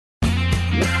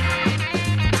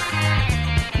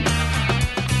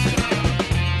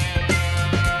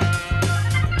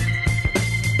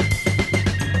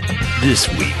This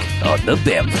week on the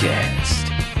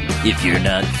Bamcast, if you're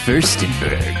not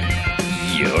Furstenberg,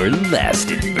 you're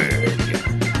Lastenberg.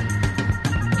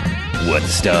 1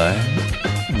 star,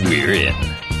 we're in.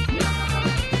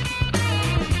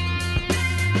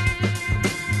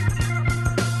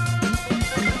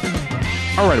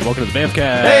 All right, welcome to the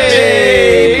Bamcast.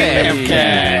 Hey,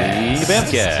 Bamcast. The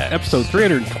Bamcast, episode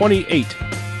 328.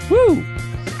 Woo!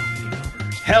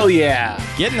 Hell yeah.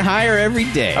 Getting higher every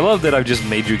day. I love that I've just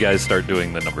made you guys start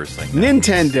doing the numbers thing.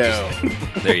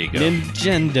 Nintendo. There you go.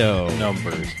 Nintendo.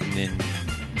 Numbers.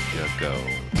 Ninja go.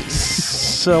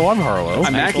 So I'm Harlow.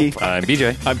 I'm Mackie. I'm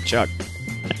BJ. I'm Chuck.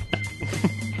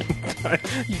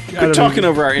 Quit talking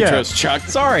over our Yeah. intros, Chuck.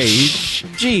 Sorry.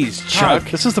 Jeez, Chuck,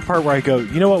 Chuck. this is the part where I go,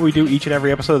 you know what we do each and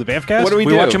every episode of the Bamcast? What do we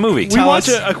We do? watch a movie. We Tell watch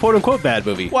us. a quote-unquote bad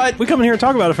movie. What? We come in here and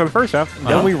talk about it for the first half, and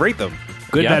then we rate them.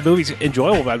 Good Yeah. bad movies,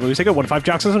 enjoyable bad movies. I got 1-5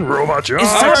 Jacksons and Robot Job. Is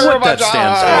that what that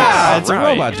stands for? Ah, it's a Right.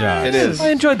 robot job. It is. I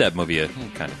enjoyed that movie,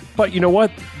 kind of. But you know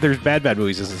what? There's bad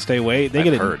movies. Doesn't stay away. They I've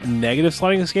get a heard. negative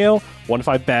sliding scale.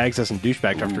 1-5 bags as in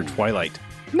douchebag after Twilight.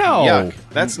 No. Yuck.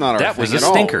 That's not our That thing was a at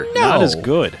all. stinker. No. Not as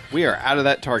good. We are out of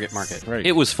that target market. Right.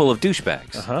 It was full of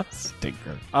douchebags. Uh-huh.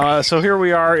 Stinker. So here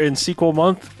we are in sequel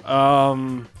month.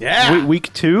 Yeah.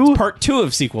 Week 2. Part 2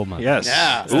 of sequel month. Yes.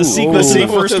 Yeah. The sequel to the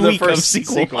Sequel first to the week of first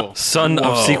sequel. sequel. Son of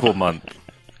Whoa. sequel month.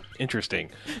 Interesting.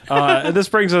 And this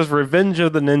brings us Revenge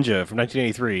of the Ninja from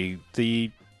 1983.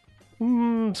 The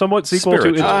somewhat sequel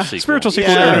Spiritual to sequel. spiritual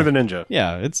sequel Yeah. to Enter the Ninja.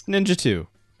 Yeah, it's Ninja 2.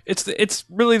 It's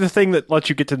really the thing that lets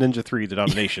you get to Ninja 3, the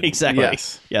nomination. Exactly.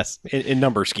 Yes. Yes. In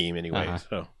number scheme, anyway. Uh-huh.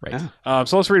 So. Right.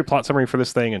 So let's read a plot summary for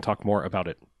this thing and talk more about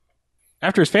it.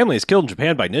 After his family is killed in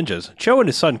Japan by ninjas, Cho and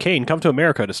his son Kane come to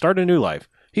America to start a new life.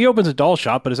 He opens a doll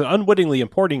shop but is unwittingly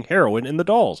importing heroin in the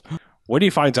dolls. When he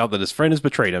finds out that his friend has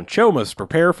betrayed him, Cho must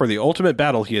prepare for the ultimate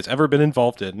battle he has ever been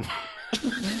involved in.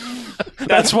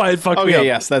 That's why it fucked me up. Okay,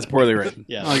 yes, that's poorly written.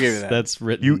 Yeah. I'll give you that. That's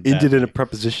written. You ended that in a way.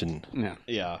 preposition. Yeah.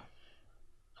 Yeah.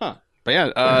 But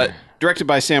yeah, directed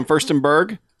by Sam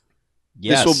Furstenberg.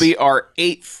 Yes. This will be our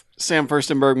 8th Sam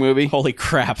Furstenberg movie. Holy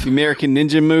crap. The American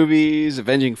Ninja movies,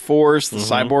 Avenging Force, The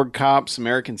Cyborg Cops,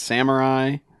 American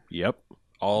Samurai, Yep.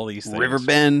 All these things.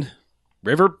 Riverbend.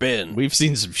 River Bend. We've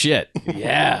seen some shit.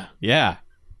 Yeah. Yeah.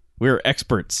 We're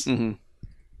experts. Mm-hmm.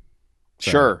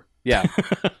 Sure. Yeah.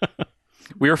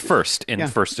 We are first in Yeah.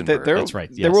 Furstenberg. That's right.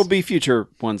 There Yes. will be future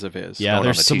ones of his. Yeah, Going on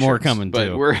there's the some more t-shirts. coming But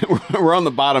too. we're on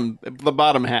the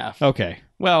bottom half. Okay.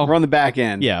 Well, We're on the back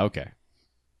end. yeah, okay.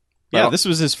 Yeah, Well- this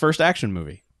was his first action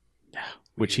movie.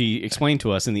 Which he explained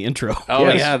to us in the intro. Oh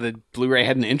Yes. yeah, the Blu-ray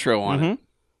had an intro on it.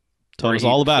 Told Where us he-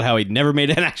 all about how he'd never made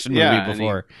an action movie Yeah, and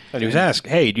before. And he was asked,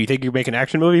 hey, do you think you can make an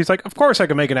action movie? He's like, of course I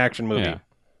can make an action movie. Yeah.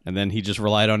 And then he just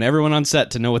relied on everyone on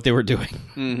set to know what they were doing,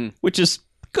 Mm-hmm. which is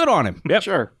good on him. Yep.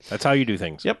 Sure. That's how you do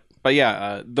things. Yep. But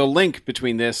yeah, the link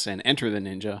between this and Enter the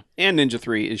Ninja and Ninja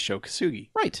 3 is Sho Kasugi,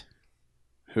 Right.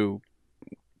 who,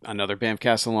 another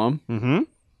Bamcast alum, Mm-hmm.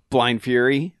 Blind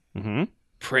Fury, Mm-hmm.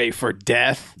 Pray for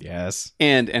Death, Yes.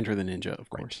 and Enter the Ninja, of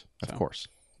course. Of So, course.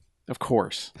 Of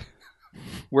course.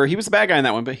 Where he was the bad guy in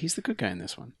that one, but he's the good guy in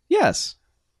this one. Yes.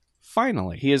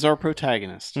 Finally. He is our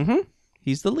protagonist. Mm-hmm.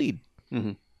 He's the lead.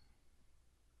 Mhm.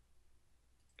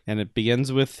 And it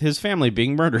begins with his family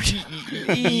being murdered.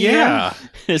 Yeah.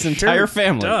 His entire It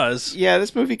family. does. Yeah,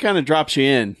 this movie kind of drops you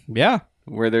in, Yeah.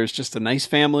 where there's just a nice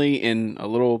family in a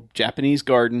little Japanese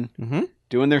garden Mm-hmm.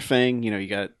 doing their thing. You know, you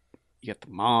got the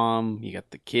mom, you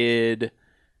got the kid,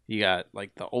 you got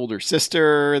like the older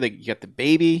sister, you got the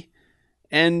baby,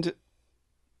 and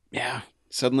yeah,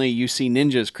 suddenly you see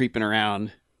ninjas creeping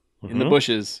around in the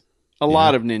bushes. A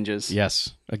lot of ninjas.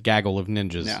 Yes. A gaggle of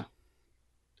ninjas. Yeah.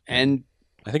 And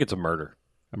I think it's a murder.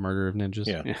 A murder of ninjas.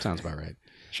 Yeah. Sounds about right.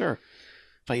 sure.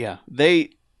 But yeah, they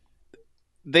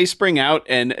spring out,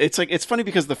 and it's funny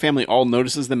because the family all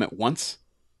notices them at once.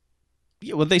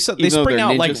 Yeah, well, they Even though spring they're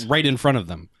out like ninjas. right in front of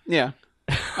them. Yeah.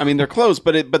 I mean, they're close,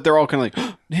 but they're all kind of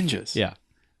like, ninjas. Yeah.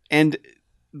 And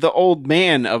the old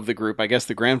man of the group, I guess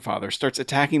the grandfather, starts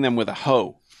attacking them with a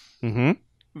hoe Mm-hmm.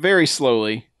 very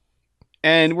slowly.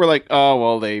 And we're like, oh,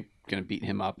 well, they going to beat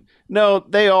him up. No,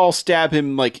 they all stab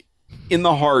him like in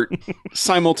the heart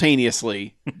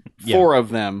simultaneously. Yeah. 4 of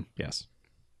them Yes.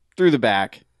 through the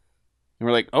back. And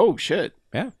we're like, oh, shit.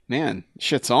 Yeah. Man,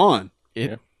 shit's on.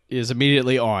 It is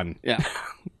immediately on. Yeah.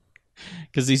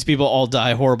 Because these people all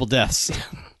die horrible deaths.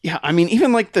 Yeah, I mean,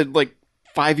 even like the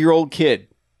 5-year-old kid.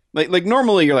 Like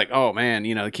normally you're like, oh man,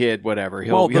 you know, the kid, whatever.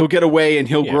 He'll get away and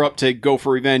he'll grow up to go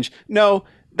for revenge. No,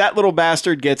 that little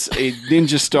bastard gets a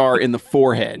ninja star in the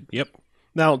forehead. Yep.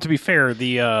 Now, to be fair,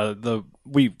 the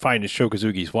we find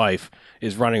Shokazuki's wife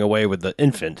is running away with the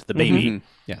infant, the baby,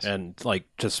 Yes. and like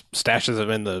just stashes him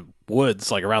in the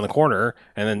woods, like around the corner,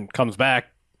 and then comes back,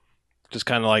 just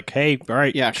kind of like, hey, all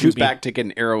right, Yeah, shoot comes me. back to get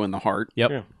an arrow in the heart.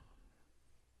 Yep. Yeah.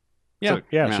 Yeah. So,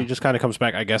 yeah, Yeah. she just kind of comes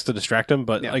back, I guess, to distract him.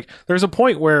 But Yeah. like, there's a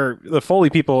point where the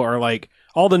Foley people are like,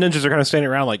 all the ninjas are kind of standing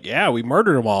around, like, yeah, we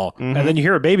murdered them all, Mhm. and then you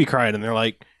hear a baby crying, and they're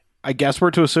like, I guess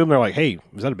we're to assume they're like, hey,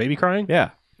 was that a baby crying?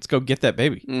 Yeah. Let's go get that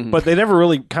baby. Mhm. But they never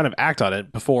really kind of act on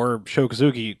it before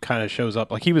Shokazuki kind of shows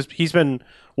up. Like he's been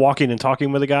walking and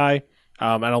talking with a guy.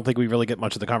 I don't think we really get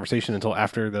much of the conversation until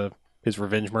after his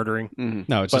revenge murdering. Mhm.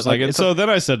 No, it's But, just like, like, and it's so then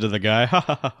I said to the guy, ha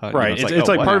ha ha. You know, Right. It's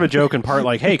like oh, part of a wow. joke and part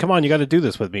like, hey, come on, you got to do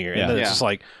this with me. And Yeah. then it's Yeah. just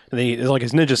like, and then it's like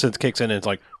his ninja sense kicks in and it's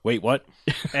like, wait, what?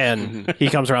 And he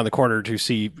comes around the corner to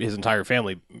see his entire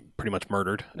family pretty much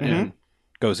murdered and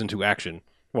goes into action.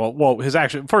 Well, his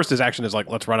action is like,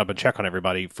 let's run up and check on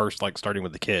everybody first, like starting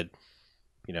with the kid,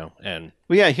 and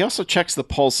Well, yeah, he also checks the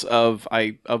pulse of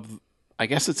I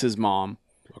guess it's his mom,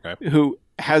 okay. who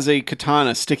has a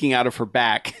katana sticking out of her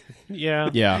back, Yeah.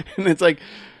 Yeah. and it's like,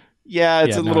 yeah,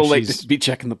 it's Yeah, a no, little late she's- to be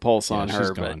checking the pulse Yeah, on she's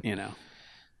her, gone. but you know,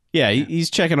 Yeah, he's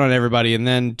checking on everybody, and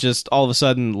then just all of a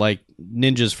sudden, like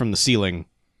ninjas from the ceiling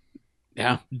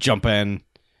yeah, jump in,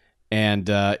 and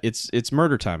it's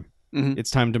murder time. Mhm.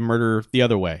 It's time to murder the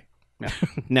other way. Yeah.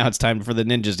 Now it's time for the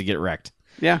ninjas to get wrecked.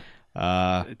 yeah.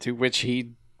 Uh, To which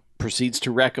he proceeds to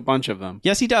wreck a bunch of them.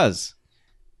 yes, he does.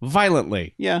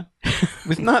 Violently. Yeah,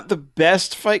 with not the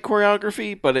best fight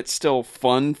choreography, but it's still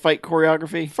fun fight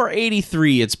choreography. For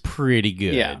 83, it's pretty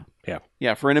good. Yeah, Yeah.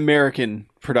 yeah, for an American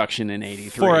production in '83,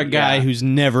 For a guy yeah. who's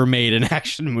never made an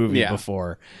action movie Yeah.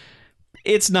 before.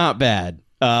 It's not bad.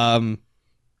 yeah,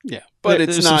 but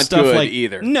there's it's some not stuff good like,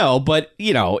 either. No, but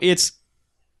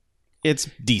it's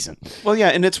decent. Well, yeah,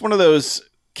 and it's one of those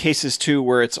cases too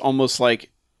where it's almost like,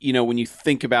 when you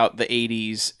think about the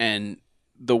 '80s and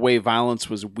the way violence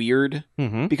was weird,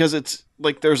 Mm-hmm. because it's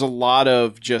like there's a lot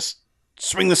of just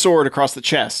swing the sword across the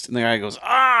chest, and the guy goes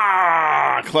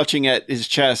clutching at his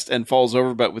chest and falls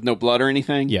over, but with no blood or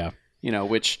anything. Yeah.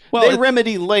 Which Well, they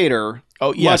remedy later.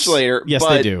 Oh, yes. Much later. Yes,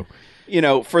 but, they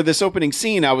do. For this opening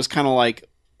scene, I was kind of like,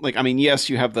 I mean, yes,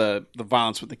 you have the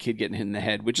violence with the kid getting hit in the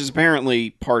head, which is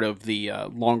apparently part of the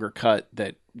longer cut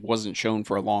that wasn't shown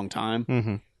for a long time.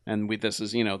 Mm-hmm. And this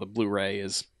is, the Blu-ray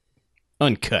is,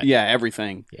 Uncut. yeah,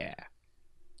 everything, Yeah.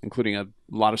 including a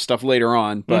lot of stuff later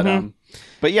on. But, Mhm.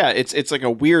 but yeah, it's like a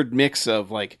weird mix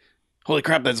of like, holy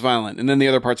crap, that's violent. And then the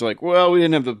other parts are like, well, we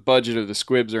didn't have the budget or the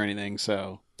squibs or anything.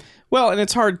 So Well, and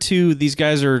it's hard to. These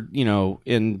guys are,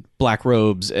 in black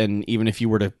robes, and even if you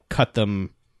were to cut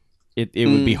them, it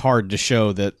would be hard to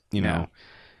show that,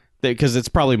 because it's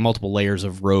probably multiple layers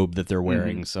of robe that they're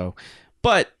wearing. So,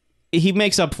 but he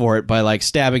makes up for it by like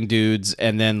stabbing dudes,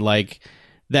 and then like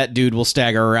that dude will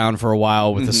stagger around for a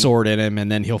while with the sword in him, and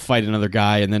then he'll fight another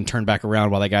guy, and then turn back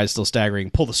around while that guy's still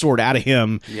staggering, pull the sword out of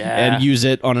him, Yeah. and use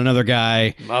it on another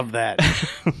guy. love that.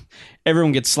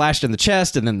 Everyone gets slashed in the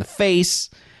chest and then the face.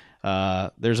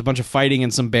 There's a bunch of fighting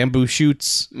and some bamboo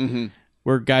shoots hmm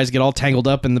where guys get all tangled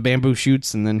up in the bamboo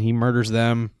shoots, and then he murders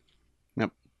them. Yep.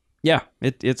 Yeah,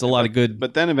 it's a lot of good.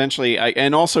 But then eventually,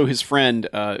 and also his friend,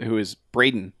 who is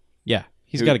Braden, Yeah,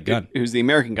 he's got a gun. Who's the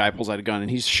American guy, pulls out a gun, and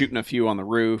he's shooting a few on the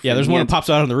roof. Yeah, and there's he one that ends- pops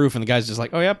out on the roof, and the guy's just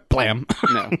like, "Oh yeah, blam."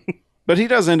 No, but he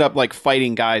does end up like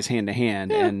fighting guys hand to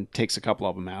hand, and takes a couple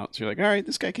of them out. So you're like, all right,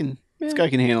 this guy can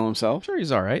handle himself. Sure,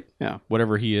 he's all right. Yeah.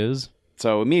 Whatever he is.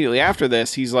 So immediately after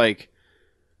this, he's like,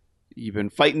 "You've been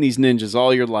fighting these ninjas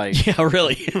all your life," Yeah,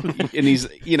 really. and he's,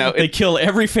 They kill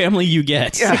every family you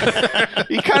get. yeah,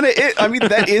 he kind of. I mean,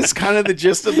 that is kind of the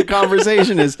gist of the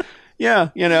conversation. Is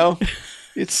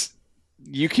it's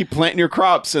you keep planting your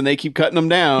crops and they keep cutting them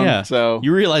down. Yeah. So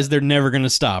You realize they're never going to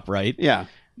stop, right? yeah.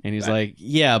 And he's like,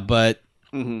 "Yeah, but."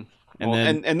 Mm-hmm. And And,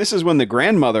 then and this is when the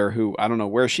grandmother, who I don't know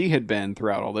where she had been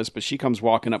throughout all this, but she comes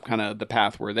walking up kind of the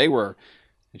path where they were,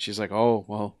 and she's like, "Oh,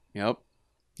 well, yep,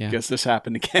 Yeah. guess this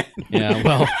happened again." yeah,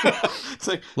 well, It's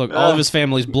like, look, all of his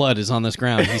family's blood is on this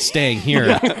ground. He's staying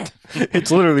here. It's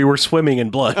literally we're swimming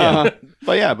in blood.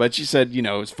 but she said,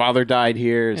 his father died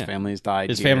here, his Yeah. family's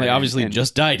died. His here, family obviously and-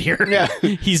 just died here. Yeah.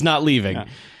 He's not leaving. Yeah.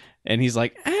 And he's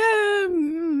like,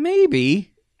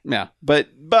 maybe. yeah, but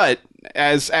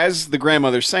as the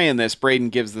grandmother's saying this, Braden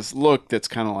gives this look that's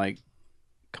kind of like,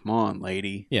 "Come on,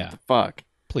 lady, Yeah, what the fuck."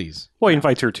 please. Well, he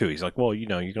invites her too. He's like, well, you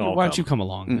can all Why don't you come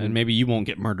along? Mhm. And maybe you won't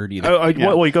get murdered either. Yeah.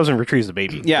 Well, he goes and retrieves the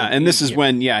baby. Yeah, and this is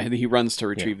when he runs to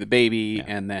retrieve the baby, Yeah.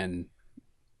 and then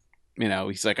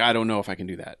he's like, "I don't know if I can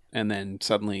do that," and then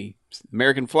suddenly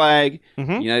American flag,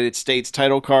 Mhm. United States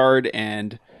title card,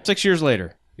 and 6 years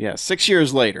later. 6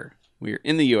 years later, We're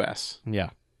in the U.S. Yeah.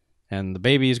 And the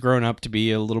baby is grown up to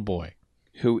be a little boy.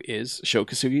 Who is Sho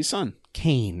Kosugi's son,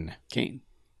 Kane. Kane.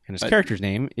 And his character's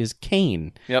name is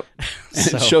Kane. Yep.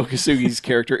 So- And Sho Kosugi's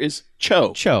character is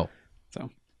Cho. Cho. So,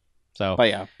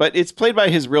 So. but it's played by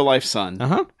his real life son,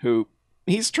 Uh-huh. who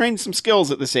he's trained some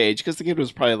skills at this age because the kid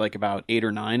was probably like about 8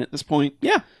 or 9 at this point.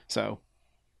 Yeah. So,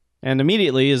 And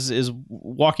immediately is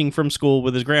walking from school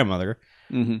with his grandmother.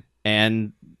 mhm.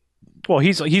 And Well,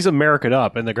 he's American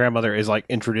up, and the grandmother is like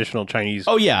in traditional Chinese.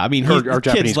 oh yeah, I mean, Her- the our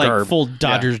kid's Japanese like garb. full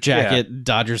Dodgers Yeah. jacket,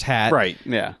 Dodgers hat, Right.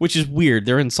 Yeah. which is weird.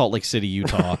 They're in Salt Lake City,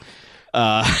 Utah.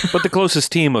 But the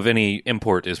closest team of any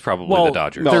import is probably Well, the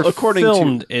Dodgers. no. They're according to-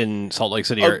 filmed in Salt Lake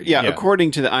City. Yeah,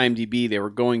 according to the IMDb, they were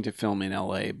going to film in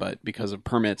LA, but because of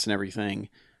permits and everything,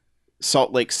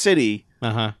 Salt Lake City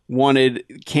Uh-huh. wanted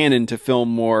Canon to film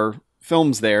more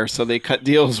films there, so they cut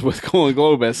deals with Golden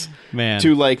Globus Man. to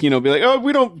be like,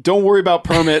 oh, don't worry about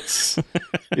permits.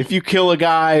 If you kill a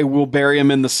guy, we'll bury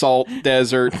him in the salt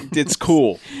desert. It's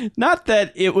cool. Not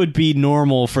that it would be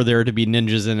normal for there to be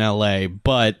ninjas in LA,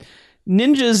 but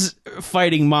ninjas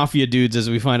fighting mafia dudes, as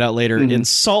we find out later, in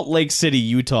Salt Lake City,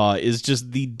 Utah, is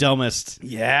just the dumbest.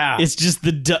 Yeah. It's just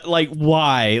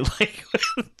why? Like,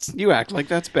 You act like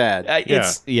that's bad.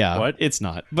 What? It's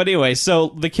not. But anyway, so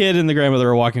the kid and the grandmother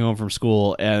are walking home from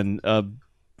school, and a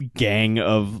gang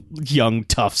of young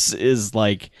toughs is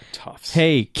like, Toughs.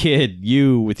 "Hey, kid,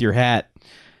 you with your hat,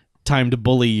 time to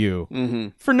bully you." Mm-hmm.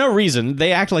 For no reason.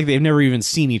 They act like they've never even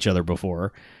seen each other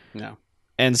before. No.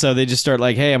 And so they just start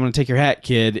like, "Hey, I'm going to take your hat,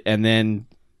 kid." And then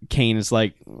Kane is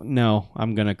like, "No,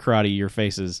 I'm going to karate your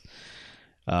faces."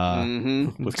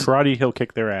 Mm-hmm. With karate, he'll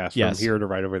kick their ass Yes. from here to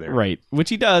right over there. Right. Which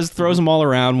he does, throws them all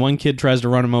around. One kid tries to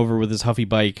run him over with his Huffy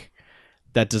bike.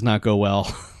 That does not go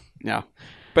well. Yeah.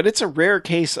 But it's a rare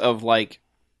case of like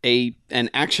an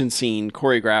action scene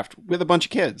choreographed with a bunch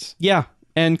of kids. Yeah.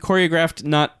 And choreographed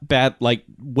not bad, like,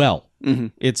 well. Mm-hmm.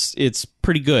 It's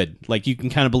pretty good. Like, you can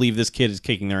kind of believe this kid is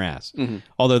kicking their ass. Mm-hmm.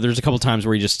 Although there's a couple times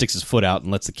where he just sticks his foot out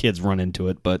and lets the kids run into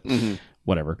it, but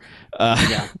whatever.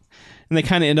 Yeah. And they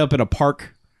kind of end up in a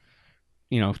park,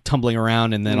 tumbling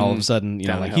around, and then all of a sudden,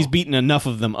 Down the like hill. he's beaten enough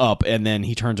of them up, and then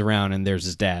he turns around and there's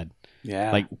his dad.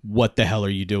 Yeah. Like, what the hell are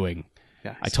you doing?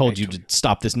 yeah, I told you to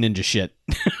stop this ninja shit.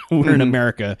 We're in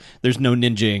America. There's no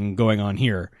ninjaing going on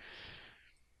here.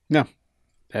 No.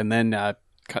 And then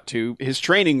cut to his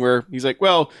training where he's like,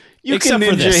 well, you Except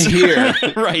can for this. ninja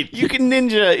here. Right. You can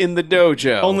ninja in the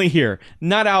dojo. Only here,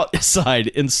 not outside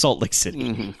in Salt Lake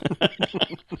City.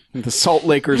 The Salt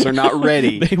Lakers are not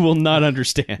ready They will not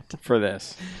understand. for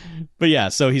this. But yeah,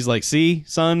 so he's like, "See,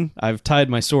 son, I've tied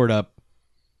my sword up.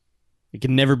 It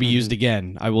can never be used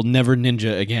again. I will never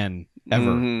ninja again, ever.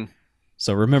 Mhm.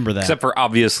 So remember that." Except for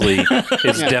obviously,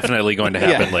 it's definitely going to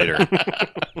happen Yeah. later.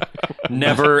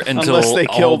 Never until Unless they a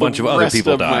kill whole bunch the of other rest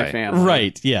people of my die. family.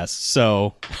 Right, yes.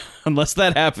 So unless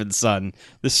that happens, son,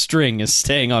 the string is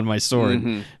staying on my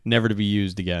sword, never to be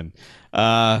used again.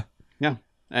 Yeah.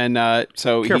 And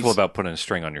so Careful he's, about putting a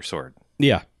string on your sword.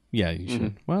 Yeah, you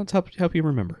should. Well, it's help you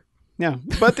remember. yeah,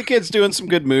 but the kid's doing some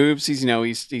good moves. He's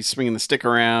he's swinging the stick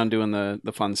around, doing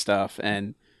the fun stuff,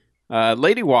 and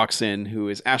lady walks in who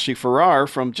is Ashley Farrar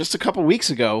from just a couple weeks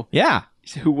ago, Yeah,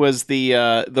 who was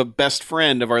the best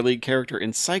friend of our lead character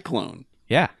in Cyclone,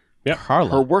 yeah. Yep. Carla.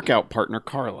 her workout partner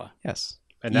Carla. Yes.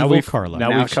 And now Evil we've Carla. now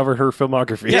Now we've she- covered her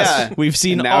filmography. Yeah. We've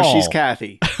seen And now all she's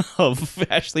Kathy, of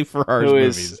Ashley Farrar's who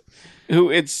movies. is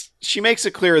she makes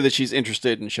it clear that she's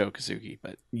interested in Sho Kosugi,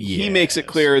 but he makes it Yes.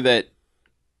 clear that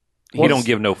He don't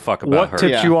give no fuck about What her.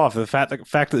 tipped Yeah. you off? The fact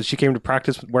that she came to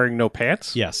practice wearing no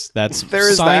pants? Yes, that's There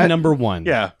is sign that. number one.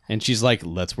 Yeah. And she's like,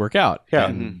 "Let's work out." Yeah.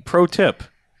 And- Pro tip.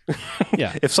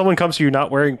 yeah. If someone comes to you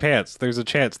not wearing pants, there's a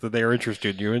chance that they are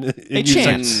interested in you, in you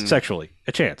chance. sexually.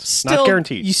 A chance. Still, not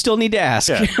guaranteed. You still need to ask.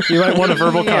 Yeah. You might want a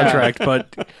verbal Yeah. contract,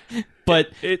 but But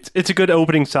it's a good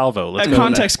opening salvo. Let's a go with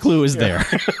context clue is there.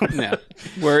 yeah,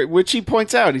 which he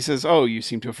points out. He says, "Oh, you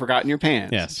seem to have forgotten your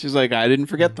pants." Yes. She's like, "I didn't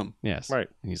forget them." Yes. Right.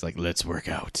 And he's like, "Let's work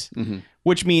out." Mhm.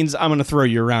 Which means I'm going to throw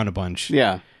you around a bunch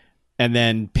Yeah, and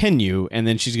then pin you. And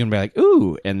then she's going to be like,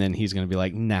 "Ooh." And then he's going to be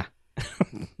like, "Nah."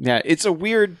 yeah. It's a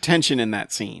weird tension in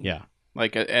that scene. Yeah.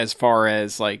 like as far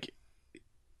as like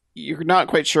you're not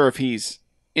quite sure if he's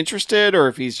interested or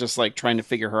if he's just like trying to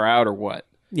figure her out or what.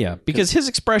 Yeah. Because his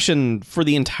expression for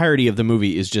the entirety of the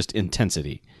movie is just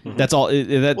intensity. That's all.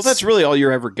 Well, that's really all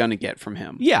you're ever gonna get from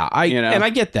him. Yeah, You know? and I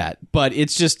get that, but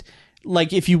it's just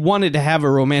like if you wanted to have a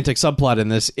romantic subplot in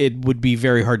this, it would be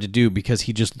very hard to do because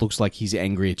he just looks like he's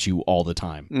angry at you all the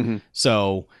time. Mhm.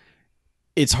 So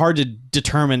it's hard to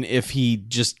determine if he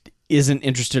just isn't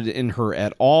interested in her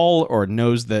at all or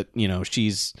knows that,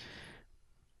 she's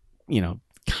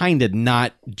kind of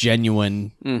not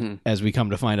genuine, Mm-hmm. as we come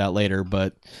to find out later.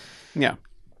 But Yeah.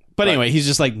 but anyway, he's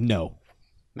just like, no,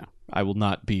 No. I will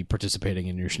not be participating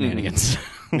in your shenanigans.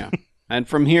 Yeah. And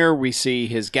from here, we see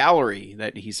his gallery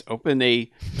that he's opened a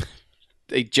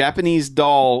Japanese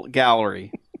doll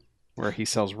gallery where he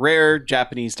sells rare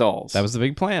Japanese dolls. That was the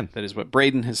big plan. That is what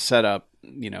Braden has set up.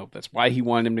 That's why he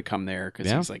wanted him to come there, because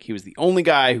Yeah. he's like, he was the only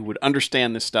guy who would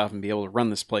understand this stuff and be able to run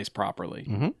this place properly.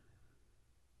 Mhm.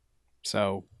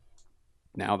 So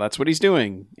now that's what he's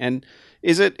doing. And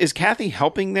is Kathy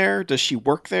helping there? Does she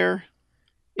work there?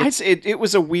 It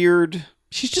was a weird.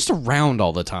 She's just around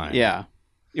all the time. Yeah.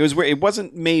 It was where it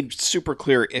wasn't made super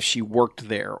clear if she worked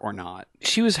there or not.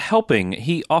 She was helping.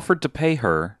 He offered to pay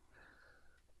her,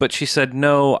 but she said,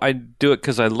 no, I do it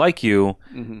because I like you.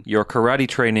 Mm-hmm. Your karate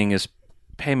training is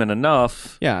payment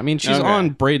enough. Yeah, I mean, she's Okay.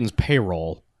 on Braden's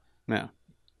payroll Yeah.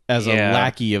 as Yeah. a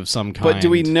lackey of some kind. But do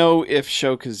we know if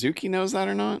Sho Kazuki knows that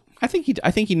or not? I think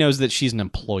he knows that she's an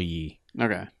employee,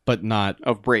 Okay. but not.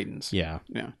 Of Braden's. Yeah,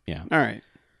 Yeah. yeah. All right.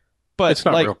 But It's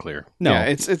not like, real clear. no, Yeah,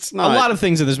 it's a not. lot of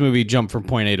things in this movie jump from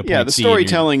point A to point Yeah, the C, and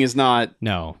storytelling is not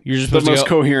No, you're just the supposed most to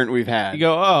go. coherent we've had. You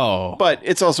go, oh, But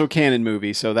it's also a canon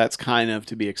movie, so that's kind of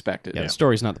to be expected. yeah, the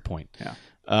story's not the point. Yeah.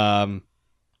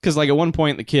 Because like at one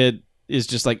point the kid is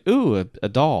just like, ooh, a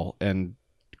doll, and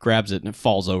grabs it and it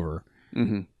falls over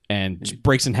Mm-hmm. and just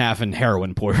breaks in half, and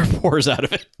heroin pours out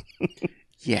of it.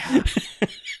 Yeah.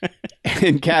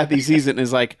 And Kathy sees it and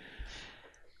is like,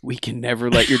 we can never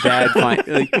let your dad find.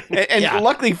 And Yeah.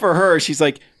 luckily for her, she's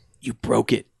like, you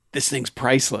broke it. This thing's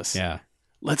priceless. Yeah.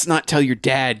 Let's not tell your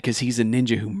dad because he's a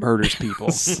ninja who murders people.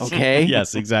 Okay?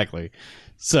 Yes, exactly.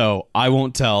 So I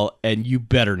won't tell, and you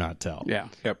better not tell. Yeah.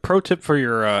 Yeah. Pro tip for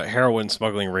your heroin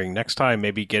smuggling ring: next time,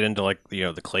 maybe get into like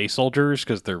the clay soldiers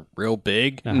because they're real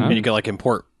big, Uh-huh. and you can like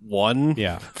import one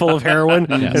Yeah. full of heroin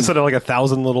Yes. instead of like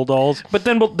 1,000 little dolls. But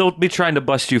then they'll be trying to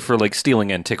bust you for like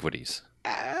stealing antiquities.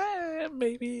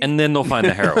 Maybe. And then they'll find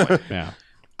the heroin. Yeah.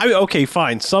 I mean, okay,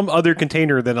 fine. Some other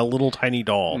container than a little tiny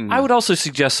doll. Mm. I would also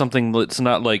suggest something that's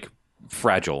not like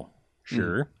fragile.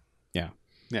 Sure. Yeah.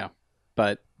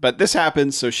 But this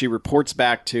happens, so she reports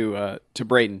back to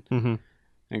Braden Mhm.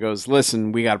 and goes,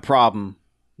 listen, we got a problem.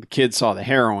 The kid saw the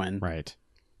heroin. Right.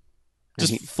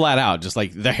 Just flat out, just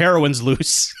like the heroin's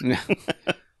loose.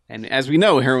 And as we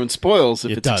know, heroin spoils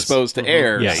if It it's does. exposed to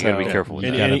air. Yeah, you gotta be so- careful with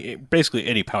Any, that. basically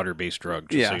any powder-based drug,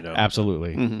 just so Yeah. you know.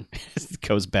 Absolutely. Mhm. It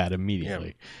goes bad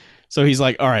immediately. So he's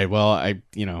like, all right, well,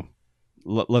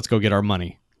 let's go get our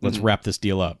money. Let's wrap this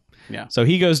deal up. Yeah. So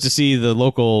he goes to see the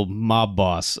local mob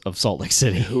boss of Salt Lake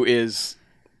City. Who is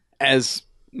as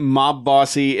mob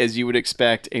bossy as you would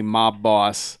expect a mob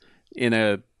boss in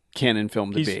a canon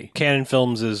film to He's, be. Canon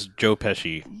Films is Joe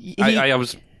Pesci. He I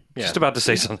was just about to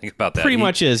say something about that. pretty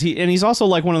much is. He's also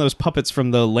like one of those puppets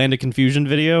from the Land of Confusion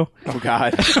video. Oh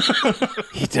God,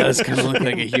 he does kind of look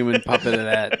like a human puppet of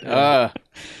that.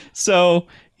 So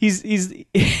he's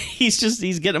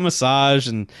getting a massage,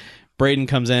 and Braden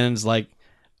comes in and is like,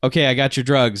 okay, I got your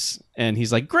drugs. And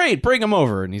he's like, great, bring them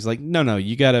over. And he's like, no,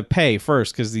 you got to pay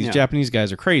first because these Yeah. Japanese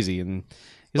guys are crazy. And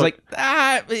he's like,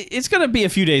 it's going to be a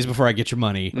few days before I get your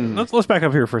money. Let's back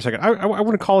up here for a second. I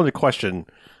want to call into question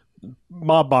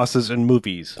mob bosses in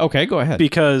movies. Okay, go ahead.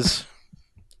 Because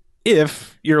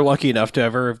if you're lucky enough to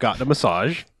ever have gotten a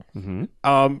massage,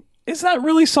 is that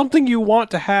really something you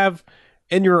want to have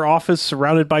in your office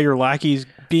surrounded by your lackeys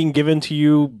being given to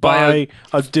you by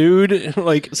a dude?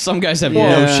 Like, Some guys have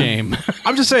Yeah. no shame.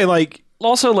 I'm just saying, like,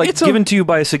 Also, like It's a- given to you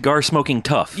by a cigar smoking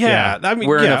tough. yeah, I mean,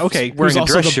 Wearing yeah, a- okay. wearing Who's a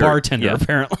also dress the shirt. bartender, Yeah.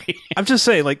 apparently. I'm just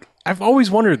saying, like, I've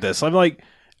always wondered this. I'm like,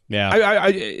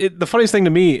 Yeah. the funniest thing to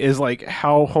me is like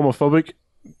how homophobic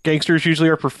gangsters usually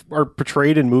are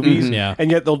portrayed in movies, Yeah.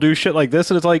 and yet they'll do shit like this,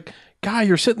 and it's like, guy,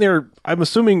 you're sitting there, I'm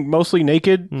assuming mostly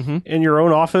naked in your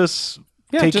own office,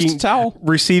 Yeah, just a towel.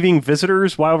 receiving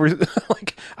visitors while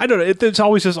like, I don't know, it's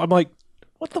always just, I'm like,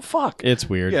 what the fuck? It's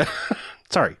weird. Yeah.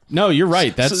 Sorry. No, you're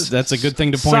right. That's a good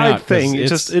thing to point Side out. 'cause thing. It's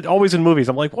just it always in movies.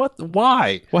 I'm like, what?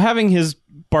 Why? well, having his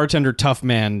bartender tough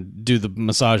man do the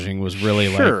massaging was really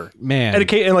Sure. like, man.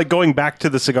 And like going back to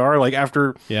the cigar, like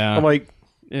after, Yeah. I'm like,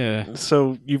 Yeah.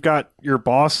 so you've got your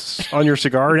boss on your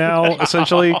cigar now,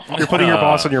 essentially? You're putting your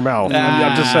boss on your mouth.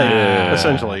 I'm just saying,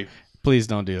 essentially. Please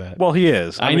don't do that. Well, he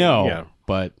is. I mean, know, Yeah.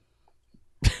 but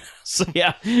so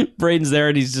yeah, Braden's there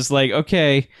and he's just like,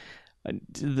 okay,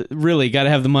 really got to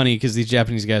have the money because these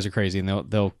Japanese guys are crazy and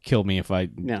they'll kill me if I,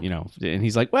 And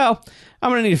he's like, well,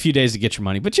 I'm gonna need a few days to get your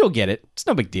money, but you'll get it. It's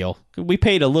no big deal. We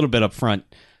paid a little bit up front,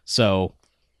 so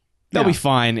they'll be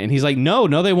fine. And he's like, no,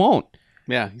 they won't.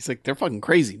 Yeah, he's like, they're fucking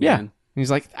crazy, Yeah. man. And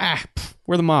he's like,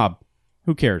 we're the mob.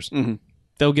 Who cares? Mhm.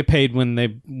 they'll get paid when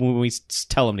we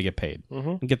tell them to get paid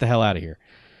and get the hell out of here.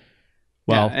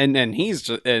 Well, yeah, and he's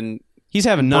just, and he's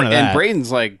having none of that. And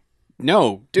Braden's like,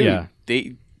 no, dude, Yeah.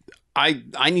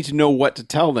 I need to know what to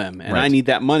tell them, and Right. I need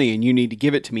that money, and you need to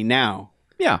give it to me now.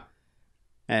 Yeah.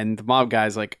 And the mob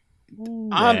guy's like,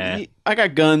 I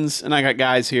got guns and I got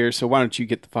guys here, so why don't you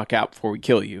get the fuck out before we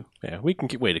kill you? Yeah, we can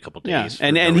wait a couple Yeah, days.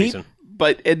 and for no and reason.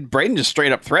 Braden just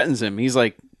straight up threatens him. He's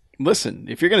like, listen,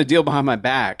 if you're going to deal behind my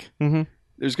back, Mhm.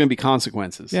 there's going to be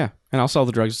consequences. Yeah. And I'll sell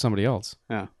the drugs to somebody else.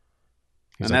 Yeah.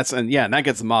 He's And like, that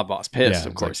gets the mob boss pissed, Yeah,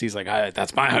 of he's course. He's like,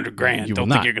 that's my $100,000. You Don't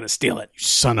will think not. you're going to steal it.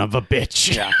 son of a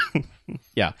bitch. Yeah.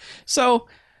 Yeah. So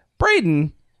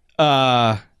Braden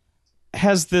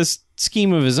has this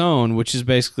scheme of his own, which is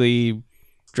basically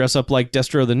dress up like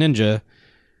Destro the Ninja.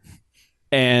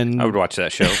 And I would watch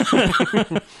that show.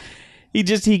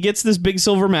 he gets this big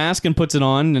silver mask and puts it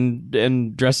on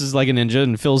and dresses like a ninja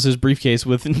and fills his briefcase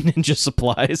with ninja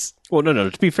supplies. Well, no.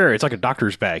 To be fair, it's like a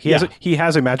doctor's bag. He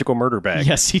has a magical murder bag.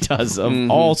 Yes, he does, of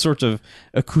all sorts of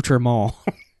accoutrements.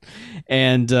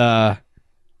 And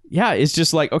it's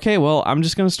just like, okay, well, I'm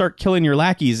just going to start killing your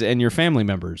lackeys and your family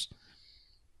members.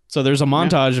 So there's a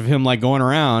montage of him like going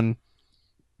around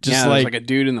just there's like a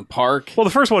dude in the park. Well, the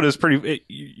first one is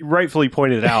you rightfully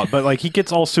pointed out, but like he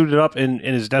gets all suited up in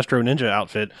his Destro Ninja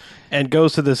outfit and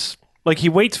goes to this, like he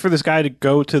waits for this guy to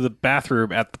go to the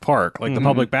bathroom at the park, like the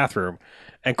public bathroom,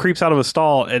 and creeps out of a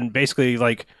stall and basically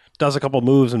like does a couple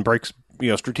moves and breaks,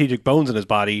 strategic bones in his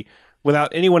body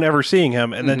without anyone ever seeing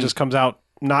him, and then just comes out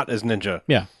not as Ninja.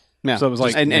 Yeah. Yeah. So it was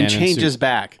like, and man in changes suit.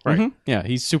 back. Right. Mhm. Yeah,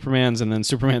 he's Superman's, and then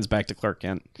Superman's back to Clark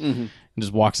Kent and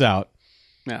just walks out.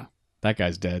 Yeah. That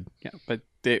guy's dead. Yeah. But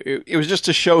it was just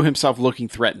to show himself looking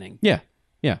threatening. Yeah.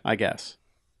 I guess.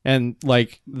 And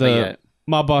like the yeah.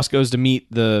 mob boss goes to meet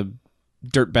the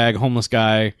dirtbag homeless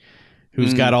guy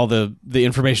who's got all the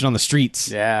information on the streets.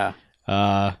 Yeah.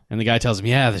 And the guy tells him,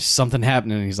 yeah, there's something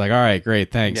happening. And he's like, all right,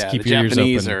 great, thanks. Yeah. Keep the your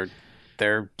Japanese ears open.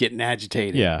 they're getting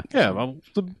agitated. Yeah. yeah, well,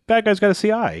 the bad guy's got a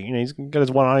CI. He's got his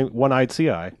one-eyed CI.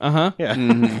 Uh-huh.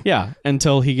 Yeah. Yeah.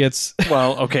 Until he gets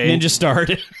Well, okay. ninja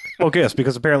started. Well, yes,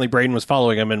 because apparently Braden was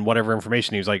following him, and whatever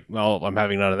information he was like, "Well, I'm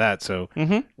having none of that." So,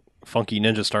 funky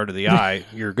ninja started the eye.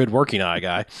 You're a good working eye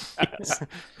guy.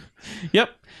 Yep.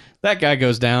 That guy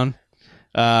goes down.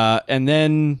 And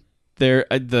then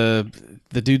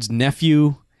the dude's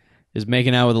nephew is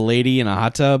making out with a lady in a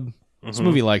hot tub. This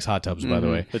movie likes hot tubs, by the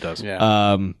way. It does.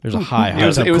 Yeah. There's a high hot it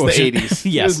was tub the quotient.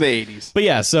 80s. Yes. It was the 80s. But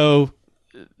yeah, so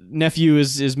nephew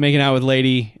is making out with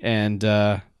lady, and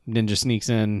ninja sneaks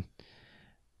in,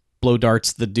 blow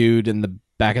darts the dude in the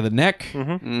back of the neck,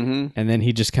 Mm-hmm. and then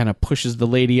he just kind of pushes the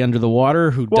lady under the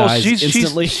water, who Well, dies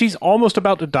instantly. she's almost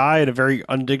about to die in a very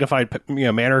undignified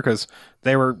manner because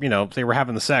they were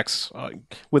having the sex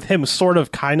with him sort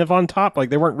of kind of on top, like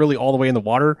they weren't really all the way in the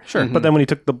water. Sure. But then when he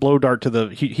took the blow dart to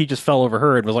he just fell over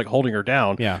her and was like holding her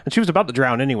down. Yeah. And she was about to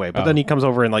drown anyway. But then he comes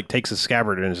over and like takes his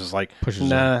scabbard and is just like, Pushes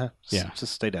nah, Yeah.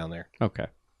 just stay down there. Okay.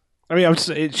 I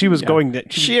mean, she was going.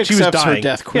 She was accepts her dying.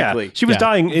 death quickly. Yeah, she was Yeah.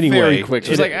 dying anyway. Very quickly.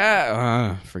 She's like,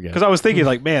 forget because it. I was thinking,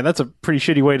 like, man, that's a pretty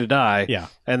shitty way to die. Yeah.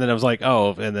 And then I was like,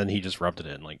 oh, and then he just rubbed it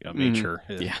in, like, I made sure.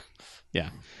 Yeah. Yeah.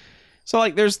 So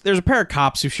like there's a pair of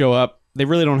cops who show up. They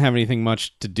really don't have anything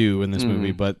much to do in this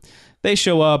movie, but they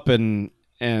show up and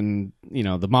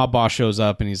the mob boss shows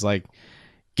up and he's like,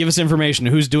 give us information.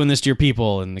 Who's doing this to your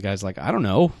people? And the guy's like, I don't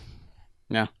know.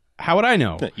 Yeah. How would I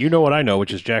know? You know what I know,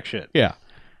 which is jack shit. Yeah.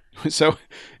 So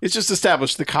it's just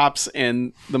established the cops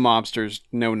and the mobsters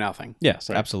know nothing. Yes,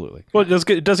 absolutely. Well,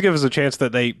 it does give us a chance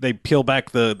that they peel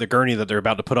back the gurney that they're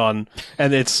about to put on,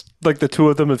 and it's like the two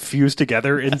of them have fused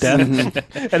together in death.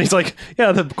 And he's like,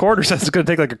 yeah, the coroner says it's going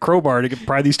to take like a crowbar to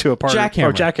pry these two apart. Jackhammer.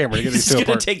 Or jackhammer to get these It's two going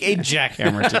apart. to take a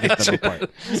jackhammer to get them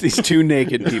apart. It's these two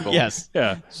naked people. Yes.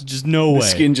 Yeah. There's just no way. The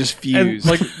skin just And fused.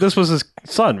 like this was his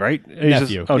son, right? And he's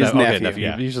Nephew. Just, oh, His no, okay, nephew, nephew.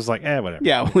 yeah. He's just like, whatever.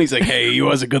 yeah, well, he's like, hey, he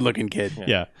was a good looking kid.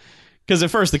 Yeah. Because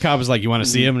at first the cop was like, you want to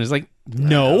see him? And he's like,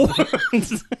 no.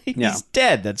 He's Yeah.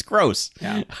 dead. That's gross.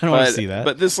 Yeah. I don't want to see that.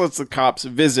 But this lets the cops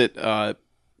visit one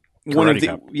Karate of the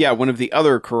cop. one of the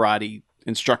other karate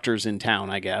instructors in town,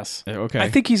 I guess. Okay. I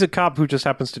think he's a cop who just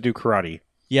happens to do karate.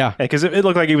 yeah. Because it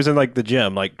looked like he was in like the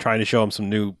gym, like trying to show him some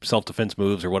new self-defense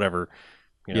moves or whatever.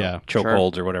 Yeah, choke sure.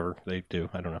 holds or whatever they do.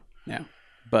 I don't know. Yeah.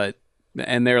 But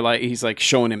and they're like he's like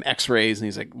showing him x-rays and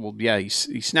he's like, well, yeah, he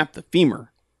snapped the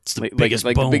femur. It's the Like biggest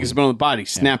the bone. biggest bone in the body,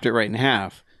 snapped it right in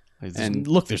half. And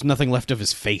look, there's nothing left of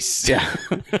his face. Yeah.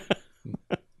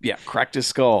 Yeah, cracked his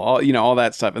skull, all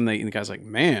that stuff. And the guy's like,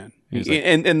 man. He's like-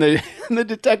 and the and the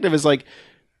detective is like,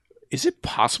 is it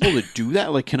possible to do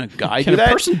that? Like, can a guy Can do a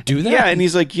that? person do that? Yeah, and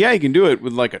he's like, yeah, he can do it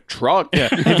with like a truck. Yeah,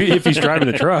 if he's driving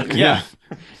a truck. Yeah.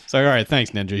 It's like, all right,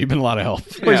 thanks, Ninja. You've been a lot of help.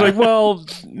 But he's like, well,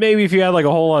 maybe if you had like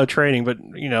a whole lot of training, but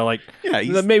like, Yeah,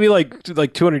 he's- maybe like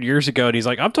 200 years ago. And he's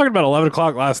like, I'm talking about 11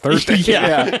 o'clock last Thursday.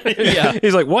 Yeah.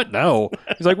 He's like, what? No.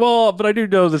 He's like, well, but I do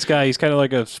know this guy. He's kind of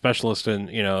like a specialist in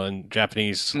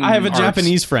Japanese. I have a arts.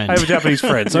 Japanese friend. I have a Japanese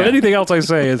friend. So anything else I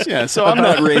say is Yeah, so I'm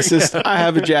not racist. I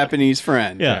have a Japanese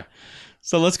friend. Yeah.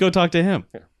 So let's go talk to him.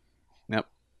 Yep.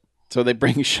 So they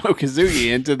bring Shokazugi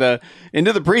into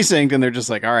the precinct, and they're just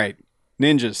like, all right,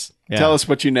 ninjas, Yeah. tell us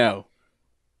what you know.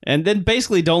 And then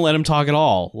basically don't let him talk at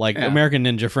all. Like Yeah. American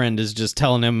Ninja Friend is just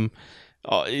telling him,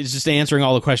 is just answering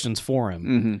all the questions for him.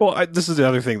 Mm-hmm. Well, this is the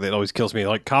other thing that always kills me.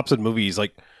 Like cops in movies,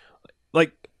 like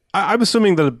I'm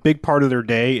assuming that a big part of their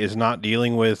day is not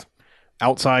dealing with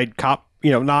outside cop,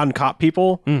 non-cop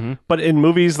people. Mm-hmm. But in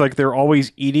movies, like they're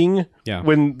always eating Yeah.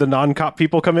 when the non-cop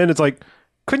people come in. It's like,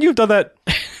 couldn't you have done that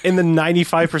in the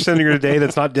 95% of your day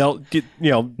that's not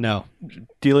No.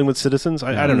 dealing with citizens?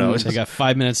 I don't know. It's They just, got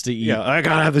 5 minutes to eat. yeah, I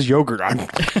gotta have this yogurt.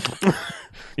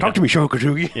 Talk to me,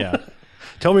 Shokazugi. Yeah.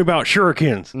 Tell me about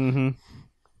shurikens. Mm-hmm.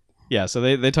 Yeah, so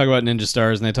they talk about Ninja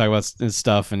Stars and they talk about his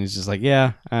stuff, and he's just like,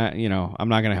 yeah, I'm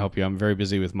not going to help you. I'm very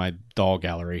busy with my doll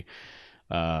gallery.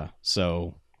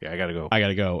 So Yeah, I gotta go. I got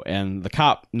to go. And the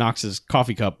cop knocks his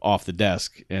coffee cup off the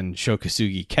desk, and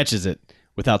Shokazugi catches it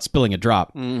without spilling a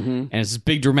drop. Mm-hmm. And it's this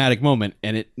big dramatic moment,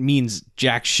 and it means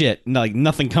jack shit. Like,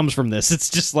 nothing comes from this. It's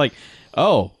just like,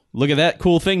 oh, look at that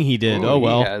cool thing he did. Oh,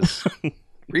 well. He has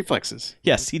reflexes.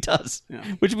 Yes, he does. Yeah.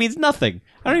 Which means nothing.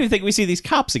 I don't even think we see these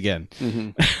cops again.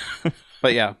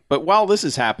 But while this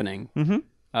is happening,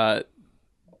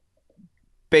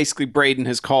 basically Braden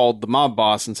has called the mob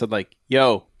boss and said like,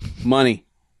 yo, money.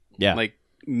 Yeah. Like,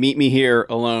 meet me here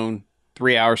alone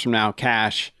 3 hours from now,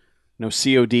 cash, no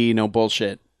COD, no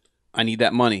bullshit. I need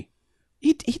that money.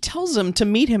 He tells him to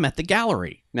meet him at the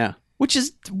gallery, Yeah. which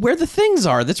is where the things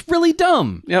are. That's really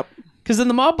dumb. Yep. Because then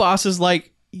the mob boss is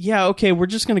like, yeah, okay, we're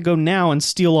just going to go now and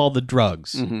steal all the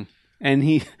drugs. Mm-hmm. And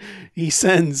he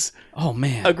sends Oh,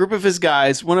 man. a group of his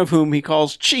guys, one of whom he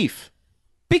calls Chief.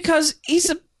 Because he's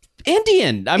a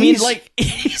Indian. I mean,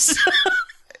 he's...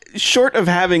 Short of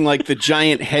having like the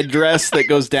giant headdress that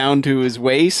goes down to his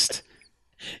waist,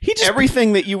 he just...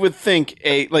 everything that you would think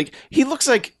he looks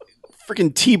like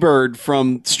freaking T-Bird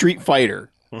from Street Fighter.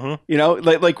 Mhm.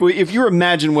 Like if you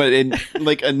imagine what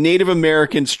a Native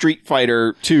American Street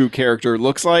Fighter 2 character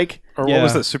looks like. Or Yeah. what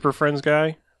was that Super Friends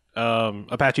guy?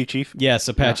 Apache Chief. Yes,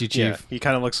 Apache Yeah, Chief. he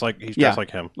kind of looks like he's Yeah. dressed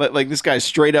like him. Like this guy's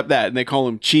straight up that, and they call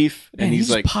him Chief, and And he he's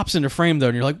just like, pops into frame, though,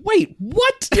 and you're like, wait,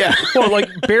 what? yeah, Well, like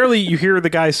barely you hear the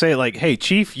guy say like, "Hey,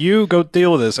 Chief, you go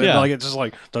deal with this," and Yeah. like it's just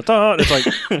like, da-da. It's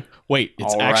like, Wait,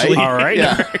 it's all actually... right, all right.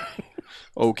 yeah,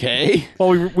 okay, well,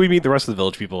 we meet the rest of the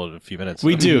village people in a few minutes.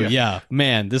 We so, do, yeah.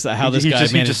 Man, this how this He guy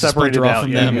just managed to separated splinter off out,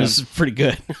 from yeah, them yeah. is pretty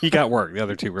good. He got work. The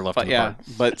other two were left. but in the yeah, bar.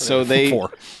 but so they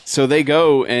Four.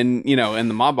 go and and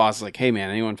the mob boss is like, hey man,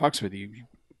 anyone fucks with you,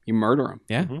 you murder him,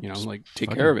 Yeah. like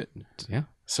take care of it. Yeah.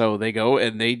 So they go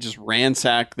and they just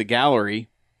ransack the gallery,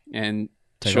 and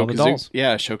Take all the dolls.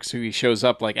 Shokazugi shows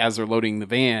up like as they're loading the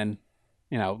van.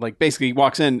 Like basically he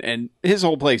walks in and his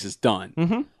whole place is done.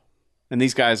 Mhm. And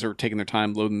these guys are taking their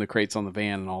time loading the crates on the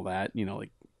van and all that.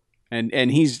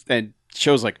 And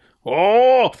shows like,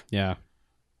 oh Yeah.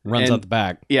 Runs And- out the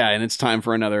back. yeah, and it's time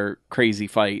for another crazy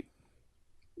fight.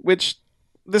 Which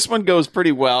this one goes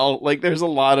pretty well. Like there's a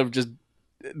lot of just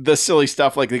the silly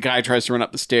stuff, like the guy tries to run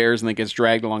up the stairs and then gets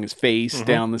dragged along his face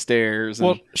down the stairs. And,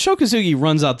 Well, Shokazugi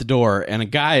runs out the door, and a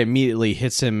guy immediately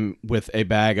hits him with a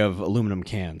bag of aluminum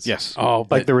cans. Yes. oh,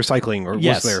 Like the recycling or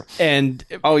Yes. was there? And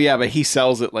oh yeah, but he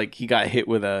sells it like he got hit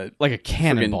with a like a friggin'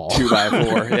 cannonball.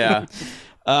 2x4.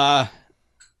 Yeah.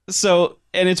 So,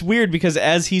 and it's weird because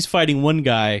as he's fighting one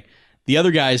guy, the other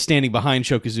guy is standing behind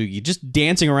Shokazugi, just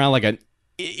dancing around like an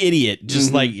idiot,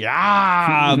 just like,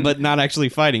 yeah, but not actually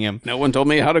fighting him. No one told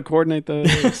me how to coordinate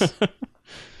those.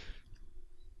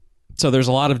 So there's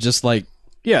a lot of just like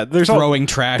Yeah, there's throwing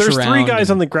trash There's around. three guys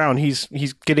and- on the ground. He's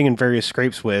getting in various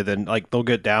scrapes with, and like they'll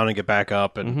get down and get back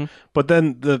up, and Mm-hmm. but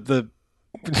then the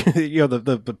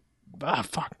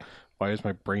fuck. Why is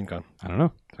my brain gone? I don't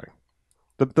know.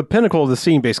 The pinnacle of the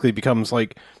scene basically becomes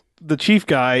like the chief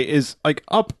guy is like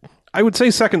up. I would say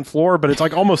second floor, but it's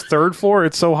like almost third floor.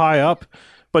 It's so high up,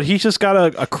 but he's just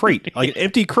got a crate, like an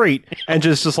empty crate, and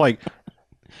just like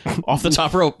Off the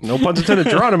top rope. no puns intended,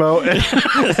 Geronimo,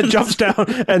 and jumps down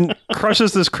and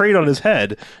crushes this crate on his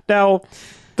head. Now,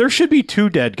 there should be two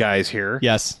dead guys here.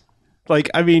 Yes. Like,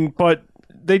 I mean, but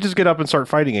they just get up and start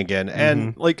fighting again.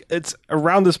 And like it's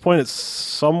around this point, it's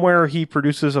somewhere he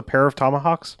produces a pair of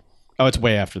tomahawks. Oh, it's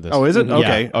way after this. Oh, is it? Yeah.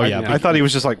 Okay. Oh, yeah. I thought he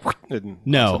was just like and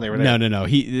No, they were there. no.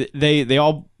 They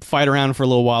all fight around for a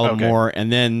little while Okay. more,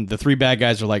 and then the 3 bad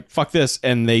guys are like, "Fuck this,"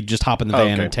 and they just hop in the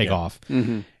van Okay, and take yeah. off.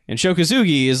 And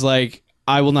Shokazugi is like,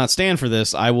 "I will not stand for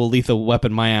this. I will lethal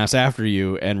weapon my ass after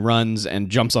you," and runs and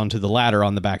jumps onto the ladder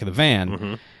on the back of the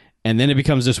van. And then it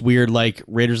becomes this weird like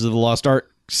Raiders of the Lost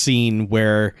Ark scene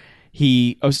where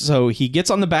he gets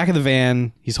on the back of the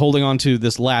van, he's holding onto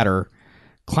this ladder,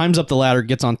 climbs up the ladder,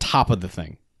 gets on top of the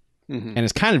thing, and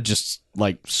is kind of just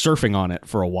like surfing on it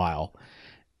for a while.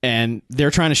 And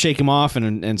they're trying to shake him off,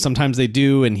 and sometimes they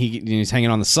do, and he's hanging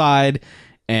on the side,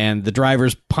 and the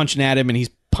driver's punching at him, and he's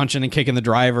punching and kicking the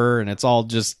driver, and it's all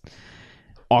just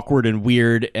awkward and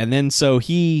weird. And then so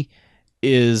he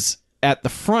is at the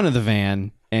front of the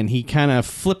van, and he kind of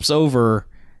flips over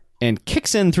and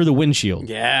kicks in through the windshield.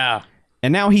 Yeah.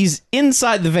 And now he's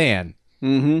inside the van,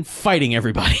 fighting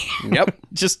everybody. Yep.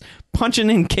 Just punching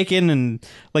and kicking, and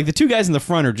like the 2 guys in the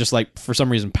front are just like for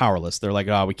some reason powerless. They're like,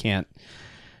 "Oh, we can't.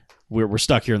 We're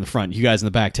stuck here in the front. You guys in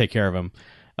the back, take care of him."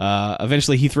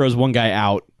 Eventually, he throws one guy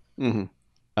out.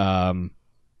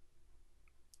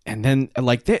 And then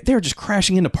like they're just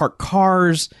crashing into parked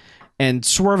cars and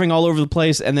swerving all over the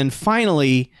place. And then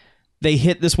finally, they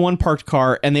hit this one parked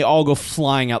car, and they all go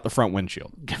flying out the front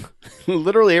windshield.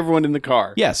 Literally everyone in the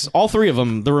car Yes, all 3 of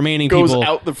them, the remaining goes people,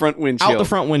 out the front windshield. out the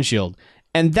front windshield.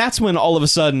 And that's when all of a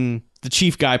sudden the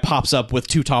chief guy pops up with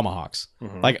 2 tomahawks.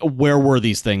 Like, where were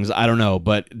these things? I don't know,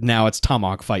 but now it's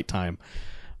tomahawk fight time.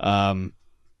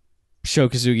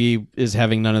 Shokazugi is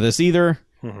having none of this either.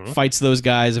 Fights those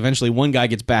guys. Eventually one guy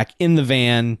gets back in the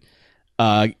van,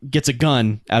 gets a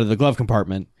gun out of the glove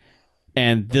compartment,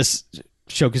 and this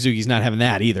Shokazugi's not having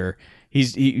that either.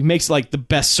 He makes like the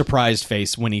best surprised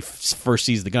face when he first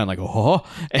sees the gun, like, "Oh,"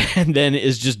 and then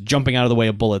is just jumping out of the way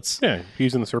of bullets. Yeah,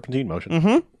 he's in the serpentine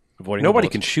motion. Avoiding Nobody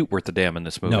the can bullets. shoot worth a damn in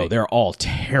this movie. No, they're all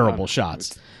terrible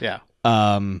shots. Yeah.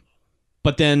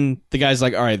 But then the guy's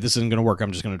like, "All right, this isn't going to work.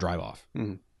 I'm just going to drive off."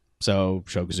 So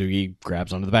Shokazugi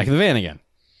grabs onto the back of the van again.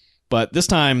 But this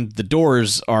time, the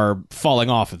doors are falling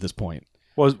off at this point.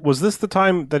 Was this the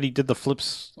time that he did the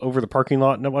flips over the parking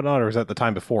lot and whatnot, or was that the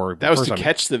time before? That was First to time?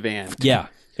 catch the van. Yeah.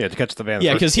 Yeah, to catch the van.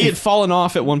 Yeah, first. because he had fallen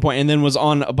off at one point and then was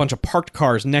on a bunch of parked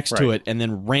cars next to Right. it and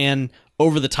then ran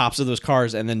over the tops of those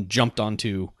cars and then jumped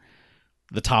onto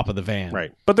the top of the van.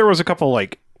 Right. But there was a couple,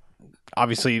 like,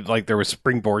 obviously, like, there was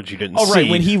springboards you didn't see. Oh, right.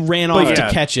 When he ran But off yeah,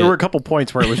 to catch it. there were a couple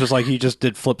points where it was just like he just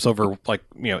did flips over, like,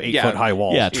 8-foot high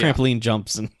walls. Yeah, trampoline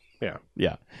jumps and Yeah.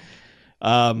 yeah.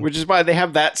 Which is why they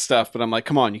have that stuff, but I'm like,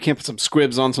 come on, you can't put some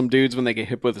squibs on some dudes when they get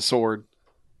hit with a sword.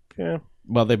 Yeah.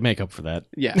 Well, they make up for that.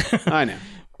 Yeah, I know.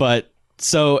 But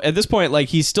so at this point, like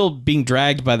he's still being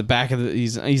dragged by the back of the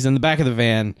he's in the back of the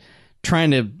van trying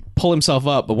to pull himself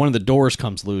up, but one of the doors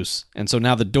comes loose, and so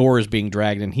now the door is being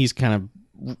dragged, and he's kind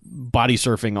of body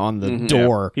surfing on the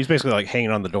door. He's basically like hanging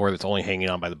on the door that's only hanging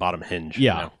on by the bottom hinge.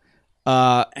 Yeah.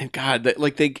 And God,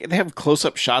 they have close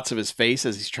up shots of his face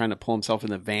as he's trying to pull himself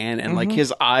in the van, and like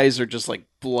his eyes are just like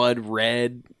blood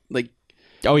red. Like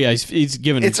Oh yeah, he's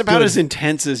giving. it's about good- as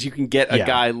intense as you can get a Yeah.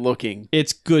 guy looking.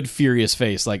 It's good, furious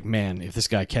face. Like, man, if this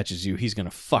guy catches you, he's gonna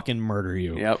fucking murder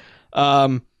you. Yep.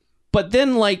 But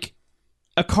then like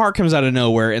a car comes out of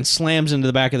nowhere and slams into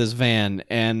the back of this van,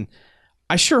 and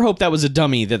I sure hope that was a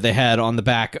dummy that they had on the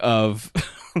back of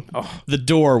the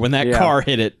door when that Yeah. car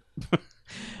hit it.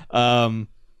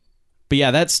 But yeah,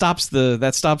 that stops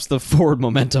the forward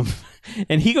momentum,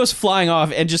 and he goes flying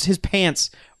off, and just his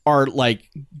pants are like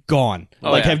gone, Oh,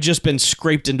 like yeah. have just been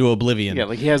scraped into oblivion. Yeah,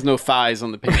 like he has no thighs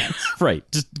on the pants. Right,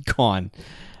 just gone.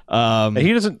 And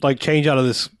he doesn't like change out of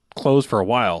this clothes for a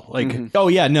while. Like Oh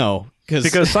yeah, no,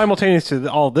 because simultaneous to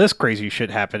all this crazy shit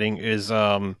happening is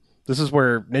this is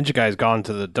where Ninja Guy's gone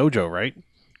to the dojo, right?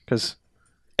 Because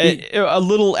a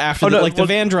little after, Oh, no, like the well-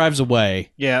 van drives away.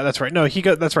 yeah, that's right. No,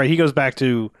 that's right. He goes back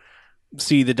to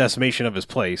see the decimation of his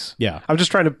place. Yeah. I'm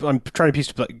trying to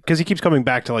piece because he keeps coming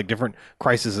back to like different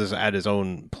crises at his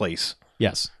own place.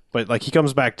 Yes. But like he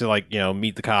comes back to like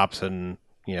meet the cops and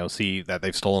see that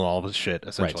they've stolen all of his shit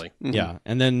essentially. Right. Yeah,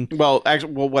 and then Well,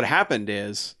 what happened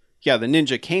is, the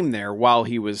ninja came there while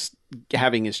he was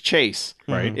having his chase.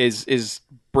 Right. Is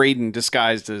Braden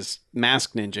disguised as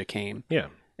Masked Ninja came Yeah.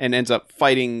 and ends up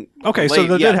fighting. Okay, so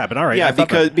that did happen. All right. Yeah, I thought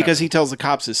that because he tells the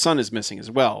cops his son is missing as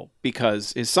well.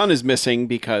 Because his son is missing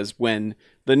because when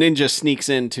the ninja sneaks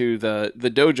into the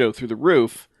dojo through the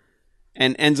roof,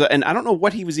 and ends up, and I don't know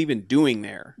what he was even doing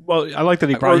there. Well, I like that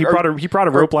he brought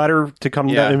a rope ladder to come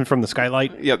Yeah. in from the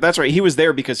skylight. Yeah, that's right. He was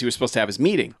there because he was supposed to have his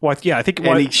meeting. Well, I think.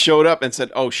 And he showed up and said,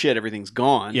 "Oh shit, everything's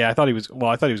gone." I thought he was. Well,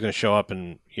 I thought he was going to show up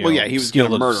and. He was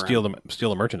gonna murder steal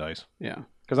the merchandise. Yeah.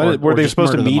 Because were Or they just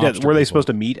supposed to murder the meet at? mobster Were they people. supposed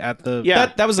to meet at the?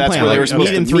 Yeah. That was the That's plan. where they were Like,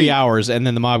 supposed meet in to 3 meet. hours, and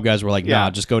then the mob guys were like, "Nah, Yeah.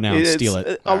 just go now and steal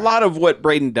it." A lot of what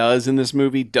Braden does in this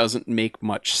movie doesn't make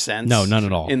much sense. No, none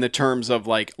at all. In the terms of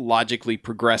like logically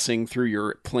progressing through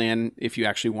your plan if you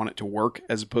actually want it to work,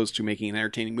 as opposed to making an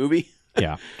entertaining movie.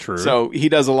 Yeah, True. So he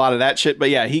does a lot of that shit. But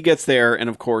yeah, he gets there and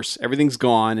of course everything's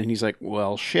gone and he's like,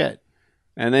 well, shit.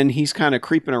 And then he's kind of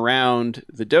creeping around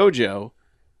the dojo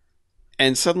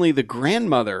and suddenly the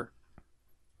grandmother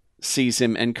sees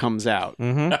him and comes out.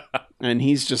 mm-hmm. And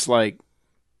he's just like,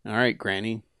 all right,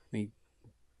 Granny.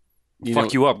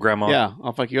 Fuck you up, Grandma. Yeah,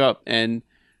 I'll fuck you up. And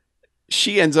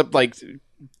she ends up like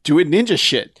doing ninja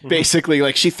shit, basically.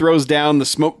 Like she throws down the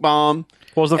smoke bomb.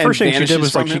 Well, the and first thing she did vanishes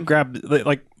was like from she him. grabbed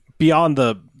like beyond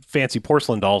the fancy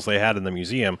porcelain dolls they had in the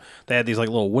museum. They had these like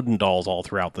little wooden dolls all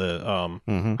throughout the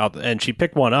and she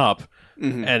picked one up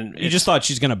Mm-hmm. and You just thought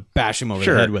she's gonna bash him over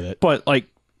the head with it. but like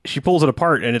she pulls it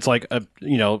apart and it's like a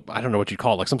I don't know what you'd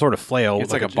call it, like some sort of flail.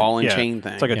 It's like a ball and chain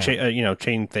thing. It's like a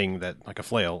chain thing that like a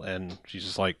flail, and she's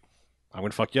just like, I'm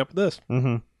gonna fuck you up with this.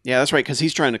 Mm-hmm. Yeah, that's right, because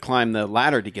he's trying to climb the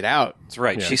ladder to get out. That's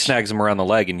right. Yeah. She snags him around the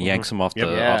leg and yanks him off the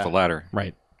Yeah. off the ladder.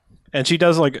 Right. And she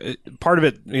does like part of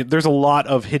it. There's a lot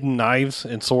of hidden knives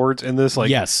and swords in this. Like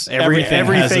Yes, everything has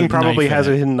everything a probably knife has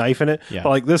in a it. hidden knife in it. Yeah. But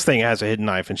like this thing has a hidden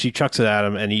knife, and she chucks it at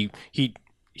him, and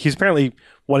he's apparently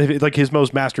one of his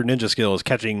most master ninja skill is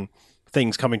catching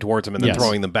things coming towards him and then Yes.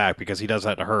 throwing them back, because he does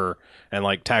that to her and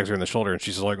like tags her in the shoulder, and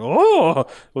she's just like, oh,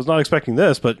 was not expecting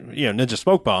this, but ninja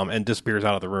smoke bomb, and disappears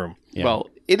out of the room. Yeah. Well,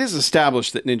 it is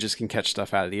established that ninjas can catch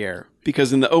stuff out of the air,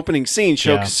 because in the opening scene,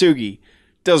 Sho Yeah. Kosugi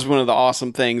does one of the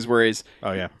awesome things where he's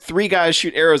Oh yeah, 3 guys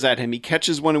shoot arrows at him. He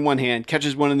catches one in one hand,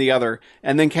 catches one in the other,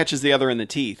 and then catches the other in the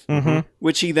teeth,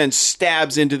 which he then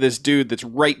stabs into this dude that's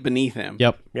right beneath him.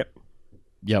 Yep.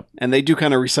 yep. And they do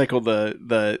kind of recycle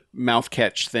the mouth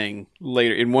catch thing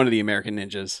later in one of the American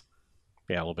Ninjas.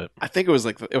 Yeah, a little bit. I think it was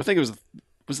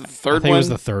was it the third I think one? it was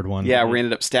the third one. Yeah, we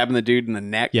ended up stabbing the dude in the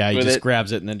neck. Yeah, he with just it.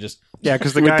 grabs it and then just Yeah,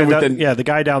 because the With guy, the- the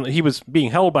guy down, he was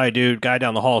being held by a dude. Guy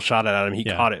down the hall shot it at him. He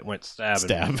Yeah. caught it, went stab,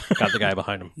 and got the guy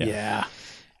behind him. Yeah.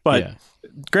 But yeah.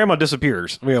 Grandma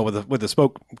disappears, with the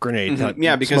smoke grenade.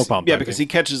 Yeah, because smoke bomb yeah, type because thing. he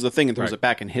catches the thing and throws Right. it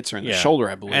back and hits her in the Yeah. shoulder,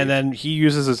 I believe. And then he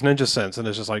uses his ninja sense, and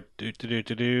it's just like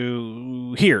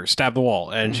here, stab the wall,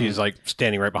 and she's like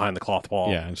standing right behind the cloth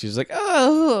wall. Yeah, and she's like,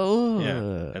 oh,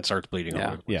 yeah, and starts bleeding. Yeah. All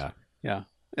over the place. yeah, yeah.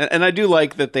 And I do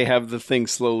like that they have the thing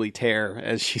slowly tear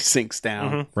as she sinks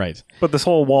down. right. But this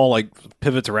whole wall like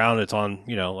pivots around. It's on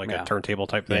like Yeah. a turntable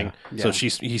type thing. Yeah. So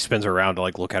he spins her around to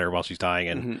like look at her while she's dying,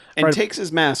 and And right- takes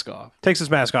his mask off. takes his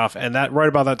mask off. And that right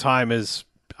about that time is,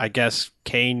 I guess,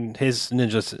 Kane, his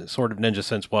sort of ninja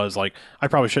sense was like, I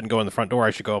probably shouldn't go in the front door.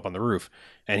 I should go up on the roof.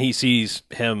 And he sees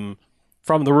him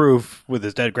from the roof with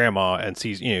his dead grandma, and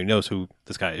sees knows who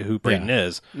Braden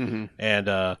is,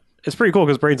 and it's pretty cool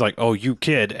because Braden's like, "Oh, you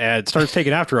kid," and starts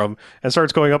taking after him and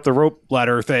starts going up the rope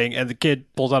ladder thing, and the kid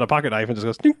pulls out a pocket knife and just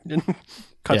goes "Ding," and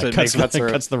cuts Yeah, it,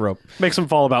 cuts the rope. makes him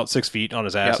fall about 6 feet on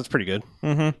his ass. Yep. It's pretty good.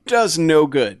 Does no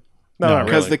good. No, not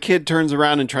Because really. the kid turns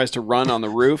around and tries to run on the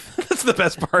roof, That's the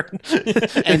best part.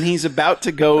 and he's about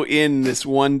to go in this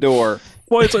one door.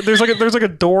 Well, it's like, there's like a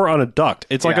door on a duct.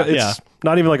 It's like Yeah. it's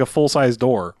not even like a full size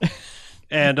door.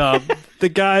 And the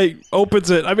guy opens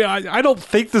it. I mean, I don't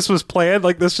think this was planned.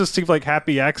 Like, this just seemed like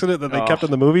happy accident that they kept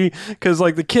in the movie, because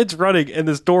like the kid's running and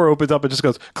this door opens up and just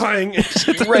goes clang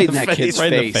Right in that kid's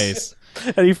Right in the face.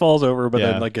 face. and he falls over, but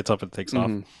Yeah. then like gets up and takes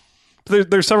off.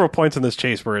 There's several points in this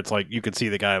chase where it's like you can see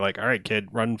the guy like, all right, kid,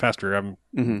 run faster.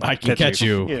 I can catch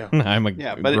you. Yeah. I'm a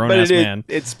Yeah, but grown ass it, man.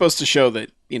 it's supposed to show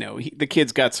that the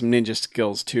kid's got some ninja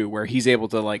skills too, where he's able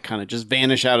to like kind of just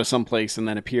vanish out of someplace and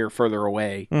then appear further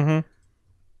away,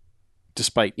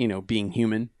 despite being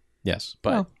human. Yes,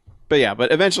 But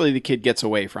but eventually the kid gets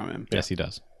away from him, yes, he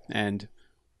does. and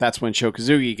that's when Sho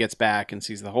Kosugi gets back and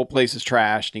sees the whole place is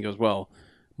trashed, and he goes, "Well,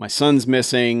 my son's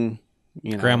missing.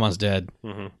 Grandma's dead.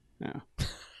 Yeah.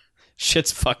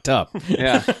 Shit's fucked up.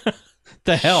 Yeah,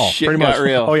 The hell. shit Pretty got much.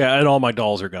 real. Oh yeah, and all my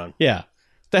dolls are gone. Yeah.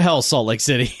 The hell, Salt Lake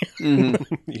City.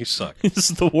 You suck. This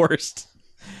is the worst.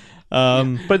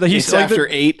 But he's It's like after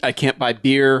 8. I can't buy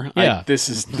beer. Yeah. This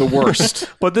is the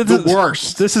worst. But this The is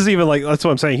worst. This is even like, that's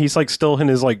what I'm saying. He's like still in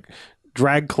his like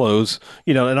drag clothes,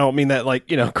 and I don't mean that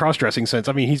like cross dressing sense.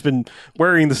 I mean he's been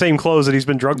wearing the same clothes that he's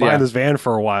been drugged behind Yeah. this van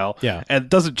for a while. Yeah. and it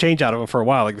doesn't change out of him for a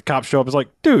while. Like the cops show up, it's like,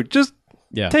 dude, just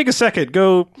Yeah. take a second,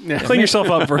 go clean yourself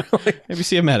up for. Maybe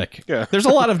see a medic. Yeah. There's a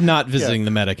lot of not visiting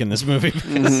the medic in this movie.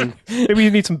 Because, Maybe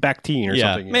you need some Bactine or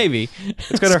yeah, something. you know. maybe.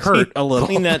 It's gonna hurt a little.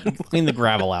 Clean the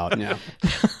gravel out. Yeah.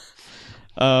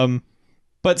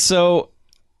 But so,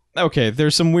 okay,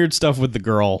 there's some weird stuff with the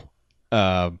girl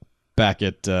back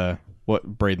at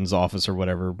Braden's office or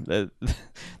whatever. The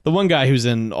one guy who's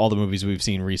in all the movies we've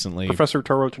seen recently. Professor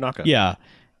Toro Tanaka. Yeah.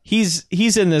 He's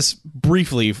in this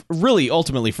briefly, really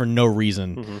ultimately for no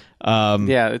reason.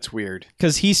 Yeah, it's weird.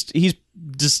 Because he's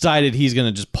decided he's going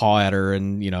to just paw at her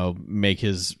and, make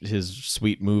his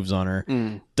sweet moves on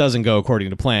her. Doesn't go according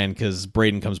to plan because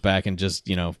Braden comes back and just,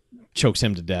 chokes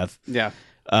him to death. Yeah.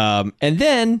 And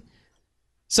then,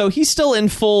 so he's still in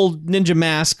full ninja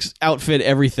mask outfit,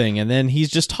 everything. And then he's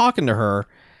just talking to her.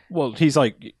 Well, he's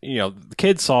like, the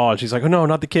kid saw, and she's like, "Oh no,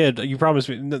 not the kid! You promised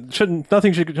me.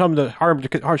 Nothing should come to harm.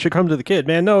 Should come to the kid,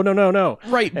 man. No."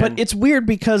 Right, but it's weird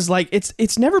because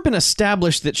it's never been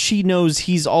established that she knows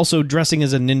he's also dressing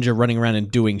as a ninja, running around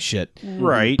and doing shit.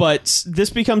 Right. But this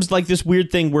becomes like this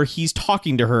weird thing where he's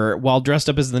talking to her while dressed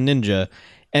up as the ninja,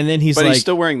 and then he's But like, he's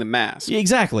still wearing the mask.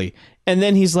 exactly, and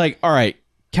then he's like, "All right,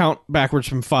 count backwards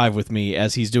from 5 with me,"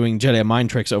 as he's doing Jedi mind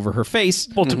tricks over her face.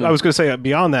 Well, I was going to say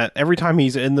beyond that, every time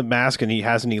he's in the mask and he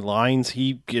has any lines,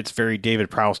 he gets very David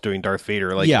Prowse doing Darth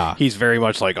Vader. Like, Yeah. he's very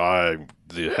much like, "I'm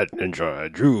the head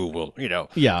ninja, Drew." Well,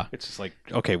 Yeah. it's just like,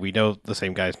 okay, we know the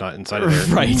same guy's not inside of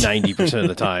there Right. 90% of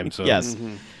the time. So Yes.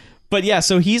 But yeah,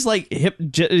 so he's like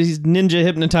he's ninja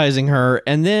hypnotizing her,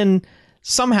 and then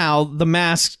somehow the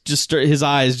mask his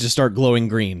eyes just start glowing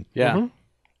green. Yeah.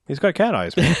 he's got cat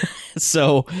eyes. Man.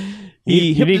 So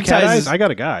he you need cat eyes? hypnotizes. I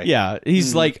got a guy. Yeah,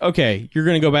 he's like, okay, you're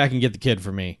gonna go back and get the kid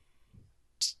for me.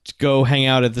 Just go hang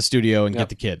out at the studio and get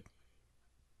the kid.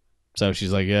 So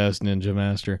she's like, yes, Ninja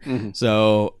Master.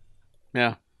 So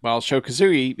Yeah. Well, Sho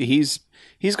Kazuki,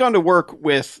 he's gone to work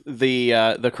with the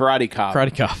karate cop.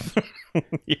 Karate Cop.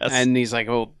 Yes. And he's like,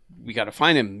 well, we got to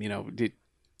find him. Did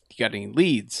you got any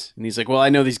leads? And he's like, well, I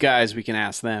know these guys. We can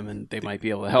ask them, and they might be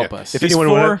able to help us. If These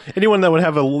anyone that would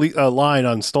have a line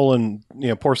on stolen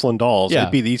porcelain dolls, Yeah.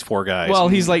 it'd be these 4 guys. Well,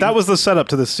 he's like, that was the setup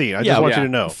to this scene. I just want you to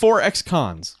know. 4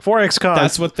 ex-cons. 4 ex-cons.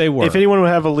 That's what they were. If anyone would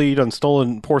have a lead on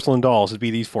stolen porcelain dolls, it'd be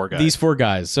these 4 guys. These 4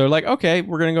 guys. So like, okay,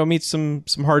 we're gonna go meet some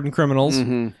hardened criminals.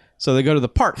 So they go to the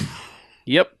park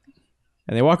Yep.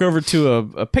 and they walk over to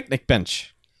a picnic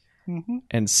bench.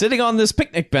 And sitting on this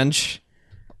picnic bench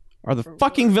are the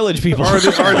fucking village people. are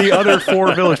the other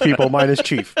 4 village people minus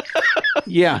Chief.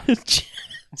 Yeah.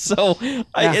 So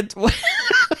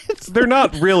They're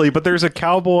not really, but there's a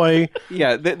cowboy.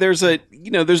 Yeah. There's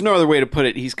there's no other way to put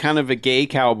it. He's kind of a gay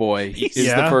cowboy. Is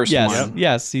Yeah. the first yes, one.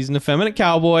 yes, he's an effeminate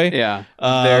cowboy. Yeah.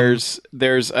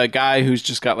 There's a guy who's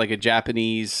just got like a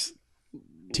Japanese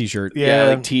T-shirt.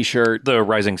 Yeah. t-shirt. The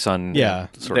Rising Sun Yeah.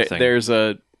 sort of thing. There's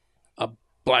a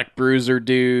black bruiser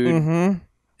dude, Mm-hmm.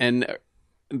 and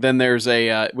then there's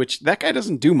a which that guy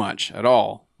doesn't do much at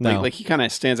all. No. Like he kind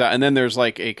of stands out, and then there's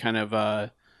like a kind of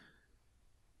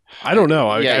I don't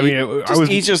know.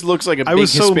 he just looks like a I big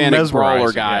was so Hispanic mesmerized,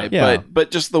 brawler guy. yeah. But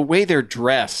just the way they're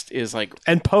dressed is like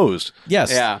and posed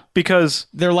Yes. yeah. because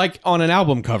They're like on an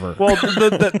album cover. well,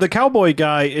 the cowboy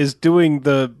guy is doing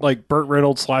the like Burt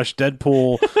Reynolds /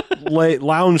 Deadpool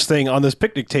lounge thing on this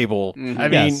picnic table. I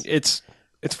mean, Yes.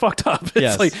 it's fucked up. It's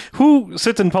Yes. like, who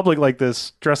sits in public like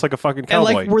this dressed like a fucking And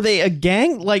cowboy? like, were they a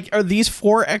gang? Like, are these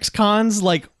 4 ex-cons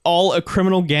like all a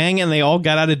criminal gang, and they all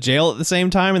got out of jail at the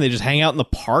same time, and they just hang out in the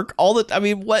park all the? I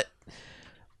mean, what?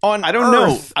 On I don't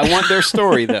know. Earth? I want their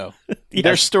story though.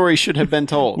 Their story should have been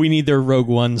told. We need their Rogue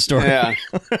One story. yeah.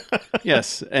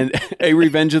 Yes, and a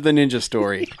Revenge of the Ninja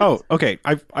story. Oh, okay.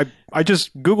 I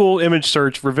just Google image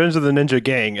search Revenge of the Ninja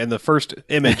Gang, and the first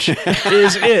image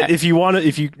is it. If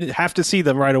you have to see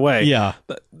them right away. Yeah.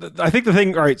 I think the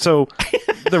thing. All right, so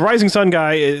the Rising Sun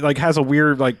guy like has a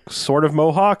weird like sort of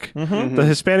mohawk. The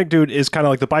Hispanic dude is kind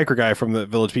of like the biker guy from the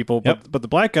Village People, but the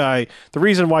black guy, the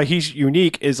reason why he's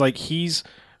unique is like he's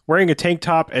wearing a tank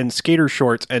top and skater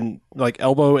shorts and like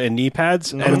elbow and knee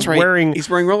pads, and That's right. He's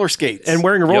wearing roller skates.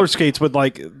 wearing roller skates with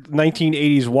like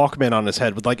 1980s Walkman on his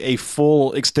head with like a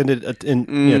full extended.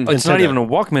 It's not even a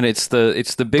Walkman. It's the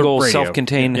big The old radio.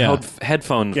 self-contained Yeah.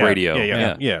 headphone radio.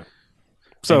 Yeah.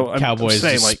 So And I'm cowboys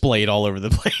saying, just like, splayed all over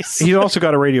the place. he's also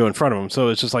got a radio in front of him, so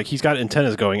it's just like he's got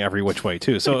antennas going every which way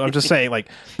too. So I'm just saying, like,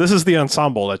 this is the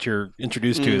ensemble that you're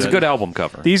introduced to. It's a good album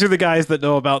cover. These are the guys that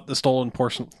know about the stolen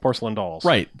porcelain dolls.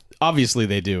 Right. Obviously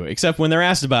they do. Except when they're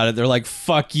asked about it, they're like,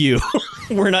 fuck you.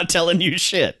 We're not telling you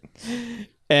shit.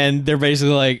 And they're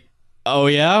basically like, oh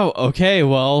yeah? Okay,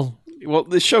 well. Well,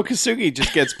 the Sho Kasugi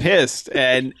just gets pissed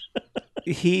and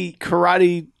he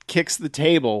karate kicks the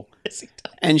table. Yes, he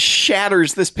and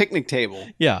shatters this picnic table.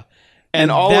 Yeah. And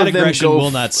all that of them aggression go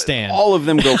will not stand. All of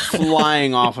them go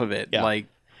flying off of it, Yeah.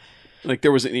 like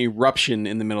there was an eruption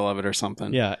in the middle of it or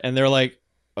something. Yeah, and they're like,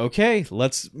 okay,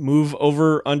 let's move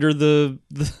over under the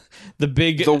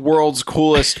big The world's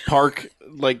coolest park,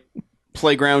 like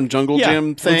playground jungle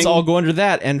gym thing. Let's all go under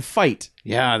that and fight.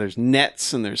 Yeah, there's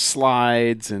nets and there's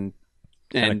slides and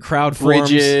And a crowd forms,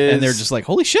 bridges. and they're just like,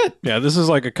 holy shit. Yeah, this is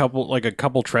like a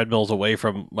couple treadmills away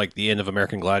from like the end of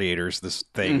American Gladiators. This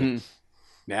thing. Mhm.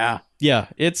 Yeah, Yeah,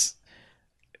 it's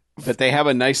but they have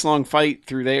a nice long fight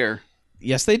through there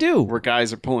yes, they do. where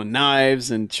guys are pulling knives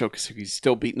and Shokasugi's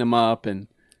still beating them up and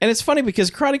And it's funny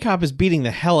because Karate Cop is beating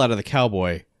the hell out of the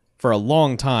cowboy for a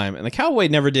long time, and the cowboy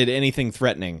never did anything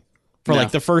threatening for No.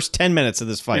 like the first 10 minutes of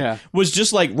this fight. Yeah. Was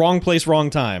just like wrong place, wrong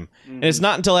time. And it's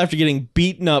not until after getting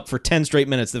beaten up for 10 straight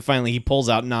minutes that finally he pulls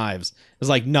out knives. It's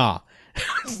like, nah,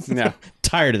 yeah.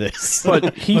 tired of this.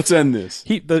 But Let's end this.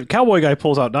 the cowboy guy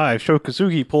pulls out knives.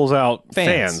 Shokasugi pulls out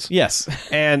fans. Yes.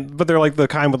 But they're like the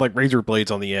kind with like razor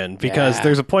blades on the end because Yeah.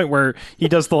 there's a point where he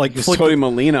does the like Just flick. Tony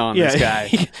Molina on Yeah, this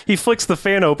guy. he flicks the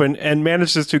fan open and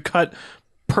manages to cut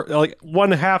like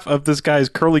one half of this guy's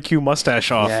curly Q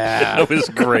mustache off. Yeah. That was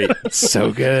great.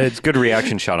 So good. It's good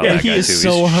reaction shot on And that he guy is too.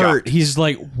 so He's hurt. shocked. He's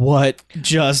like, what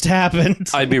just happened?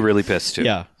 I'd be really pissed too.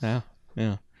 Yeah.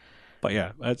 But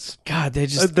yeah, that's God, they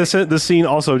just the scene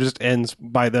also just ends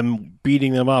by them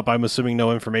beating them up. I'm assuming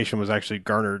no information was actually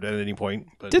garnered at any point.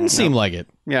 But didn't seem like it.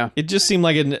 Yeah. It just seemed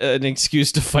like an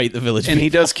excuse to fight the village. And he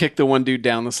people. does kick the one dude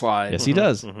down the slide. Yes, he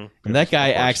does. And that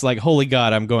guy acts like, holy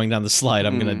God, I'm going down the slide.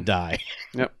 I'm going to die.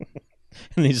 Yep.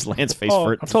 And he just lands face Oh,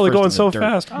 I'm first. totally first going in the so dirt.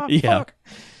 fast. Ah, Yeah. fuck.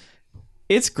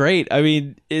 It's great. I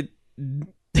mean,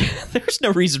 there's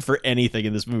no reason for anything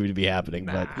in this movie to be happening,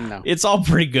 but No. it's all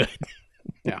pretty good.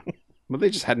 Yeah. Well, they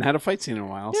just hadn't had a fight scene in a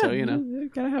while, so you know. you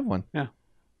gotta have one. Yeah.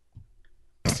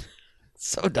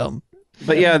 So dumb.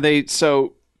 But yeah,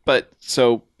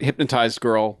 so hypnotized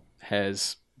girl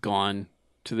has gone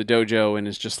to the dojo and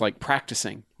is just like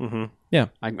practicing. Mhm. Yeah.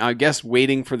 I guess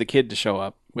waiting for the kid to show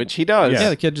up, which he does. Yeah,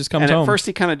 the kid just comes and home. at first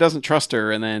he kind of doesn't trust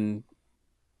her, and then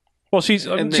Well,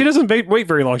 And she doesn't wait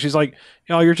very long. She's like,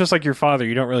 you're just like your father.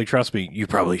 You don't really trust me. You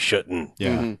probably shouldn't.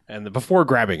 Yeah. Mhm. And before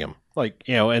grabbing him,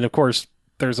 and of course,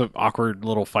 there's an awkward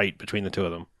little fight between the two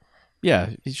of them.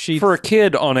 Yeah, she. For a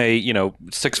kid on a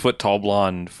 6 foot tall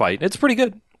blonde fight, it's pretty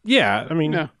good. Yeah, I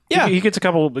mean, Yeah. Yeah. he gets a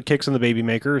couple of kicks in the baby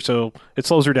maker, so it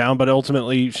slows her down. But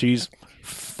ultimately, she's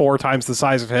 4 times the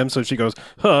size of him, so she goes,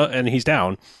 huh, and he's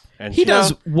down. And He she-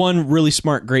 does one really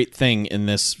smart, great thing in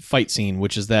this fight scene,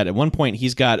 which is that at one point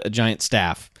he's got a giant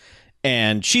staff,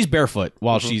 and she's barefoot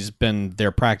while she's been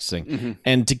there practicing.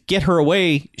 And to get her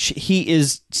away, he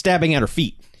is stabbing at her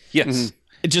feet. Yes.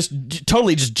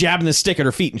 Totally just jabbing the stick at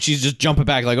her feet, and she's just jumping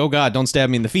back like, oh God, don't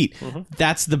stab me in the feet.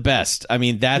 That's the best. I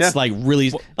mean, that's Yeah. like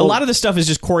really a lot of this stuff is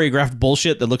just choreographed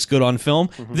bullshit that looks good on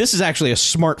film. This is actually a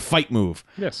smart fight move.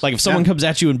 Yes. Like if someone comes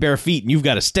at you in bare feet and you've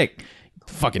got a stick,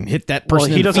 fucking hit that Well,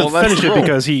 person. he in the doesn't Well, that's finish the it rule.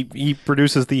 because he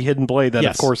produces the hidden blade that,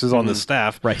 Yes. of course, is on the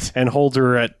staff, Right. and holds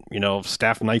her at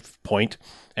staff knife point,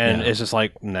 and Yeah. it's just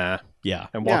like nah, Yeah,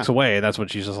 and walks away. That's when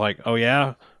she's just like, oh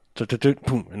yeah,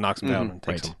 boom, and knocks him down and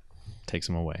takes right. him. Takes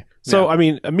him away. So I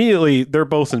mean, immediately they're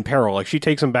both in peril. Like she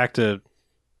takes him back to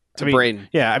Braden.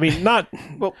 Yeah, I mean, not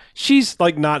Well- she's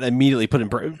like not immediately put in,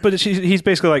 but he's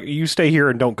basically like, you stay here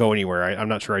and don't go anywhere. I'm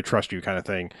not sure I trust you, kind of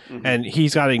thing. And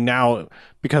he's getting now,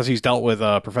 because he's dealt with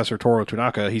Professor Toru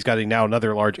Tanaka. He's getting now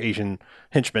another large Asian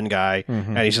henchman guy,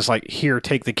 and he's just like, here,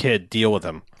 take the kid, deal with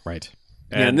him. Right.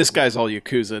 And this guy's all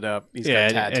Yakuza'd up. He's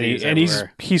got tattoos and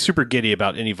everywhere. he's super giddy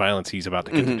about any violence he's about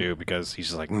to get to do, because he's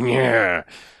just like, yeah.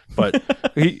 But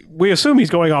we assume he's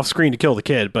going off screen to kill the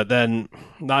kid, but then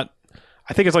not.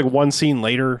 I think it's like one scene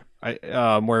later,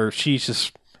 where she's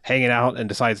just hanging out and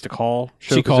decides to call.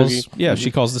 She Shokasugi. calls. Yeah,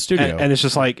 she calls the studio. and it's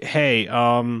just like, hey,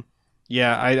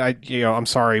 yeah, I'm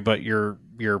sorry, but your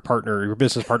partner, your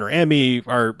business partner, and me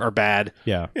are bad.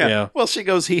 yeah. Yeah. Yeah. Well, she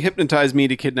goes, he hypnotized me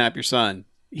to kidnap your son.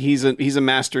 He's a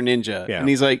master ninja. Yeah. And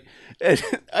he's like,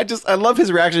 I love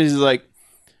his reaction. He's like,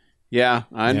 yeah,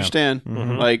 I understand.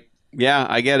 Like, yeah,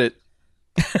 I get it.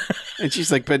 And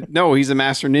she's like, but no, he's a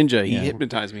master ninja. He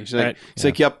hypnotized me. She's like, Right. he's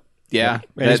like, yep. Yeah.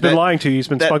 And he's been lying to you. He's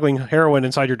been that- smuggling heroin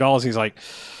inside your dolls. He's like,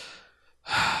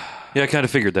 Yeah, I kind of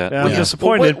figured that. I'm Yeah.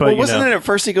 disappointed, but wasn't it at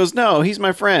first he goes, no, he's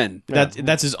my friend.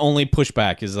 That's his only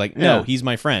pushback. Is like, no, Yeah. he's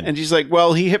my friend. And she's like,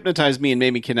 well, he hypnotized me and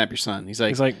made me kidnap your son. He's like,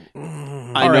 he's like, I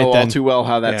all know right, all then. too well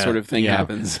how that Yeah. sort of thing Yeah.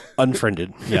 happens.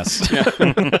 unfriended yes.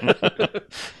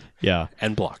 Yeah.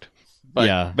 and blocked. But,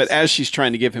 Yeah. but as she's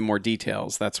trying to give him more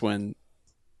details, that's when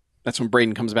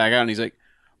Braden comes back out and he's like,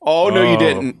 oh, no, you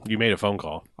didn't. You made a phone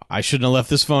call. I shouldn't have left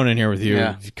this phone in here with you.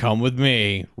 Yeah. If you come with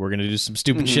me, we're going to do some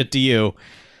stupid shit to you.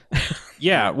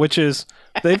 Yeah, which is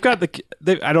they've got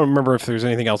I don't remember if there's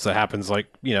anything else that happens. Like,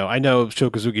 I know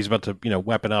Shokazuki's about to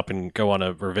weapon up and go on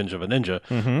a Revenge of a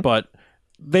Ninja, but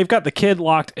they've got the kid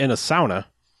locked in a sauna.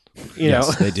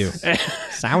 Yes, they do.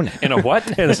 Sauna. In a what?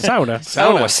 In a sauna.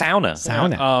 Oh, a sauna.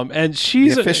 Sauna. And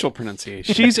she's The official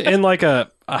pronunciation. she's in like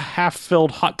a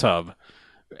half-filled hot tub,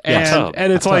 and tub.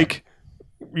 and it's like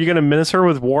you're gonna menace her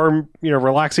with warm,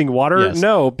 relaxing water. Yes.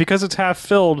 No, because it's half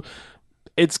filled.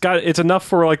 It's enough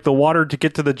for like the water to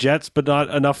get to the jets, but not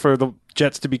enough for the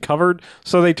jets to be covered.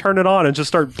 So they turn it on and just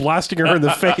start blasting her in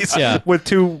the face with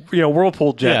two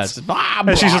whirlpool jets,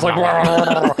 and she's just like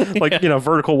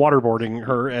vertical waterboarding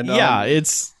her. And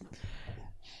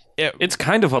It's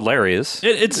kind of hilarious.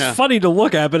 it's funny to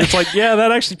look at, but it's like,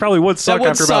 that actually probably would suck would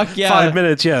after suck, about yeah. 5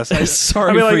 minutes. Yes,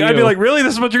 Sorry I'd for be you. like, really?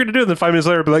 This is what you're gonna do? And then 5 minutes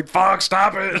later, I'd be like, fuck,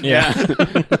 stop it. Yeah.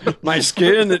 My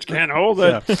skin that can't hold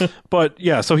it. Yeah. But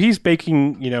so he's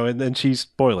baking, and then she's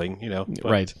boiling, but-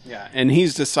 Right. Yeah, and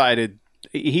he's decided.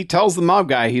 He tells the mob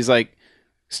guy, he's like,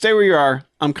 "Stay where you are.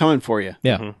 I'm coming for you."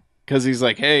 Yeah. Because he's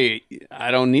like, "Hey, I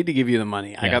don't need to give you the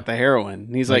money. I Yeah. got the heroin."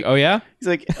 And he's like, oh, yeah? "He's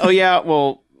like, oh yeah,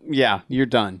 well, yeah, you're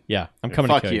done. Yeah. I'm coming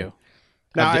Fuck to kill you."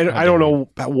 Now, How dare I don't know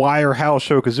why or how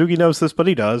Shokazuki knows this, but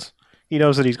he does. He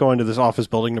knows that he's going to this office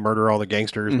building to murder all the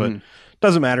gangsters, but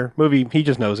doesn't matter. Movie, he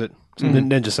just knows it. It's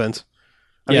ninja sense.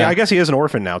 I mean, Yeah. I guess he is an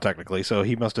orphan now, technically, so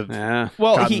he must have Yeah.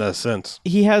 Well, gotten the sense.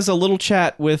 he has a little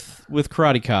chat with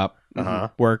Karate Cop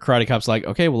where Karate Cop's like,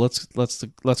 okay, well,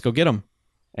 let's go get him.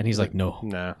 And he's like, no,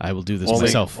 Nah. I will do this Only,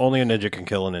 myself. only a ninja can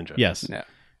kill a ninja. Yes. Yeah.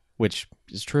 Which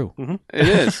is true. It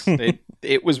is.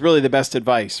 It was really the best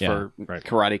advice Yeah. for Right.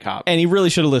 Karate Cop. And he really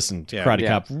should have listened. Yeah. Karate Yeah.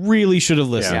 Cop really should have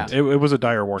listened. Yeah, it was a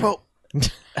dire warning.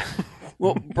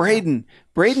 Well, Braden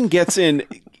gets in.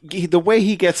 The way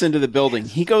he gets into the building,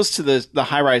 he goes to the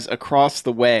high rise across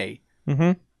the way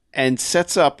and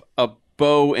sets up a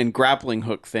bow and grappling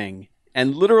hook thing,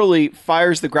 and literally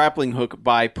fires the grappling hook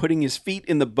by putting his feet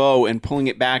in the bow and pulling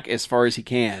it back as far as he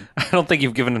can. I don't think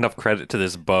you've given enough credit to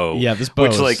this bow. Yeah, this bow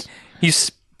Which,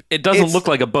 is- it doesn't It's- look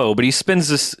like a bow, but he spins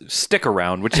this stick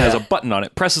around, which has a button on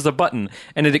it, presses the button,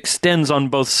 and it extends on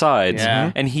both sides.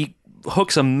 Yeah. And he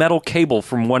hooks a metal cable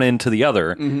from one end to the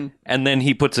other, and then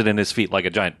he puts it in his feet like a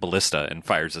giant ballista and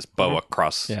fires this bow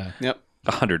across Yeah. Yep.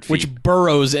 100 feet. Which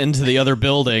burrows into the other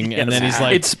building, and then he's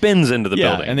like, it spins into the yeah,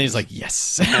 building. and then he's like,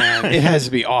 yes. It has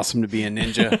to be awesome to be a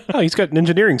ninja. Oh, he's got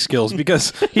engineering skills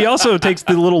because he also takes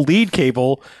the little lead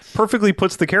cable, perfectly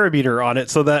puts the carabiner on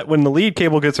it so that when the lead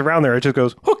cable gets around there, it just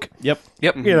goes hook, Yep.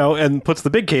 Yep. and puts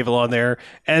the big cable on there.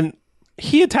 And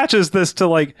he attaches this to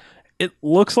like, it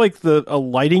looks like a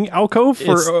lighting alcove for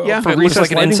It's- for It looks recessed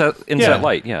like an lighting. inset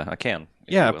light. Yeah, I can.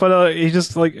 Yeah, but he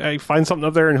just he finds something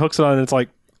up there and hooks it on, and it's like,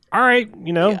 all right,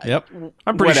 Yep.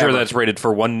 I'm pretty sure Whatever. that's rated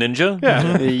for one ninja.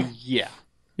 yeah. Yeah.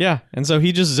 Yeah. And so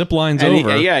he just zip lines And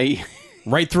over he,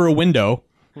 right through a window.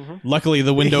 Luckily,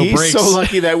 the window he's breaks. so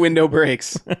lucky that window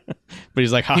breaks. But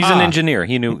he's like, ha He's an engineer.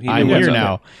 He knew I'm what's here up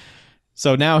now.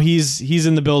 So now he's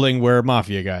in the building where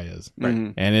Mafia guy is.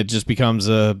 Right. And it just becomes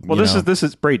a Well, this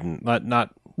is Braden, not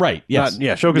right. Yes.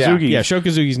 Shokazuki. Yeah,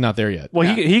 Shokazuki's not there yet.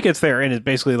 Well, he gets there and is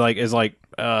basically like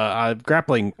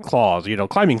grappling claws,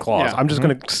 climbing claws. Yeah. I'm just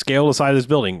going to scale the side of this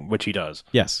building, which he does,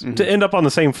 Yes. to end up on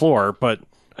the same floor. But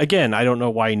again, I don't know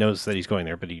why he knows that he's going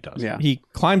there, but he does. Yeah. He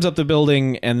climbs up the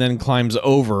building and then climbs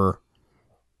over.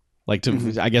 Like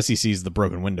I guess he sees the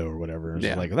broken window or whatever. It's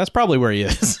Yeah. like that's probably where he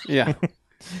is. Yeah.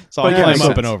 So I'll yeah, climb makes up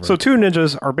sense. and over. So two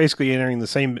ninjas are basically entering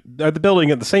the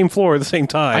building at the same floor at the same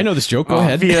time. I know this joke. Go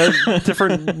ahead. via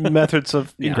different methods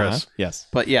of ingress. Yes.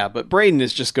 But Braden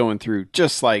is just going through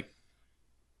just like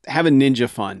having ninja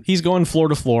fun. He's going floor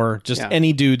to floor. Just Yeah.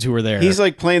 any dudes who are there. He's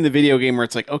like playing the video game where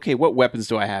it's like, okay, what weapons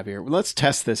do I have here? Well, let's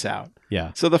test this out.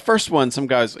 yeah. So the first one, some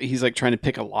guys, he's like trying to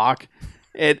pick a lock,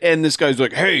 and this guy's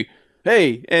like, hey,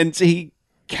 and so he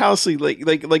callously,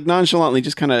 like nonchalantly,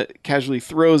 just kind of casually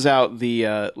throws out the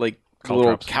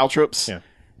little caltrops. Yeah.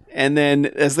 And then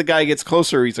as the guy gets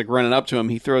closer, he's like running up to him.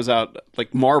 He throws out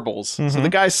like marbles. So the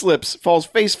guy slips, falls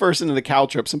face first into the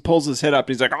caltrops, and pulls his head up.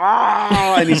 And he's like,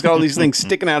 ah! And he's got all these things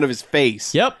sticking out of his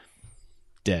face. Yep.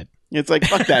 Dead. It's like,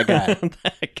 fuck that guy.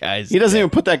 That guy's. He doesn't even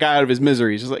put that guy out of his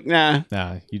misery. He's just like, nah,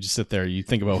 Nah, you just sit there. You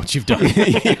think about what you've done.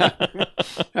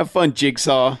 have fun,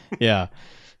 Jigsaw. Yeah.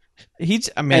 He's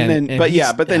a man. And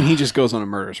then, but then he just goes on a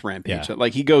murderous rampage. Yeah.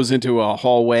 Like he goes into a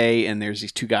hallway, and there's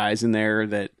these two guys in there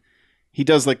that he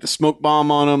does like the smoke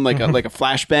bomb on them, like a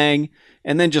flashbang,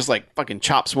 and then just like fucking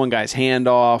chops one guy's hand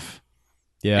off.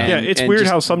 Yeah. Yeah, And- it's and weird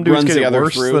just how some dudes runs get the it other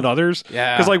worse through. than others.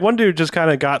 Yeah. Because like one dude just kind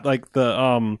of got like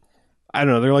the I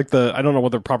don't know. They're like I don't know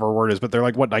what the proper word is, but they're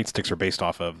like what nightsticks are based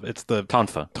off of. It's the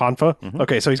Tonfa. Tonfa.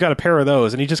 Okay, so he's got a pair of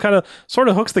those, and he just kind of sort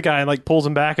of hooks the guy and like pulls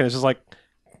him back, and it's just like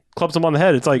clubs him on the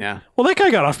head. It's like, well, that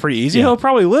guy got off pretty easy. Yeah. He'll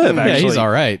probably live. Actually, Yeah, he's all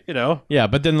right. You know. Yeah,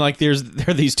 but then like there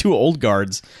are these two old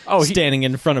guards standing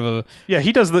in front of a Yeah,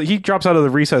 he drops out of the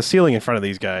recessed ceiling in front of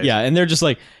these guys. yeah, and they're just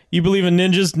like, "You believe in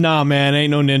ninjas? Nah, man,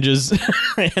 ain't no ninjas."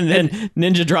 And then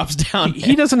Ninja drops down.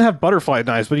 He doesn't have butterfly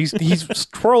knives, but he's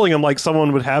twirling them like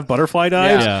someone would have butterfly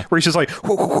knives. Yeah. Where he's just like,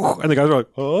 and the guys are like,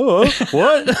 oh,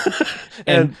 what?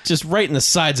 and just right in the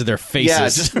sides of their faces. Yeah,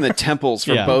 just in the temples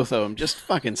for Yeah. both of them. Just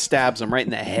fucking stabs them right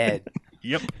in the head.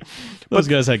 Yep. Those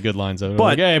guys had good lines though. They're but-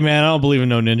 like, "Hey, man, I don't believe in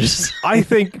no ninjas." I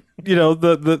think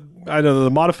the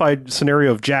modified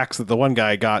scenario of Jax that the one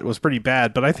guy got was pretty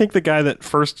bad, but I think the guy that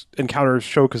first encounters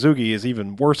Sho Kazuki is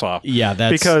even worse off. Yeah,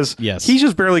 that's because yes. he's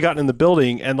just barely gotten in the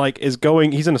building and like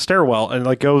he's in a stairwell and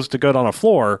like goes to go down a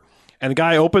floor. And the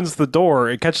guy opens the door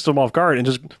and catches him off guard, and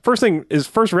just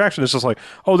first reaction is just like,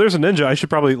 "Oh, there's a ninja. I should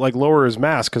probably like lower his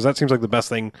mask because that seems like the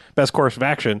best course of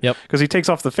action." Yep. Because he takes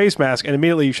off the face mask, and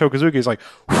immediately Sho Kazuki is like,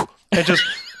 whew, and just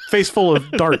face full of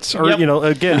darts, or Yep.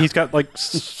 again, he's got like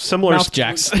similar Mouth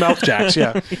jacks. Mouth jacks,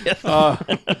 yeah.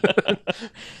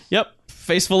 Yep,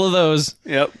 face full of those.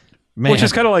 Yep. Man. Which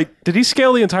is kind of like, did he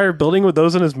scale the entire building with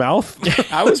those in his mouth?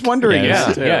 I was wondering. Yeah,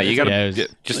 that, too. Yeah, you got Yeah, to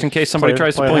it's- just in case somebody Play-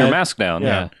 tries to play pull your ahead. mask down.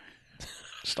 Yeah.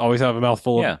 Just always have a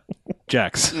mouthful Yeah. of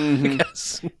jacks.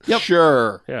 Yes.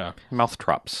 Sure. Yeah. Mouth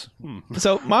drops.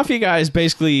 So Mafia Guy's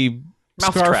basically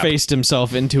Mousetrap. Scarfaced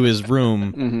himself into his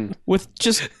room with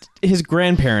just his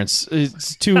grandparents.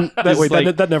 It's two.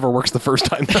 That never works the first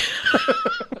time.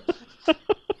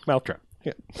 Mouthtrap.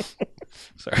 Yeah.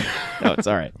 Sorry. No, it's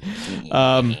all right.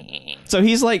 So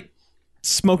he's like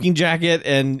smoking jacket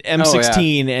and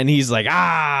M16, and he's like,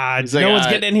 He's like, no one's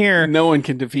getting in here. No one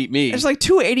can defeat me. There's like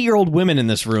two 80-year-old women in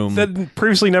this room. That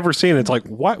previously never seen. It's like,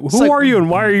 what? Who like, are you and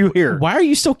why are you here? Why are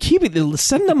you still keeping them?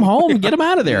 Send them home. Get them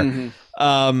out of there.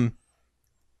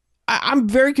 I'm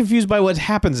very confused by what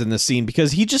happens in this scene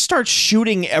because he just starts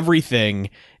shooting everything,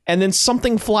 and then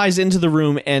something flies into the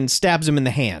room and stabs him in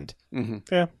the hand.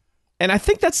 Yeah. And I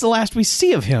think that's the last we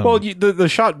see of him. Well, the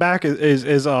shot back is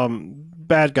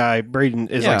bad guy Braden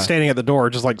is Yeah. like standing at the door,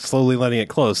 just like slowly letting it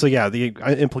close. So yeah, the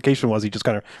implication was he just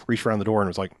kind of reached around the door and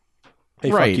was like,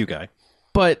 "Hey, Right. fuck you, guy."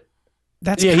 but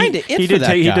that's Yeah, kind of it he for did that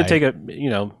take guy. he did take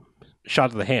a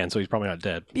shot to the hand, so he's probably not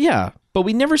dead. Yeah, but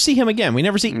we never see him again. We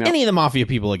never see No. any of the Mafia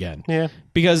people again. Yeah.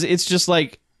 Because it's just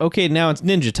like, okay, now it's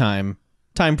ninja time.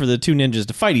 Time for the two ninjas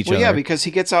to fight each Well, other. yeah, because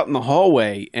he gets out in the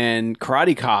hallway and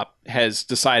Karate Cop has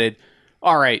decided,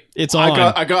 all right, It's I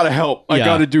on. gotta help. I Yeah.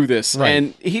 gotta do this. Right.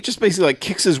 And he just basically like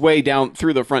kicks his way down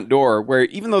through the front door where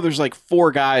even though there's like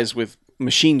four guys with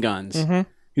machine guns,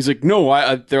 he's like,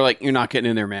 no, they're like, you're not getting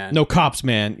in there, man. No cops,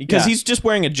 man. Because Yeah. he's just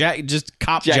wearing a just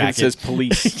cop jacket jacket. says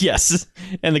police. Yes.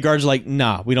 And the guard's like,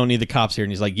 nah, we don't need the cops here.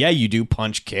 And he's like, yeah, you do.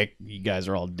 Punch, kick. You guys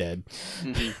are all dead.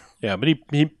 Yeah, but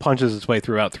he punches his way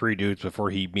through about three dudes before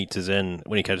he meets his end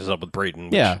when he catches up with Braden.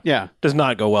 Which Yeah. Yeah. does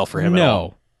not go well for him at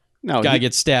all. No. No, Guy he,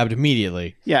 gets stabbed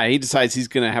immediately. yeah, he decides he's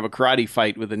gonna have a karate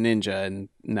fight with a ninja and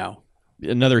no.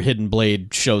 Another hidden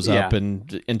blade shows up Yeah.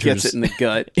 and enters, Gets it in the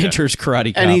gut. enters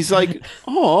Karate Cop. And he's like,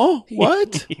 oh,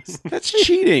 what? That's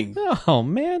cheating. oh,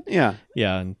 man. Yeah.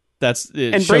 Yeah. And that's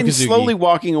And Braden's Shokazuki. slowly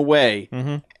walking away.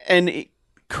 Mhm. And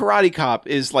Karate Cop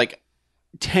is like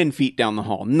 10 feet down the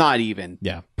hall, not even.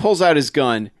 Yeah. Pulls out his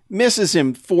gun, misses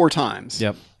him 4 times.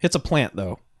 Yep. Hits a plant,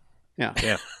 though. Yeah.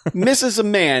 Yeah. Misses a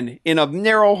man in a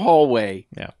narrow hallway,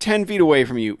 Yeah. 10 feet away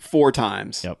from you 4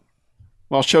 times. Yep.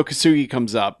 While Shokasugi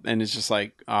comes up and is just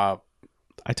like, I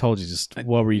told you, just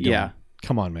what were you doing? yeah.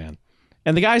 Come on, man.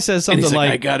 And the guy says and something he's like,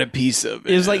 I like, got a piece of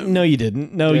it. it was like, no, you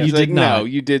didn't. No, He's you like, did not. No,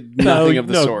 you did nothing of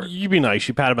the sort. You be nice.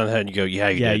 You pat him on the head and you go, "Yeah,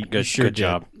 you yeah, did. you Good, sure good did.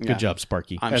 job." Good Yeah. job,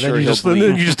 Sparky. I'm And sure then you he'll just then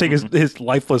bleed. you just take his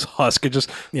lifeless husk and just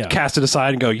Yeah. cast it aside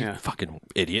and go, "You Yeah. fucking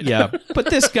idiot." Yeah,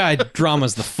 but this guy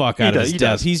dramas the fuck out of does, his he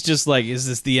death. does. He's just like, is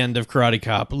this the end of Karate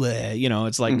Cop? Bleh. You know,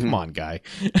 it's like, come on, guy.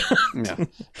 Yeah.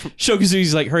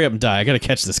 Shokazuki's like, hurry up and die. I gotta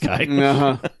catch this guy.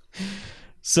 Uh-huh.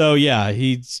 So yeah,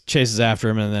 he chases after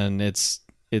him, and then it's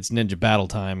ninja battle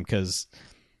time because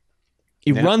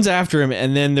he Yeah. runs after him,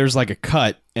 and then there's like a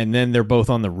cut, and then they're both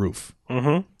on the roof.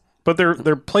 Mm-hmm. But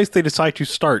their place they decide to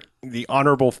start the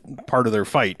honorable part of their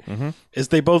fight is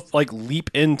they both like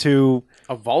leap into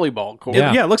A volleyball court.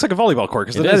 yeah, it looks like a volleyball court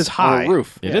because the net is On high a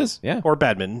roof. It is, yeah, or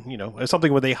badminton,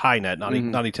 something with a high net, not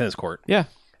a tennis court. yeah.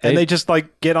 And they just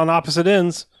like get on opposite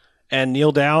ends and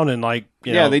kneel down and like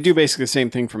Yeah, they do basically the same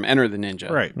thing from Enter the Ninja.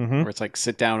 right. Where it's like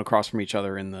sit down across from each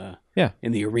other in the Yeah.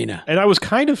 in the arena. And I was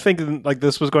kind of thinking like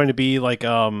this was going to be like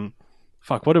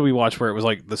fuck, what did we watch where it was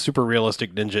like the super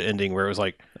realistic ninja ending where it was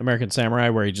like, American Samurai,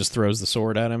 where he just throws the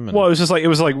sword at him. And, well, it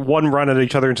was like one run at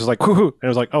each other and just like, whoo, and it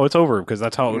was like, oh, it's over because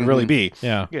that's how it would really be.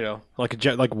 yeah, You know, like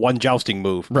like one jousting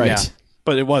move. right. Yeah.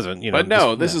 But it wasn't, you know. But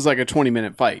no, this is like a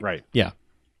 20-minute fight. Right. Yeah,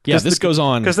 this goes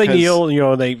on Because they kneel, you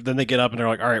know, then they get up and they're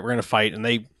like, all right, we're going to fight. And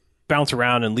they bounce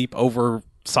around and leap over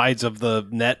sides of the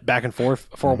net back and forth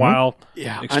for a while.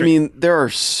 Yeah. Extra- I mean, there are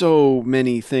so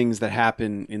many things that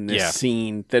happen in this Yeah.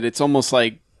 scene that it's almost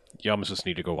like, You almost just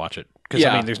need to go watch it. Because,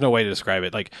 Yeah. I mean, there's no way to describe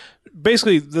it. Like,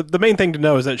 basically, the main thing to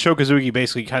know is that Shokazugi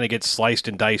basically kind of gets sliced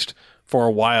and diced for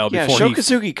a while yeah, before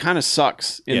Shokazugi kind of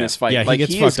sucks in Yeah. this fight. Yeah, he like,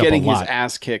 gets he is fucked up a getting his lot.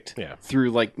 ass kicked Yeah. through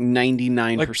like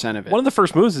 99% of it. One of the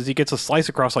first moves is he gets a slice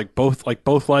across both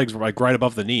legs, like right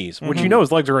above the knees, which you know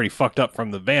his legs are already fucked up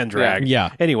from the van drag. Yeah.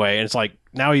 Anyway, and it's like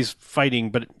now he's fighting,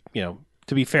 but you know,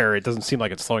 to be fair, it doesn't seem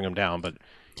like it's slowing him down, but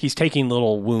he's taking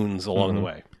little wounds along the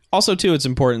way. Also, too, it's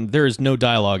important. There is no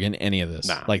dialogue in any of this.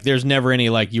 Nah. Like, there's never any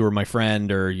like, "You were my friend,"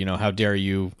 or you know, "How dare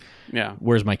you?" yeah.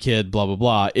 "Where's my kid?" Blah blah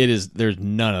blah. There's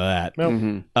none of that.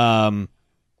 Nope.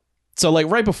 So like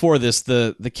right before this,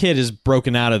 the kid is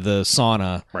broken out of the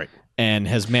sauna, Right. and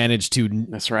has managed to.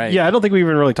 That's right. Yeah, I don't think we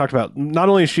even really talked about. Not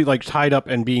only is she like tied up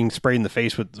and being sprayed in the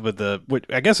face with which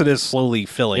I guess it is slowly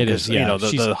filling. It is, 'cause, yeah. You know,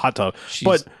 the hot tub,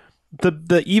 she's- but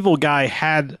the evil guy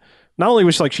had. Not only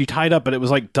was she tied up, but it was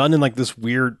like done in like this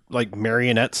weird like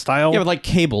marionette style. Yeah, with like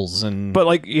cables and. But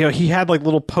like, you know, he had like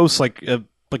little posts like a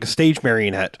stage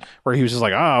marionette where he was just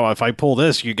like, oh, if I pull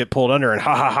this, you get pulled under, and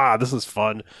ha ha ha, this is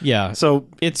fun. yeah, So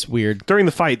it's weird. during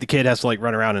the fight, the kid has to like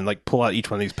run around and like pull out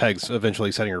each one of these pegs,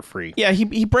 eventually setting her free. Yeah,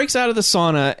 he breaks out of the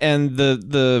sauna, and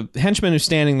the henchman who's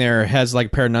standing there has like a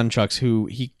pair of nunchucks who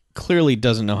he clearly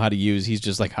doesn't know how to use. He's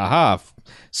just like, haha,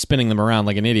 spinning them around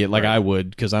like an idiot, like I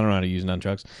would, because I don't know how to use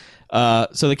nunchucks.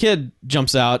 So the kid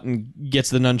jumps out and gets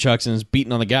the nunchucks and is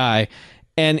beating on the guy,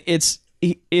 and it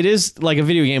is like a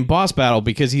video game boss battle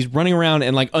because he's running around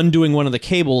and like undoing one of the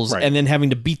cables Right. and then having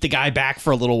to beat the guy back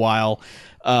for a little while.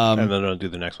 And then I'll do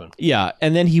the next one. Yeah,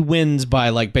 and then he wins by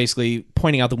like basically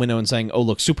pointing out the window and saying, "Oh,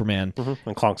 look, Superman."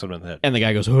 And clonks him in the head. And the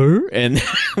guy goes, "Huh?" And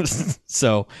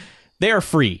so they are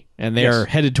free and they Yes. are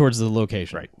headed towards the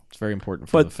location. Right. It's very important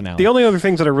for But the finale. the only other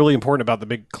things that are really important about the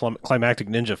big climactic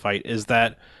ninja fight is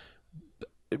that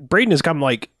Braden has come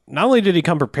like, not only did he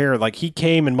come prepared, like he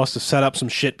came and must have set up some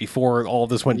shit before all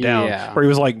this went down. Yeah. Where he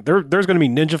was like, there's going to be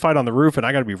ninja fight on the roof, and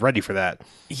I got to be ready for that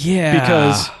yeah.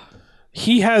 because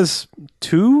he has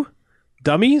two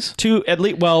dummies, two at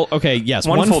least, well, okay, yes,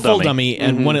 One one full full dummy. dummy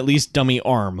and one at least dummy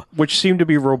arm. which seem to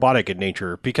be robotic in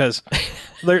nature. Because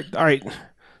they're all right.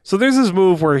 So there's this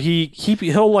move where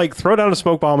he'll like throw down a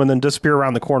smoke bomb and then disappear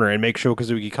around the corner and make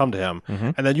Shokazugi come to him.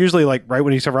 And then usually like right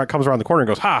when he comes around the corner and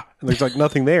goes, ha, and there's like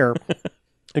nothing there.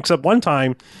 Except one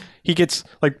time he gets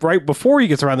like right before he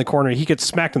gets around the corner, he gets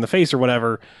smacked in the face or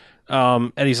whatever.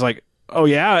 And he's like, oh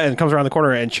yeah, and comes around the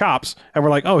corner and chops. And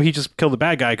we're like, oh, he just killed the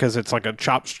bad guy because it's like a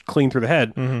chop clean through the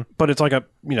head. But it's like a,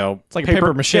 you know, It's like a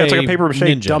paper-mache Yeah, it's like a paper mache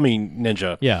ninja. dummy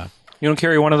ninja. Yeah. You don't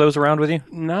carry one of those around with you?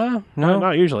 No,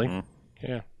 not usually.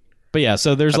 Yeah. But yeah,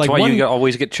 so there's That's like why one you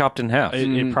always get chopped in half.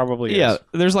 It probably yeah, is.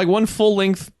 there's like one full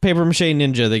length paper mache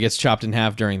ninja that gets chopped in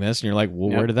half during this, and you're like, well,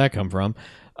 where did that come from?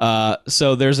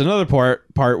 So there's another part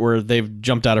where they've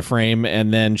jumped out of frame,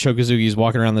 and then Shokazugi's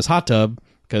walking around this hot tub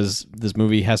because this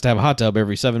movie has to have a hot tub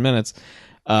every 7 minutes.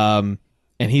 And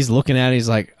he's looking at it, he's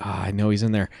like, I know he's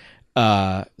in there.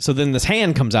 So then this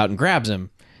hand comes out and grabs him,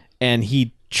 and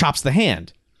he chops the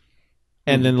hand.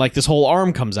 And then like this whole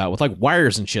arm comes out with like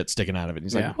wires and shit sticking out of it. And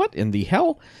he's Yeah. like, what in the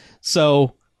hell?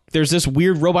 So there's this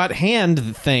weird robot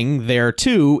hand thing there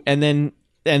too. And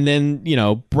then, you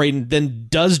know, Braden then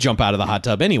does jump out of the hot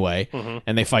tub anyway,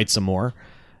 and they fight some more.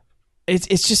 It's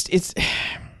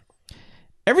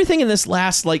everything in this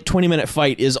last like 20-minute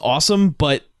fight is awesome,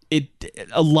 but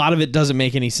a lot of it doesn't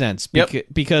make any sense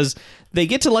because they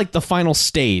get to like the final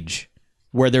stage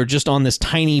where they're just on this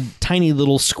tiny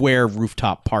little square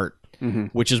rooftop part,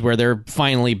 which is where they're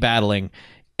finally battling.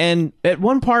 And at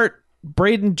one part,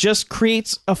 Braden just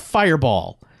creates a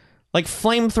fireball, like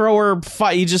flamethrower.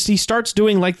 He starts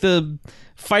doing like the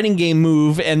fighting game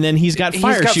move, and then he's got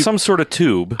fire. He's got some sort of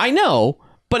tube. I know,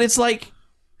 but it's like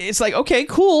okay,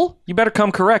 cool, You better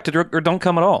come corrected or don't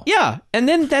come at all. yeah, and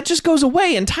then that just goes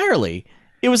away entirely.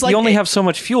 It was like You only have so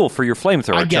much fuel for your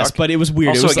flamethrower, I guess, Chuck. but it was weird.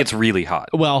 Also, it was it gets really hot.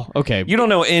 well, okay. You don't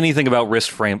know anything about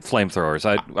wrist flamethrowers.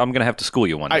 I'm going to have to school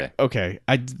you one day.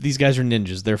 These guys are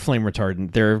ninjas. They're flame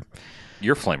retardant. They're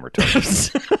You're flame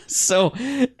retardant. so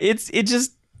it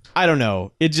just I don't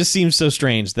know. It just seems so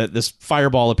strange that this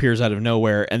fireball appears out of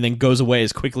nowhere and then goes away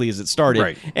as quickly as it started,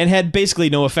 Right. and had basically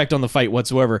no effect on the fight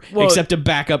whatsoever, Well, except to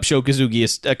back up Sho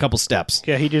Kosugi a couple steps.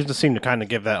 Yeah, he just seemed to kind of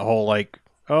give that whole like,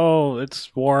 oh,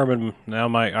 it's warm and now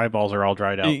my eyeballs are all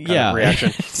dried out kind of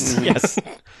reaction. Yes.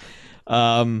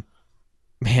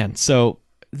 Man, so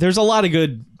there's a lot of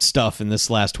good stuff in this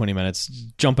last 20 minutes,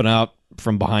 jumping out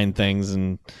from behind things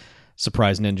and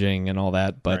surprise ninjing and all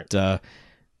that. But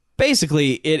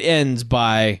basically, it ends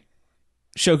by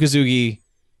Sho Kosugi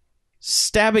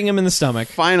stabbing him in the stomach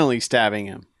Finally stabbing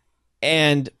him.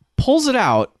 and pulls it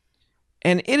out,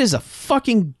 and it is a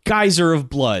fucking geyser of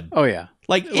blood. Oh, yeah.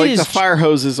 Like, it Like is the fire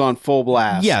hose is on full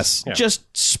blast. Yes, Yeah.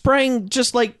 just spraying,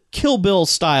 just like Kill Bill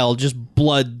style, just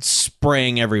blood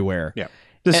spraying everywhere. Yeah.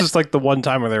 This is like the one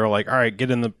time where they were like, all right,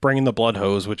 bring in the blood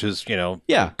hose, which is,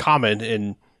 common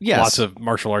in Yes. lots of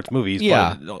martial arts movies.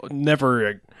 Yeah. But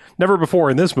never before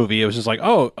in this movie. It was just like,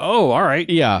 oh, all right.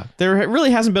 Yeah, there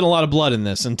really hasn't been a lot of blood in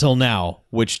this until now,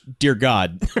 which, dear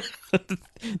God,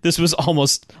 this was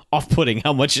almost off-putting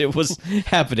how much it was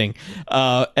happening.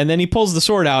 And then he pulls the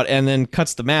sword out and then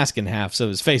cuts the mask in half so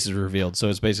his face is revealed. So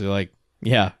it's basically like,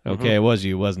 yeah, okay, It was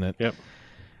you, wasn't it? Yep.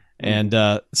 And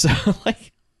so,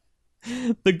 like,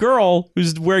 the girl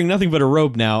who's wearing nothing but a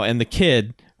robe now and the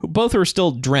kid, who both are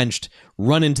still drenched,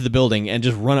 run into the building and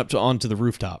just run onto the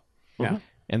rooftop. Yeah.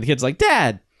 And the kid's like,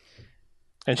 Dad!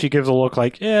 And she gives a look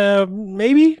like, yeah,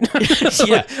 maybe.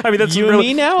 Yeah. I mean, that's You and really,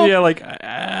 me now? Yeah, like,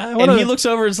 And he looks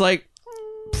over and is like,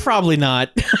 probably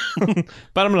not. But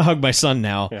I'm going to hug my son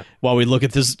now Yeah. while we look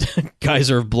at this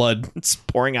geyser of blood that's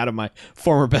pouring out of my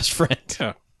former best friend.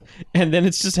 Yeah. And then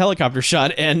it's just helicopter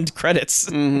shot and credits.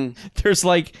 Mm-hmm. There's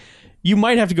like, you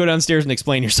might have to go downstairs and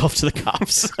explain yourself to the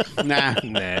cops.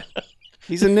 Nah.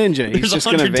 He's a ninja. He's There's just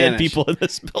going to 100 dead vanish. people in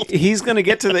this building. He's going to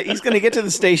get to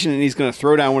the station and he's going to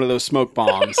throw down one of those smoke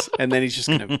bombs and then he's just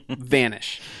going to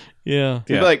vanish. Yeah.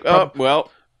 He'll Yeah. be like, oh,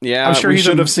 well, yeah, I'm sure we he's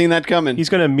should a- have seen that coming. He's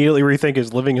going to immediately rethink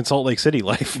his living in Salt Lake City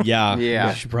life. Yeah. Yeah.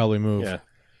 You should probably move. Yeah.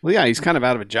 Well, yeah, he's kind of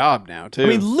out of a job now, too. I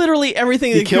mean, literally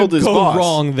everything He that killed could his go boss.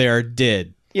 wrong there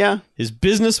did. yeah. His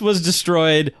business was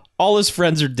destroyed. All his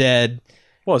friends are dead.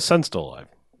 Well, his son's still alive.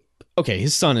 Okay,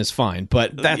 his son is fine,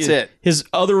 but That's it. His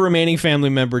other remaining family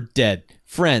member dead,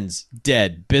 friends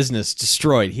dead, business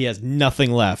destroyed. He has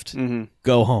nothing left. Mm-hmm.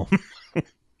 Go home.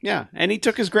 Yeah, and he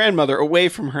took his grandmother away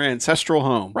from her ancestral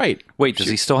home. Right. Wait, does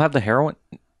he still have the heroin?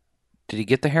 Did he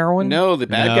get the heroin? No, the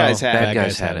bad No, guys had bad it.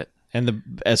 guys had it. And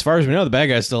as far as we know, the bad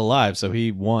guy's still alive, so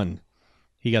he won.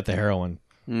 He got the heroin.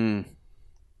 Mm.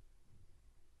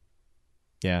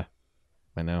 Yeah,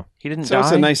 I know. He didn't So die.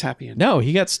 it's a nice happy ending. No,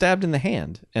 he got stabbed in the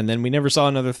hand, and then we never saw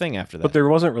another thing after that. But there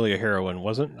wasn't really a heroine,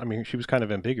 wasn't? I mean, she was kind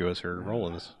of ambiguous, her role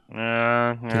in this.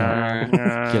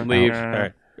 Get Leave. All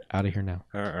right. out of here now.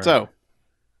 All right. So,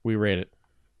 We rate it.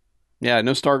 yeah,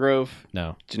 no Stargrove.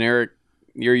 No. Generic,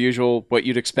 your usual, what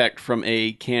you'd expect from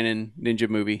a canon ninja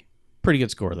movie. Pretty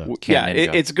good score, though. Yeah, Canon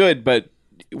ninja. it's good, but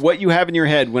what you have in your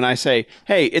head when I say,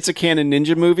 hey, it's a canon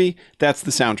ninja movie, that's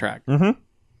the soundtrack. Mm-hmm.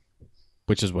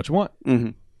 Which is what you want. Mm-hmm.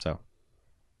 So,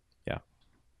 yeah.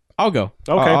 I'll go.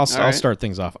 Okay. I'll All right. start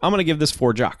things off. I'm going to give this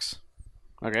 4 jocks.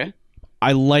 Okay.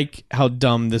 I like how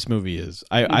dumb this movie is.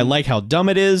 I like how dumb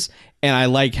it is, and I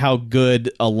like how good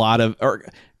or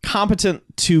competent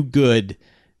to good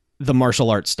the martial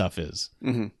arts stuff is.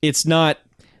 Mm-hmm. It's not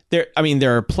there. I mean,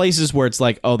 there are places where it's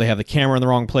like, oh, they have the camera in the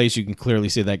wrong place. You can clearly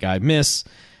see that guy miss.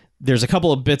 There's a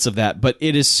couple of bits of that, but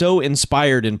it is so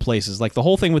inspired in places. Like the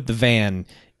whole thing with the van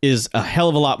is a hell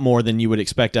of a lot more than you would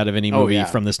expect out of any movie yeah.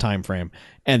 from this time frame.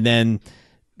 And then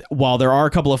while there are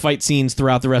a couple of fight scenes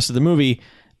throughout the rest of the movie,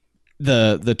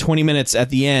 the 20 minutes at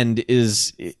the end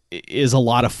is a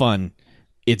lot of fun.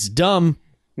 It's dumb.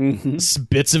 Mm-hmm.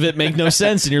 Bits of it make no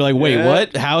sense, and you're like, wait, Yeah.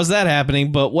 what? How is that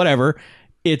happening? But whatever.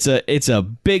 It's a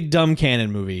big dumb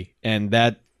canon movie, and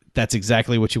that's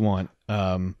exactly what you want.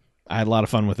 I had a lot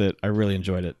of fun with it. I really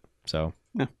enjoyed it. So,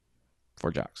 Yeah. 4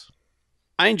 jocks.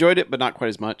 I enjoyed it, but not quite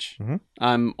as much. Mhm.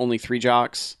 I'm only 3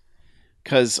 jocks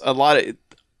because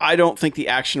I don't think the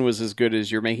action was as good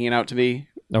as you're making it out to be.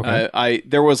 Okay.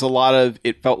 There was a lot of,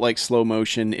 it felt like slow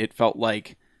motion. It felt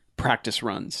like practice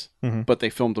runs, Mhm. but they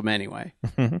filmed them anyway.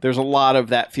 There's a lot of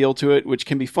that feel to it, which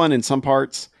can be fun in some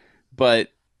parts, but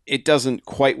it doesn't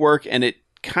quite work. And it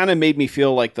kind of made me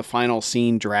feel like the final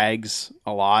scene drags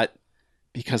a lot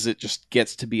because it just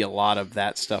gets to be a lot of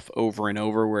that stuff over and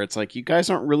over where it's like, you guys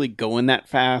aren't really going that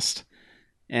fast.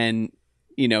 And,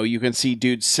 you can see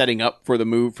dudes setting up for the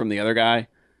move from the other guy.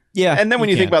 Yeah. And then when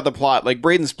you think can. about the plot, like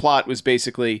Braden's plot was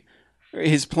basically,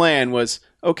 his plan was,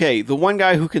 okay, the one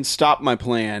guy who can stop my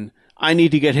plan, I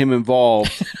need to get him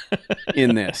involved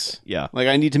in this. Yeah. Like,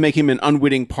 I need to make him an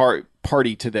unwitting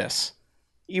party to this.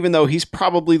 Even though he's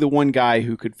probably the one guy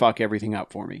who could fuck everything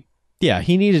up for me. Yeah,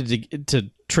 he needed to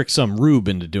trick some rube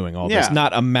into doing all this, Yeah.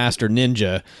 not a master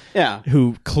ninja Yeah.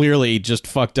 who clearly just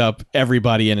fucked up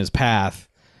everybody in his path.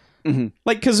 Mm-hmm.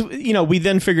 Like, because, we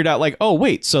then figured out, like, oh,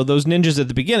 wait, so those ninjas at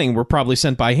the beginning were probably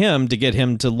sent by him to get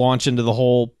him to launch into the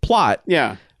whole plot.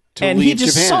 Yeah. To And he leave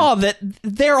just Japan. saw that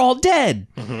they're all dead.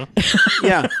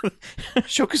 Yeah.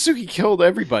 Shokasugi killed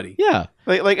everybody. Yeah.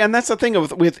 Like, and that's the thing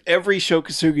with every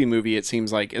Shokasugi movie, it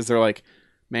seems like, is they're like,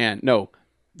 man, no,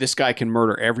 this guy can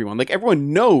murder everyone. Like,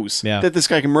 everyone knows Yeah. that this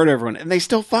guy can murder everyone, and they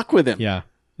still fuck with him. Yeah.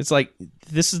 It's like,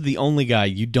 this is the only guy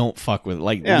you don't fuck with.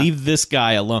 Like, Yeah. leave this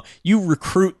guy alone. You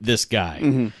recruit this guy.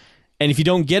 Mm-hmm. And if you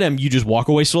don't get him, you just walk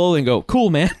away slowly and go,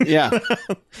 cool, man. Yeah.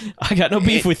 I got no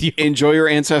beef with you. Enjoy your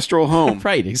ancestral home.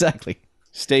 Right, exactly.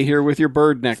 Stay here with your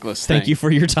bird necklace Thank thing. you for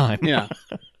your time. Yeah.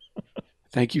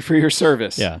 Thank you for your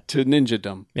service Yeah. to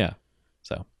ninjadom. Yeah.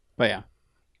 So, But yeah.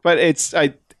 But it's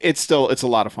a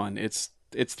lot of fun. It's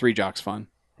Three Jocks fun.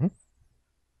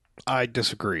 I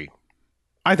disagree.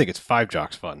 I think it's Five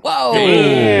Jocks fun. Whoa!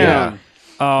 Yeah.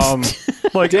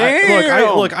 Like,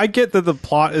 Damn! I get that the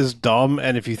plot is dumb,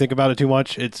 and if you think about it too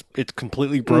much, it's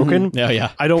completely broken.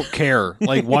 yeah. I don't care.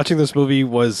 Like, watching this movie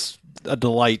was a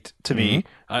delight to me.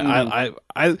 I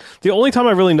the only time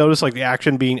I really noticed like the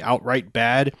action being outright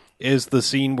bad is the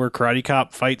scene where Karate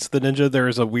Cop fights the ninja. There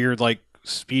is a weird like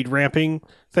speed ramping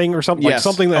thing or something, like Yes.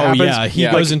 something that Oh, happens. yeah. He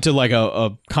Yeah. goes into like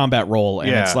a combat role, and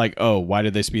Yeah. it's like, oh, why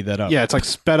did they speed that up? Yeah, it's like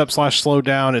sped up / slowed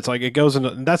down. It's like it goes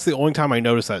into. That's the only time I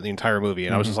noticed that in the entire movie,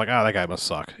 and I was just like, "Oh, that guy must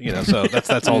suck," So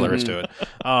that's all there is to it.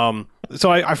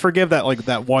 So I forgive that. Like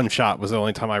that one shot was the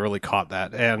only time I really caught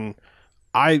that, and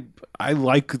I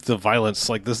like the violence.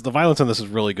 Like this, the violence in this is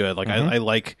really good. Like I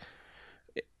like.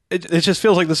 It just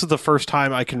feels like this is the first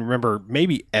time I can remember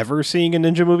maybe ever seeing a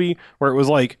ninja movie where it was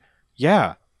like,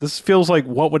 yeah. This feels like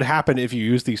what would happen if you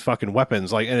use these fucking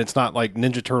weapons, like, and it's not like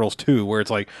Ninja Turtles 2, where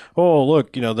it's like, oh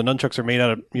look, the nunchucks are made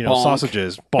out of Bonk.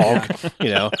 sausages, bonk,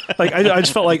 like I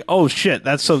just felt like, oh shit,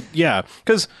 that's so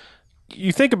because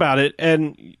you think about it,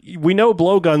 and we know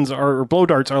blow darts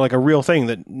are like a real thing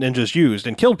that ninjas used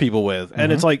and killed people with,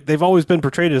 and it's like they've always been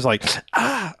portrayed as like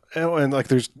and like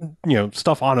there's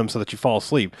stuff on them so that you fall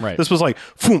asleep. Right. This was like,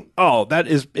 phoom, oh, that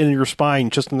is in your spine,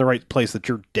 just in the right place that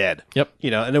you're dead. Yep.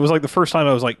 And it was like the first time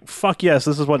I was like, fuck yes,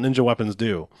 this is what ninja weapons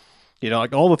do.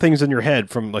 Like all the things in your head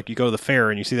from like you go to the fair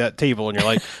and you see that table and you're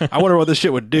like, I wonder what this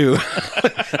shit would do.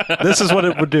 This is what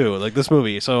it would do, like this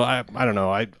movie. So I don't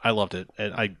know. I loved it.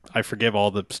 And I forgive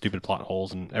all the stupid plot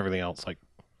holes and everything else. Like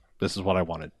this is what I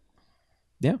wanted.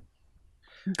 Yeah.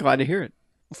 Glad to hear it.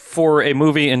 For a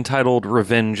movie entitled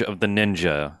Revenge of the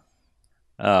Ninja,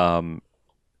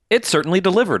 it certainly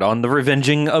delivered on the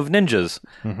revenging of ninjas.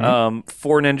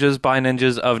 For ninjas, by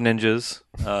ninjas, of ninjas.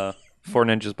 For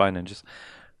ninjas, by ninjas.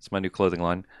 It's my new clothing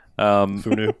line.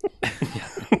 Funu.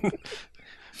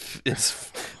 It's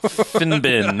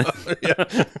Finbin.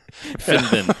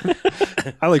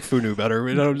 Finbin. I like Funu better.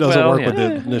 It doesn't Well, work yeah. with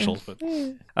the initials.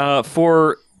 But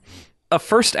For a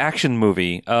first action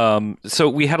movie, so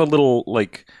we had a little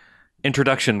like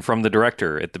introduction from the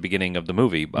director at the beginning of the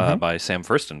movie by Sam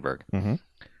Furstenberg.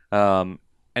 And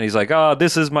he's like,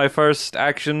 this is my first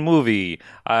action movie.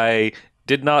 I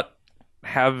did not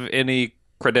have any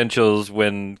credentials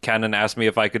when Canon asked me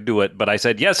if I could do it, but I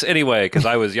said yes anyway because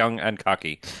I was young and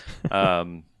cocky.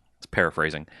 It's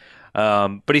paraphrasing.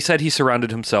 But he said he surrounded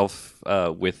himself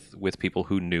with people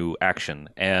who knew action.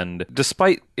 And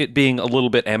despite it being a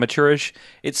little bit amateurish,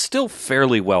 it's still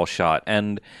fairly well shot.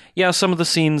 And yeah, some of the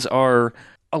scenes are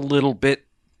a little bit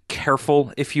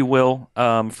careful, if you will,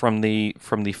 from the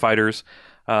fighters.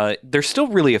 They're still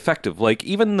really effective. Like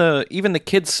even the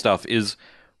kids stuff is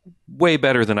way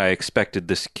better than I expected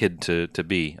this kid to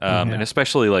be. And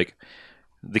especially like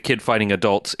the kid fighting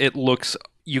adults,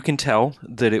 you can tell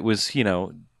that it was,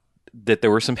 that there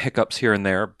were some hiccups here and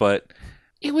there, but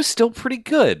it was still pretty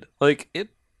good. Like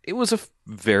it was a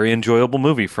very enjoyable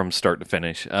movie from start to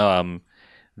finish.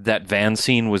 That van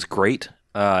scene was great.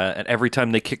 And every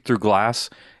time they kicked through glass,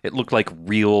 it looked like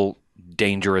real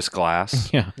dangerous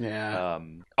glass. Yeah. Yeah.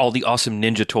 All the awesome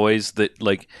ninja toys that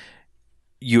like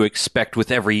you expect with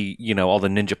every, all the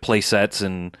ninja play sets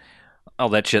and all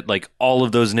that shit. Like all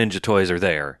of those ninja toys are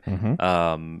there.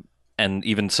 And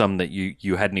even some that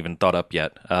you hadn't even thought up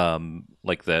yet.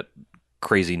 Like that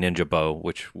crazy ninja bow,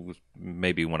 which was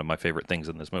maybe one of my favorite things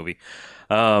in this movie.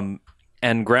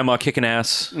 And grandma kicking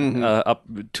ass up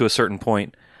to a certain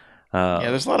point. Yeah,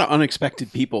 there's a lot of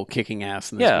unexpected people kicking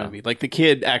ass in this Yeah. movie. Like the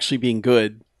kid actually being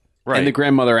good, Right. and the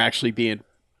grandmother actually being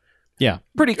Yeah.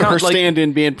 pretty Her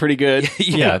stand-in being pretty good.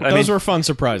 yeah, I those mean, were fun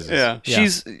surprises. Yeah.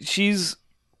 she's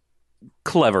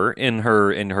clever in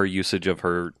her usage of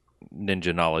her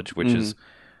ninja knowledge, which is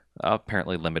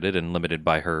apparently limited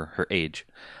by her age.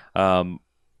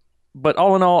 But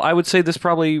all in all, I would say this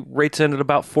probably rates in at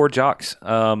about 4 jocks.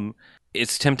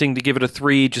 It's tempting to give it a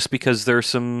 3 just because there's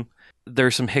some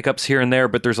hiccups here and there,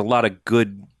 but there's a lot of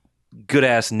good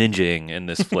ass ninjaing in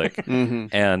this flick,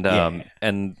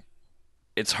 and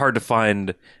it's hard to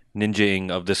find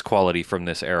ninjaing of this quality from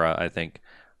this era, I think.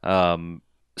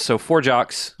 So 4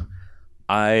 jocks.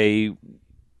 I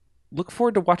look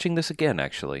forward to watching this again.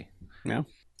 Actually, Yeah.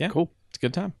 Yeah. Cool. It's a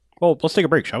good time. Well, let's take a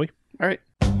break, shall we? All right.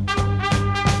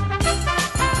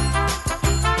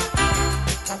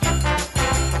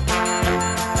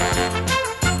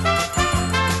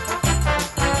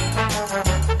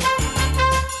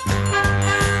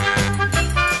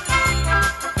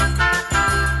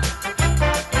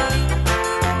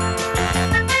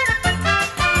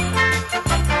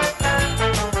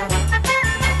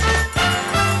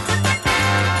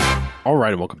 All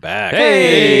right, and welcome back.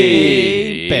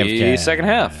 hey, Bamcast. second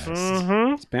half,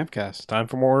 It's Bamcast. Time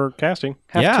for more casting.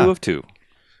 half Yeah. 2 of 2.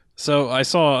 So I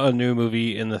saw a new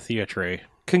movie in the theatre.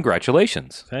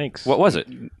 Congratulations. Thanks. What was it?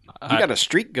 You got a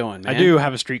streak going, man. I do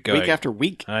have a streak going. Week after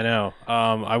week. I know.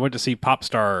 I went to see Pop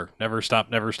Star, Never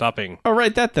Stop, Never Stopping. Oh,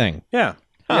 right, that thing. Yeah.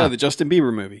 Yeah, the Justin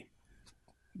Bieber movie.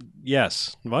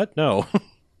 Yes. What? No.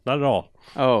 Not at all.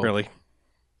 Oh, Really.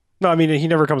 No, I mean, he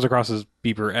never comes across as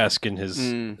Bieber-esque in his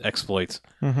exploits.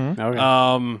 Mm-hmm.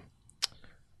 Okay.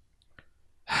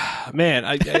 Man,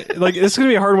 I like this is gonna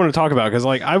be a hard one to talk about because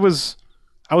like I was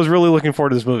really looking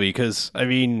forward to this movie because I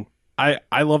mean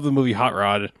I love the movie Hot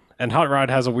Rod, and Hot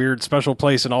Rod has a weird special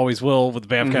place and always will with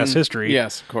Bamcast history.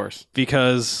 Yes, of course.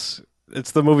 Because it's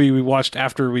the movie we watched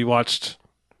after we watched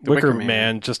Wicker Wicker Man.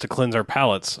 Man. Just to cleanse our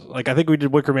palates. Like I think we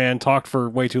did Wicker Man, talked for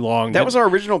way too long. That was our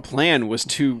original plan, was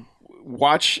to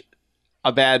watch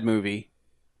a bad movie,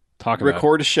 talk about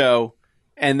record a show,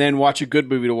 and then watch a good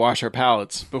movie to wash our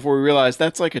palates before we realized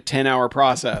that's like a 10-hour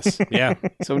process. it. Yeah.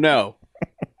 So no.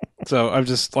 So I'm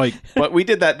just like, But we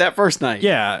did that first night.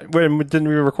 yeah, when didn't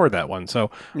we record that one? So,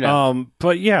 Yeah.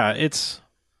 but yeah, it's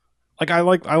like I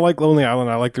like Lonely Island.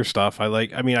 I like their stuff. I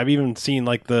mean, I've even seen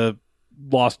like the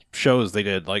lost shows they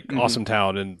did, like Awesome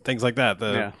Town and things like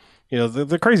that. You know,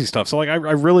 the crazy stuff. So like, I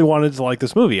really wanted to like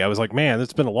this movie. I was like, man,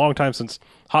 it's been a long time since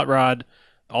Hot Rod.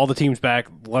 All the teams back.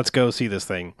 Let's go see this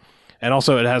thing. And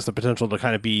also, it has the potential to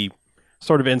kind of be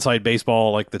sort of inside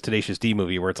baseball, like the Tenacious D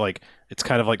movie, where it's like it's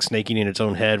kind of like snaking in its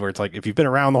own head. Where it's like if you've been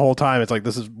around the whole time, it's like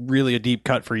this is really a deep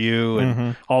cut for you,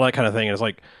 and all that kind of thing. And it's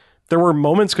like there were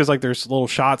moments because like there's little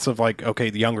shots of like okay,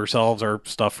 the younger selves are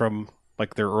stuff from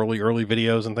like their early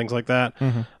videos and things like that.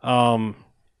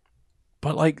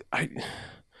 But like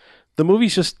the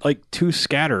movie's just like too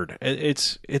scattered.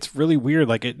 It's really weird.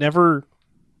 Like it never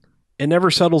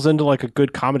settles into like a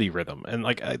good comedy rhythm. And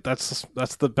like that's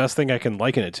the best thing I can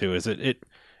liken it to is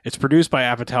it's produced by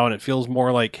Apatow and it feels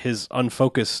more like his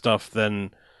unfocused stuff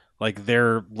than like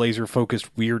their laser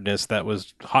focused weirdness that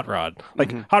was Hot Rod.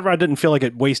 Like Hot Rod didn't feel like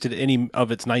it wasted any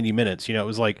of its 90 minutes. You know, it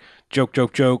was like joke,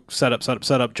 set up,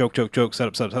 joke,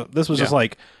 set up. This was just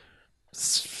like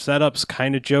setups,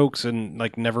 kind of jokes, and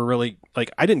like never really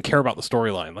like I didn't care about the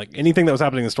storyline. Like anything that was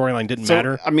happening in the storyline didn't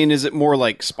matter. I mean, is it more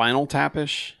like Spinal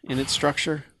Tap-ish in its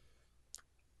structure?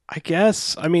 I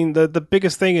guess. I mean, the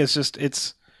biggest thing is just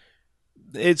it's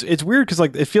weird because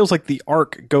like it feels like the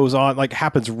arc goes on like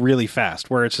happens really fast.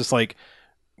 Where it's just like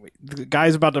the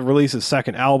guy's about to release his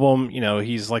second album. You know,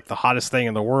 he's like the hottest thing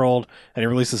in the world, and he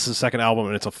releases his second album,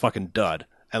 and it's a fucking dud.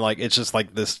 And like it's just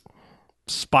like this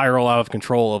spiral out of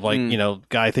control of like you know,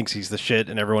 guy thinks he's the shit,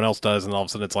 and everyone else does, and all of a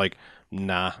sudden it's like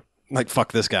nah. Like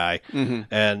fuck this guy,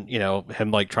 and you know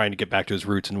him like trying to get back to his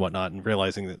roots and whatnot, and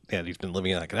realizing that yeah, he's been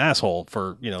living like an asshole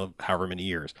for you know however many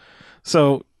years.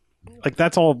 So like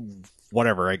that's all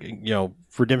whatever, like you know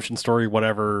redemption story,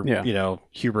 whatever, you know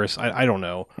hubris. I don't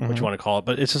know what you want to call it,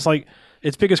 but it's just like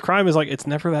its biggest crime is like it's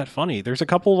never that funny. There's a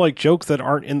couple like jokes that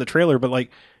aren't in the trailer, but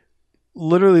like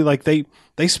literally like they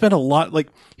spend a lot. Like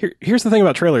here's the thing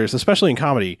about trailers, especially in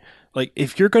comedy. Like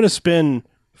if you're going to spend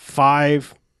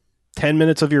 5-10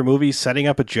 minutes of your movie setting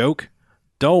up a joke,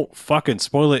 don't fucking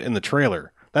spoil it in the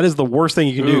trailer. That is the worst thing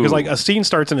you can do because like a scene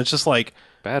starts and it's just like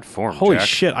Bad form. holy Jack.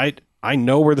 shit, I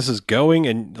know where this is going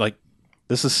and like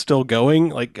this is still going.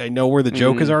 Like I know where the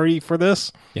joke is already for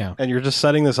this. Yeah. And you're just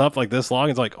setting this up like this long.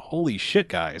 It's like holy shit,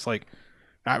 guys. Like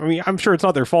I mean, I'm sure it's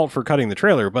not their fault for cutting the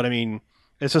trailer, but I mean,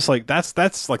 it's just like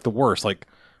that's like the worst. Like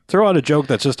throw out a joke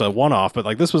that's just a one-off, but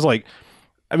like this was like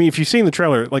I mean, if you've seen the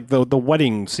trailer, like the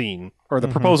wedding scene or the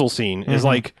proposal scene is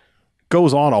like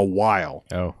goes on a while.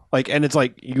 Oh. Like, and it's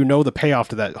like, you know, the payoff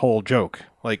to that whole joke,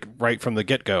 like right from the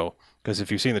get go. Because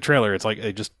if you've seen the trailer, it's like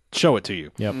they just show it to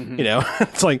you. Yep. You know,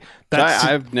 it's like that's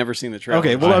I've never seen the trailer.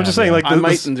 okay. Well, I'm just saying, like, I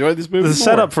might enjoy this movie. the more.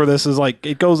 setup for this is like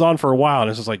it goes on for a while, and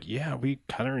it's just like, yeah, we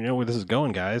kind of know where this is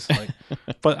going, guys. Like,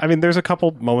 but I mean, there's a couple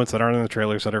moments that aren't in the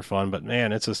trailers that are fun, but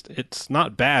man, it's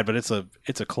not bad, but it's a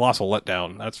colossal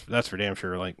letdown. That's for damn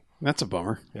sure. Like, That's a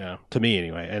bummer. yeah, to me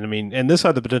anyway. And I mean, and this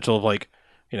had the potential of like,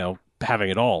 you know,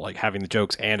 having it all, like having the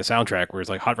jokes and a soundtrack. Whereas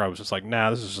like Hot Rod was just like, nah,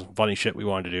 this is some funny shit we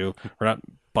wanted to do. We're not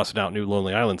busting out new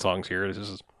Lonely Island songs here. This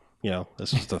is, you know,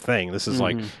 this is the thing. This is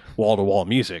like wall to wall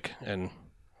music, and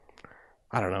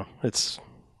I don't know. It's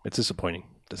disappointing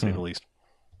to say the least.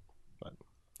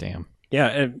 Damn. Yeah,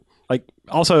 and like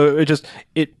also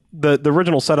the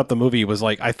original setup the movie was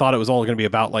like, I thought it was all going to be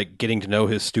about like getting to know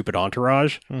his stupid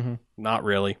entourage. Not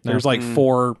really. There's like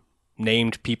 4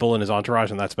 named people in his entourage,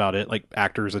 and that's about it, like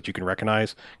actors that you can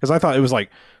recognize. Because I thought it was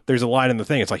like, there's a line in the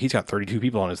thing, it's like he's got 32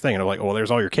 people on his thing, and I'm like, oh, well, there's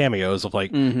all your cameos of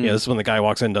like, you know, this is when the guy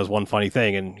walks in, does one funny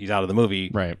thing, and he's out of the movie.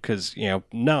 Right. Because, you know,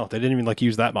 no, they didn't even like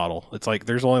use that model. It's like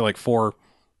there's only like 4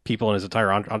 people in his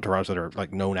entire entourage that are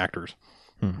like known actors.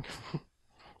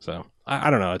 So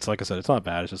I don't know. It's like I said, it's not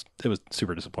bad. It's just, it was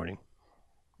super disappointing.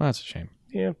 Well, that's a shame.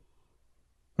 Yeah.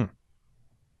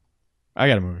 I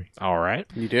got a movie. All right.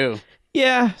 You do.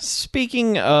 Yeah,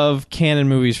 speaking of canon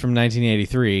movies from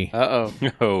 1983,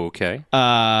 Okay.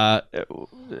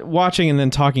 watching and then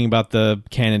talking about the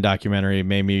canon documentary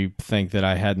made me think that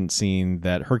I hadn't seen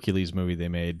that Hercules movie they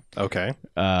made. Okay.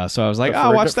 So I was like, The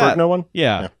I'll watch that. No one?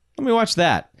 Yeah, let me watch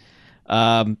that.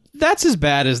 That's as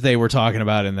bad as they were talking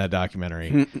about in that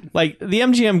documentary. Like, the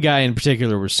MGM guy in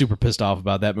particular was super pissed off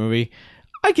about that movie.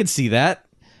 I could see that.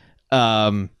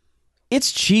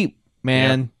 It's cheap,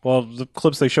 man. Yeah. Well, the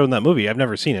clips they showed in that movie, I've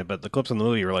never seen it, but the clips in the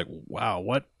movie were like, wow,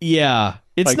 what? Yeah.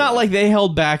 It's Like- not like they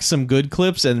held back some good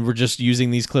clips and were just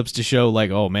using these clips to show, like,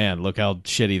 oh man, look how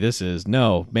shitty this is.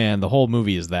 No, man, the whole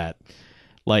movie is that.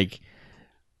 Like,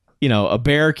 you know, a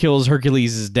bear kills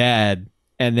Hercules' dad,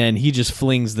 and then he just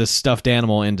flings this stuffed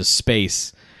animal into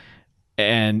space.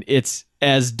 And it's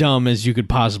as dumb as you could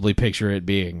possibly picture it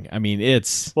being. I mean,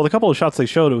 it's... Well, the couple of shots they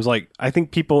showed, it was like, I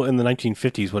think people in the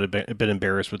 1950s would have been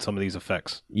embarrassed with some of these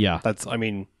effects. Yeah. That's, I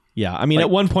mean... Yeah, I mean, Like- at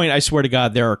one point, I swear to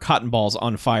God, there are cotton balls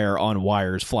on fire on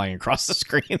wires flying across the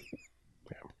screen.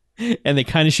 And they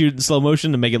kind of shoot it in slow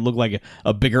motion to make it look like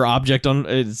a bigger object on...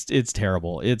 It's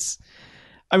terrible. It's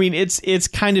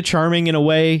kind of charming in a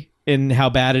way in how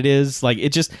bad it is. Like, it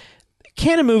just...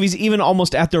 Canon movies, even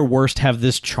almost at their worst, have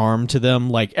this charm to them.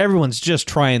 Like, everyone's just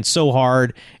trying so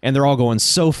hard, and they're all going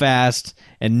so fast,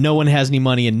 and no one has any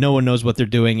money, and no one knows what they're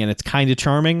doing, and it's kind of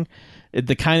charming.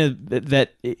 The kind of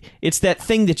that it's that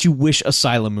thing that you wish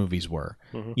asylum movies were.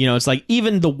 You know, it's like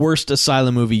even the worst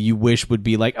asylum movie you wish would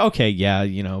be like, okay, yeah,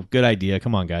 you know, good idea,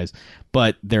 come on, guys,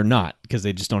 but they're not, because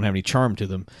they just don't have any charm to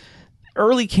them.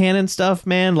 Early canon stuff,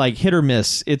 man, like hit or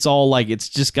miss. It's all like, it's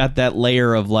just got that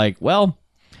layer of like, well,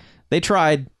 they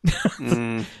tried.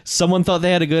 Someone thought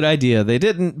they had a good idea. They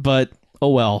didn't, but oh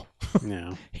well.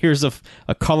 Yeah. Here's a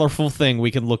colorful thing we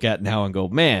can look at now and go,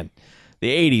 man, the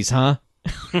 80s, huh?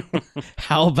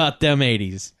 How about them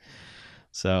 80s?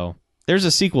 So there's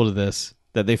a sequel to this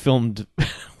that they filmed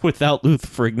without Lou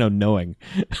Ferrigno knowing.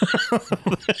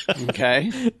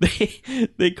 Okay.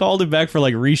 They called him back for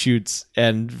like reshoots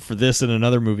and for this and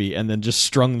another movie, and then just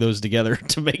strung those together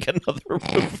to make another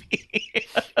movie.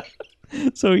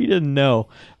 So he didn't know.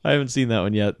 I haven't seen that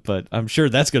one yet, but I'm sure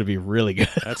that's going to be really good.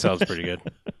 That sounds pretty good.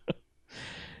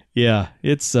 Yeah,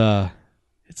 it's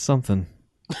something.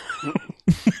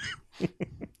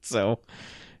 So,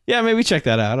 yeah, maybe check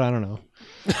that out. I don't know.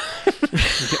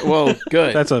 Well,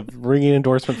 good. That's a ringing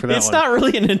endorsement for that It's one. not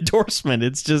really an endorsement.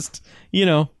 It's just, you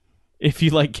know, if you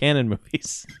like canon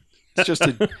movies. It's just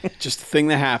a thing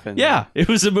that happened. Yeah, it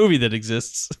was a movie that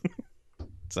exists.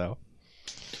 So,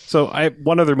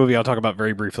 One other movie I'll talk about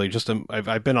very briefly.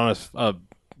 I've been on a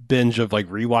binge of like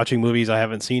rewatching movies I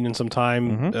haven't seen in some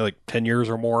time, like 10 years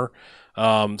or more.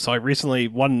 So I recently,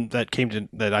 one that came to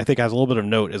that I think has a little bit of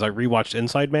note is I rewatched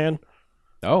Inside Man,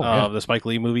 the Spike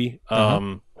Lee movie.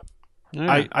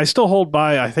 I still hold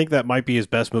by, I think that might be his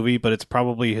best movie, but it's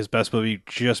probably his best movie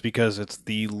just because it's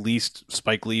the least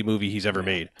Spike Lee movie he's ever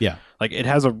made. yeah. Like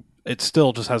it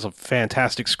still just has a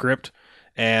fantastic script,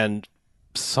 and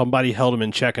somebody held him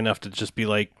in check enough to just be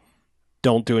like,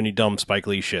 don't do any dumb Spike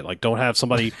Lee shit. Like, don't have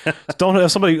somebody,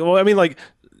 well, I mean, like,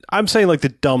 I'm saying like the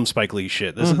dumb Spike Lee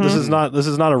shit. This is not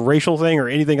a racial thing or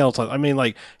anything else. I mean,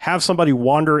 like, have somebody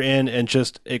wander in and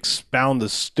just expound the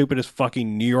stupidest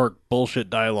fucking New York bullshit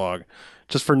dialogue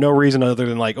just for no reason other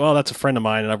than like, well, that's a friend of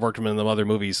mine and I've worked him in the other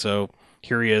movies, so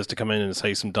here he is to come in and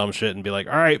say some dumb shit and be like,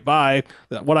 all right, bye.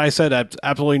 What I said had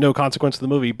absolutely no consequence to the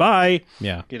movie. Bye.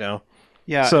 Yeah. You know.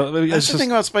 Yeah, So that's it's the just,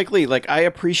 thing about Spike Lee. Like, I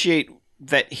appreciate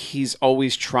that he's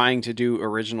always trying to do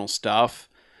original stuff.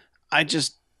 I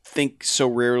just think so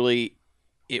rarely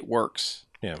it works.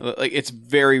 Yeah. Like, it's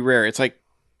very rare. It's like,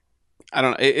 I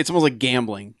don't know. It's almost like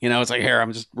gambling. You know, it's like, here,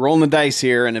 I'm just rolling the dice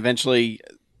here, and eventually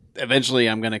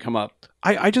I'm going to come up.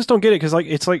 I just don't get it because like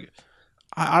it's like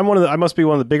I'm one of the I must be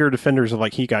one of the bigger defenders of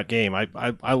like He Got Game.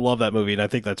 I love that movie and I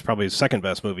think that's probably his second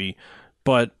best movie,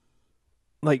 but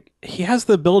like he has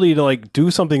the ability to like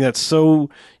do something that's so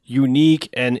unique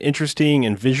and interesting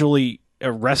and visually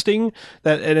arresting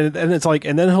that and it's like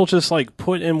and then he'll just like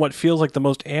put in what feels like the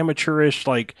most amateurish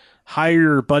like hire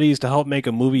your buddies to help make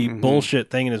a movie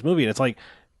bullshit thing in his movie, and it's like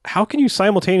how can you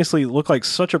simultaneously look like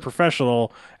such a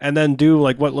professional and then do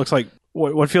like what looks like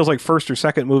what feels like first or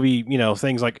second movie, you know,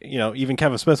 things like, you know, even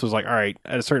Kevin Smith was like, all right,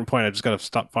 at a certain point, I just got to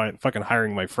stop fucking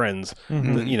hiring my friends.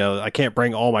 You know, I can't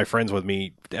bring all my friends with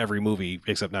me to every movie,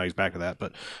 except now he's back to that.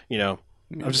 But, you know,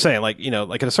 I'm just saying, like, you know,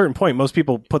 like at a certain point, most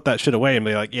people put that shit away and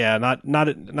be like, yeah,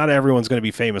 not everyone's going to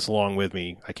be famous along with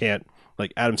me. I can't,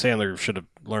 like, Adam Sandler should have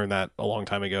learned that a long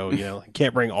time ago. You know, you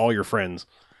can't bring all your friends.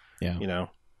 Yeah. You know,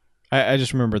 I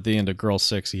just remember at the end of Girl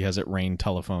 6, he has it rain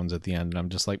telephones at the end, and I'm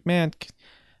just like, man,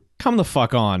 come the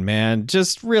fuck on, man.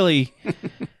 Just really,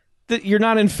 you're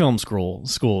not in film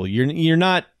school. You're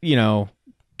not, you know,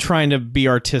 trying to be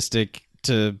artistic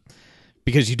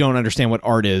because you don't understand what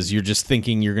art is. You're just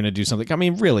thinking you're going to do something. I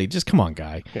mean, really, just come on,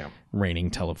 guy. Yeah. Raining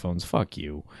telephones. Fuck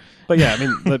you. But yeah, I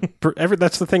mean,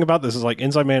 that's the thing about this is like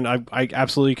Inside Man. I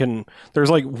absolutely can. There's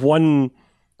like one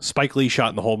Spike Lee shot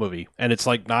in the whole movie, and it's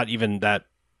like not even that.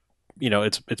 You know,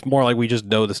 it's more like we just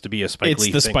know this to be a Spike Lee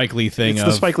thing. It's the Spike Lee thing. It's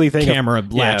the Spike Lee thing. Camera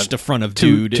latched to front of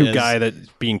dude. To guy that's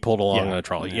being pulled along on a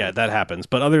trolley. Yeah, that happens.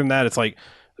 But other than that, it's like,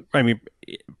 I mean,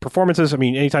 performances. I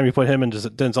mean, anytime you put him and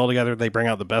Denzel together, they bring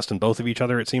out the best in both of each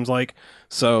other. It seems like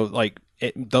so. Like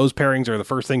those pairings are the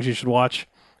first things you should watch.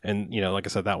 And you know, like I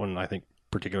said, that one I think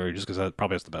particularly just because that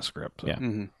probably has the best script. So.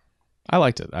 Yeah, I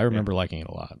liked it. I remember liking it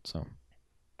a lot. So.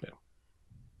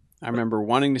 I remember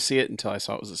wanting to see it until I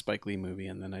saw it was a Spike Lee movie,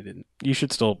 and then I didn't. You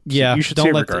should still, you should don't see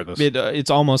it let regardless.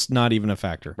 It's almost not even a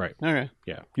factor. Right. Okay.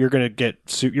 Yeah, you're gonna get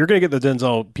the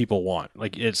Denzel people want.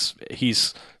 Like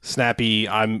he's snappy.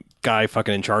 I'm guy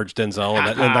fucking in charge Denzel,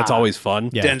 and that's always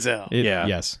fun. Yeah. Denzel. Yeah.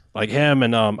 Yes. Like him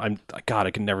and I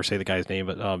can never say the guy's name,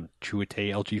 but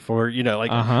Chiwetel LG4. You know,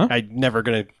 like I'm never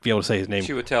gonna be able to say his name.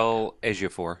 Chiwetel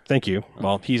Ejiofor. Thank you.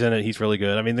 Well, he's in it. He's really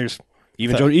good. I mean, there's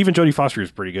even Jodie Foster is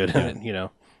pretty good in it. You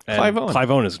know. And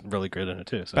Clive Owen is really good in it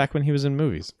too. So. Back when he was in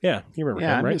movies. Yeah, you remember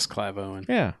Yeah, him, I right? miss Clive Owen.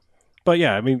 Yeah. But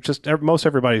yeah, I mean, just most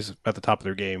everybody's at the top of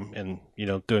their game and, you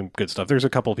know, doing good stuff. There's a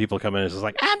couple of people come in and it's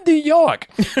like, I'm New York.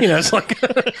 You know, it's like,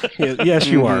 yes,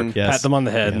 you are. Yes. Pat them on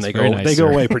the head Yes, and very nice, they go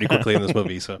sir. away pretty quickly in this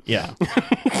movie. So Yeah.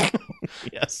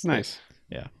 Yes. Nice.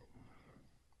 Yeah.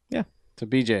 So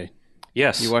BJ,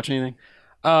 Yes. you watch anything?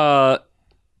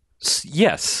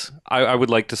 Yes. I would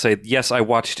like to say yes. I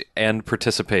watched and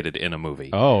participated in a movie.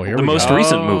 Oh, here the we most go.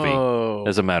 recent movie,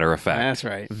 as a matter of fact. That's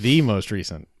right. The most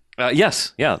recent.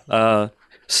 Yes. Yeah.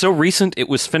 So recent, it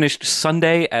was finished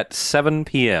Sunday at 7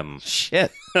 p.m.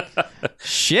 Shit.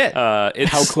 Shit.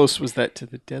 How close was that to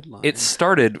the deadline? It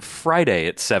started Friday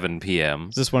at 7 p.m.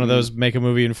 Is this one of those make a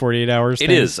movie in 48 hours? It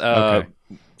things? is. Okay.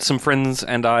 Some friends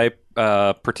and I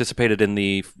participated in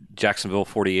the Jacksonville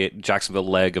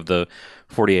leg of the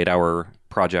 48-hour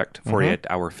project,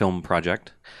 48-hour film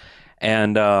project.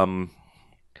 And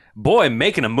boy,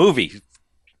 making a movie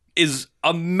is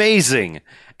amazing.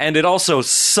 And it also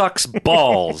sucks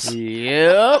balls.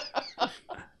 Yep.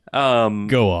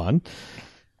 Go on.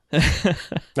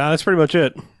 that's pretty much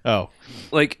it. Oh.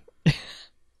 Like,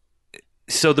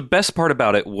 so the best part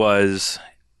about it was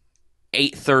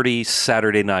 8:30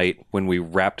 Saturday night when we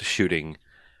wrapped shooting.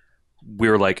 We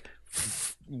were like,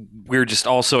 we were just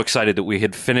all so excited that we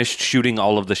had finished shooting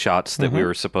all of the shots that we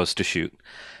were supposed to shoot.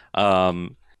 The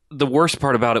worst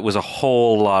part about it was a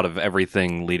whole lot of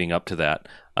everything leading up to that.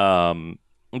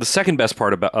 The second best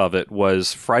part of it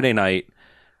was Friday night,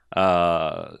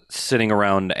 sitting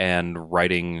around and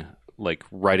writing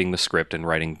the script and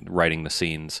writing the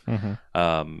scenes.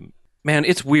 Man,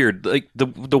 it's weird. Like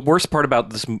the worst part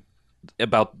about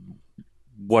about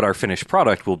what our finished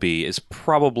product will be is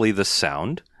probably the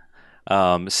sound.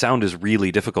 Sound is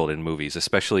really difficult in movies,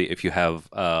 especially if you have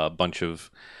a bunch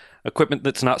of equipment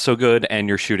that's not so good and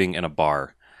you're shooting in a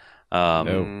bar.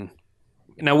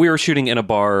 Now, we were shooting in a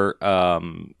bar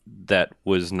that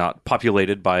was not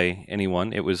populated by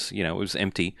anyone. It was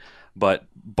empty. But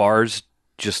bars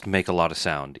just make a lot of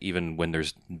sound, even when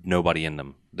there's nobody in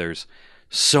them. There's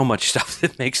so much stuff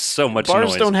that makes so much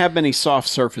Bars noise. don't have many soft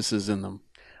surfaces in them.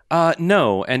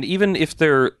 No, and even if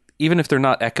they're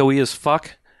not echoey as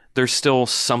fuck, there's still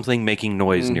something making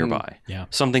noise nearby. Yeah.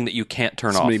 Something that you can't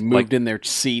turn Somebody off. moved in their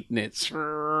seat and it's...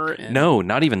 No,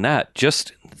 not even that.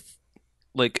 Just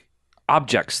like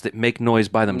objects that make noise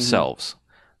by themselves.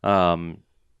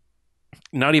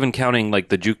 Not even counting like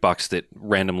the jukebox that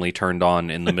randomly turned on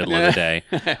in the middle of the day.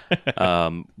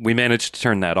 We managed to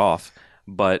turn that off.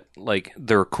 But like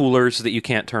there are coolers that you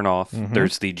can't turn off.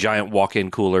 There's the giant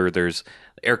walk-in cooler. There's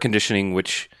air conditioning,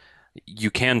 which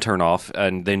you can turn off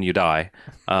and then you die.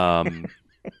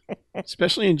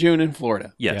 Especially in June in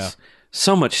Florida. Yes.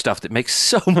 So much stuff that makes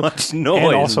so much noise.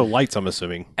 And also lights, I'm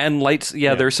assuming. And lights,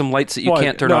 there's some lights that you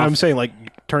can't turn no, off. I'm saying like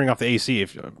turning off the AC.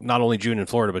 If not only June in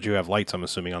Florida, but you have lights, I'm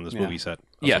assuming, on this movie set. Of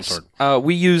Yes. some sort.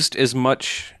 We used as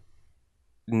much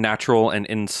natural and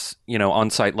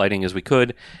on-site lighting as we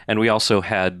could, and we also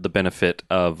had the benefit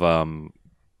of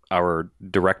our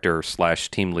director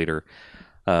 / team leader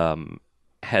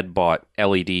had bought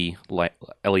LED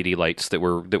lights that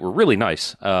were really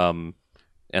nice.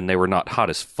 And they were not hot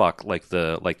as fuck like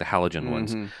the halogen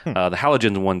ones. The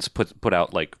halogen ones put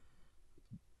out like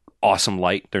awesome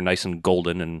light. They're nice and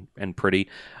golden and pretty.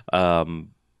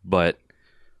 But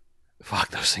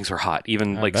fuck, those things were hot.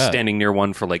 Even I like bet. standing near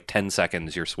one for like 10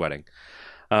 seconds, you're sweating.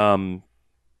 The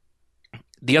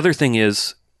other thing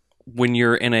is when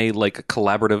you're in a like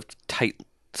collaborative, tight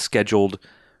scheduled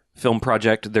film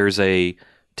project, there's a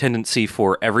tendency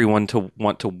for everyone to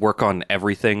want to work on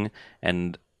everything,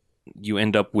 and you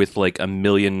end up with like a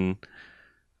million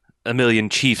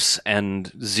chiefs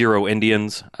and 0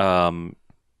 Indians, and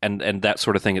that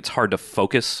sort of thing. It's hard to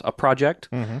focus a project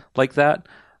like that.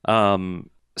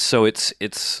 So it's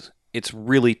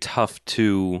really tough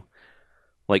to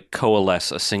like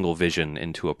coalesce a single vision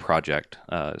into a project,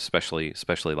 especially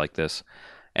like this.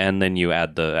 And then you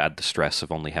add the stress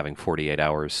of only having 48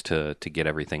 hours to get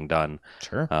everything done.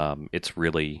 Sure. It's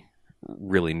really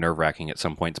nerve-wracking at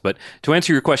some points. But to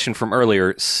answer your question from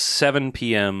earlier, 7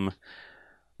 p.m.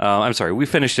 I'm sorry, we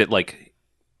finished it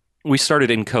we started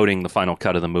encoding the final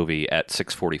cut of the movie at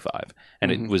 6:45,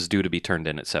 and it was due to be turned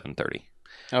in at 7:30.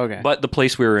 Okay. But the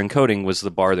place we were encoding was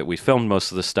the bar that we filmed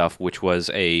most of the stuff, which was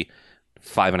a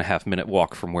 5.5 minute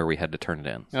walk from where we had to turn it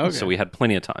in. Okay. So we had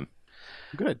plenty of time.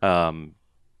 Good.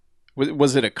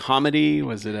 Was it a comedy?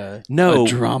 Was it a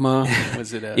drama?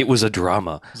 Was it a? It was a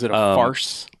drama. Was it a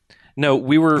farce? No,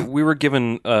 we were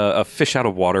given a fish out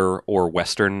of water or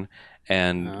Western,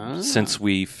 and since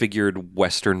we figured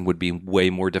Western would be way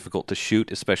more difficult to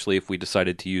shoot, especially if we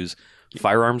decided to use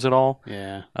firearms at all,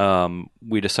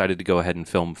 we decided to go ahead and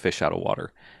film Fish Out of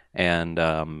Water. And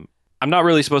I'm not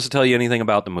really supposed to tell you anything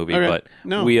about the movie, but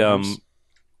we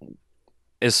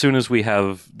as soon as we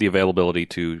have the availability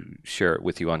to share it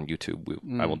with you on YouTube,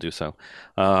 I will do so.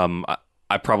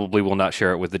 I probably will not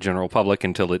share it with the general public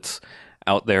until it's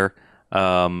out there,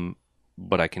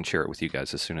 but I can share it with you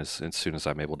guys as soon as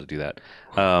I'm able to do that.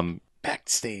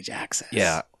 Backstage access.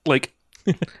 Yeah, like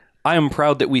I am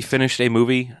proud that we finished a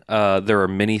movie. There are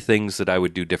many things that I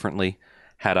would do differently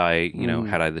had I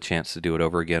the chance to do it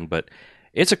over again. But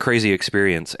it's a crazy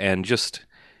experience, and just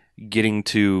getting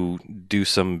to do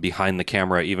some behind the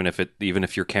camera, even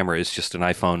if your camera is just an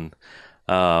iPhone,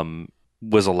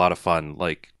 was a lot of fun.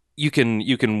 Like you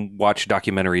can watch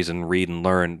documentaries and read and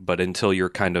learn, but until you're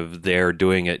kind of there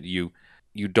doing it, you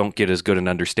don't get as good an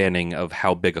understanding of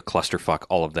how big a clusterfuck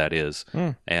all of that is.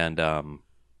 And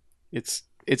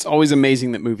it's always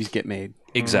amazing that movies get made.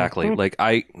 Exactly. Like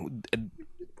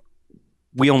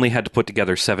we only had to put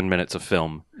together 7 minutes of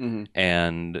film,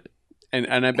 and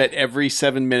I bet every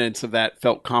 7 minutes of that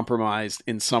felt compromised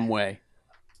in some way.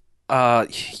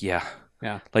 Yeah.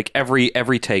 Like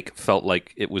every take felt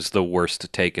like it was the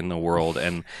worst take in the world,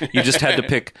 and you just had to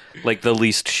pick like the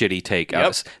least shitty take.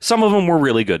 Yep. Some of them were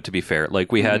really good, to be fair.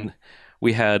 Like we had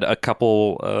a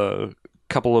couple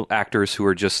of actors who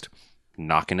were just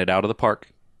knocking it out of the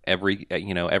park every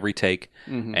take,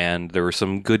 and there were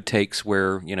some good takes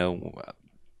where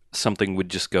something would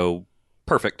just go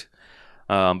perfect.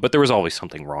 But there was always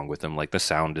something wrong with them, like the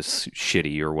sound is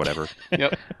shitty or whatever.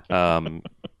 Yep.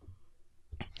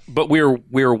 But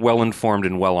we're well informed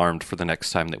and well armed for the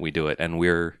next time that we do it, and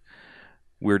we're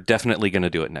definitely going to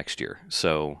do it next year.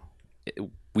 So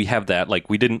we have that. Like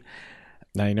we didn't.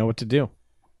 Now you know what to do.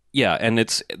 Yeah, and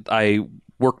I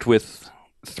worked with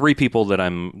 3 people that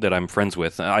I'm friends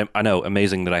with. I know,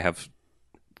 amazing that I have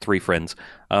 3 friends,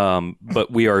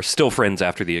 but we are still friends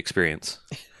after the experience.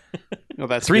 Well,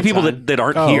 that's 3 people that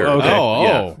aren't here. Okay.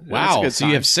 Yeah, Wow. that's a good So you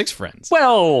sign. have 6 friends.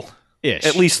 Well, Ish.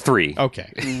 At least 3.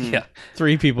 Okay. Yeah.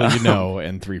 3 people you know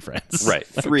and 3 friends. Right.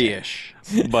 3-ish.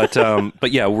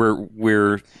 But yeah,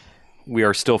 we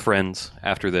are still friends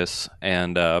after this,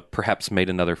 and perhaps made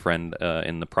another friend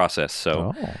in the process.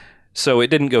 So it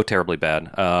didn't go terribly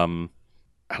bad.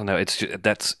 I don't know.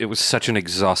 It was such an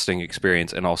exhausting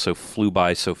experience, and also flew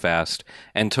by so fast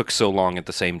and took so long at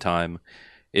the same time.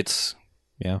 It's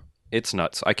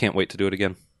nuts. I can't wait to do it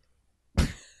again.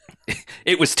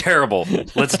 It was terrible.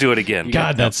 Let's do it again.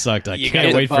 God, that sucked. I You can't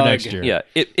got wait the for bug. next year. Yeah,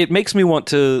 it makes me want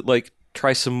to like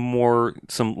try some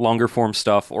longer form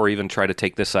stuff, or even try to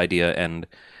take this idea and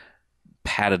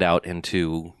pad it out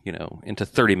into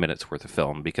 30 minutes worth of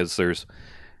film, because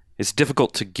it's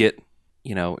difficult to get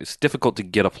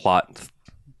a plot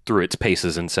through its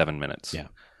paces in 7 minutes. Yeah.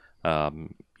 You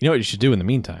know what you should do in the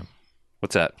meantime?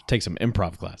 What's that? Take some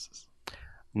improv classes.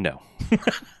 No.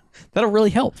 That'll really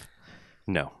help.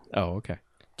 No. Oh, okay.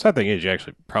 Sad thing is, you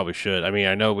actually probably should. I mean,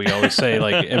 I know we always say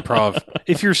like improv.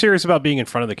 If you're serious about being in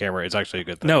front of the camera, it's actually a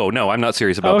good thing. No, I'm not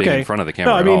serious about being in front of the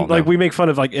camera No, I at mean, all. like no. we make fun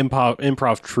of like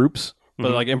improv troops,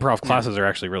 but Mhm. like improv classes are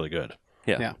actually really good.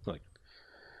 Yeah. Like,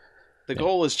 The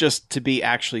goal is just to be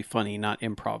actually funny, not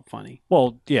improv funny.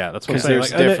 well, yeah, that's what I'm 'Cause saying.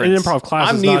 there's Like, an difference. improv class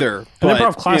I'm is neither. Not, but, an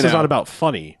improv class you is know, not about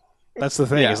funny. That's the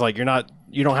thing. Yeah. Is like you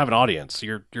don't have an audience.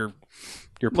 You're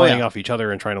playing yeah. off each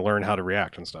other and trying to learn how to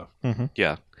react and stuff.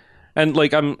 Yeah. And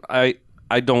like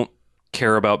I don't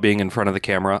care about being in front of the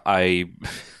camera. I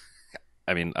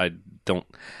mean, I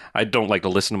don't like to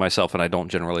listen to myself, and I don't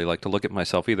generally like to look at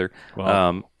myself either.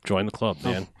 Well, join the club,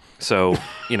 man. So,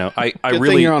 I Good really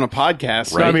thing you're on a podcast.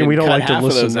 so I you mean, can we don't cut like to half of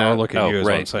those listen or out. look at Oh, you. Is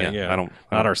what I'm right, saying. yeah. Yeah, I don't-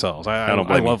 not ourselves. I don't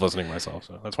I blame you. love listening to myself,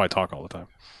 so that's why I talk all the time.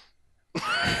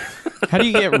 How do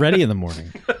you get ready in the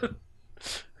morning?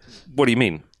 What do you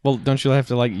mean? Well, don't you have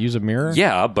to like use a mirror?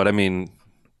 Yeah, but I mean,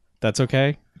 That's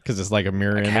okay? Because it's like a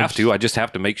mirror I image. have to. I just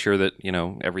have to make sure that,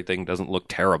 everything doesn't look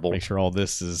terrible. Make sure all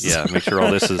this is... Yeah, make sure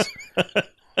all this is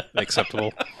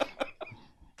Acceptable.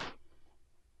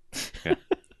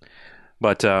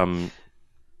 But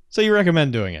So you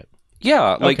recommend doing it?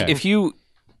 yeah, like Okay. if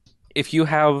you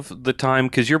have the time,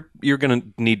 because you're going to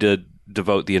need to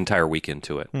devote the entire weekend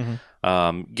to it.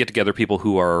 Get together people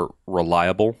who are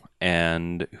reliable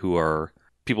and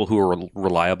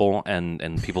reliable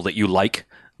and people that you like.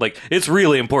 Like, it's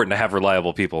really important to have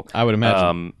reliable people. I would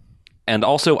imagine. And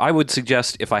also, I would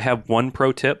suggest, if I have one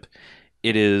pro tip,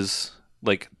 it is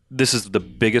like, this is the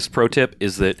biggest pro tip,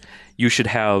 is that you should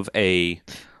have a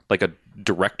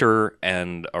director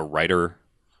and a writer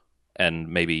and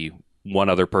maybe one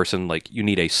other person. Like, you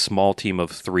need a small team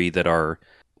of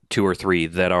 2 or 3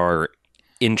 that are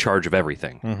in charge of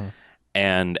everything.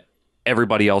 And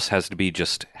everybody else has to be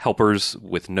just helpers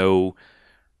with no,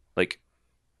 like,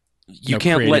 you No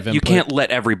can't creative input. can't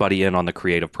let everybody in on the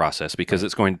creative process, because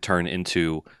it's going to turn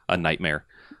into a nightmare.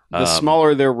 The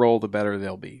smaller their role, the better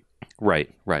they'll be. Right.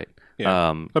 Yeah.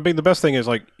 I mean, the best thing is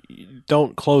like,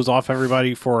 don't close off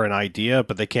everybody for an idea,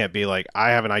 but they can't be like, I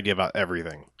have an idea about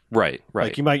everything. Right.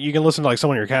 Like you can listen to like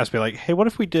someone in your cast be like, hey, what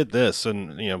if we did this,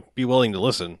 and be willing to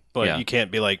listen, but Yeah. you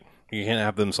can't be like, you can't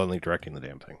have them suddenly directing the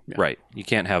damn thing. Right. You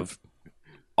can't have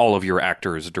all of your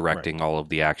actors directing all of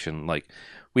the action. Like,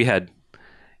 we had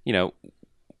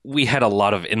a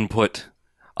lot of input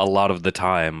a lot of the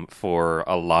time for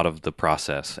a lot of the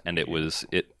process, and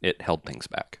it held things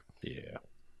back. Yeah.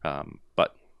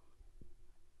 But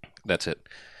that's it.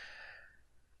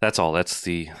 That's all.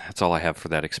 That's all I have for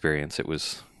that experience. It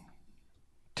was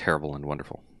terrible and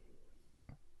wonderful.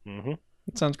 Mm-hmm.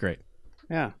 That sounds great.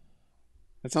 Yeah.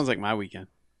 That sounds like my weekend.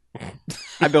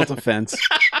 I built a fence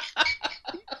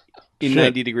in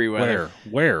Shit. 90-degree weather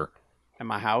Where? at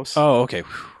my house. Oh, okay.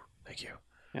 Whew. Thank you.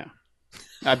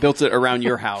 I built it around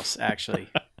your house, actually.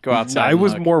 Go outside. I and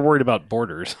was look. more worried about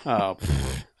borders. Oh,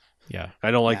 pff. Yeah.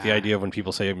 I don't like the Nah. idea of when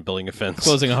people say I'm building a fence.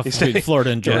 Closing off between Florida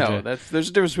and Georgia. No, there's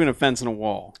a difference between a fence and a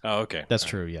wall. Oh, okay. That's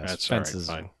true, yes. That's Fences.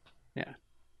 all right, fine.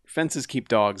 Fences keep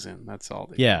dogs in. That's all.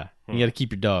 They Yeah. You got to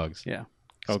keep your dogs. Yeah.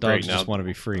 Oh, Dogs great. just Now, want to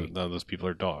be free. No, those people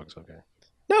are dogs. Okay.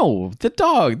 No, the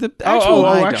dog. The actual,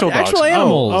 actual dogs. actual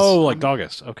animals. Oh, like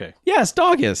Doggist. Okay. Yes,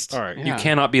 Doggist. All right. Yeah. You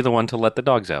cannot be the one to let the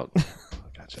dogs out.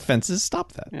 Gotcha. Fences,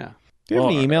 stop that. Yeah. Do you have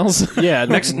any emails? Yeah.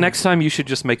 Next time, you should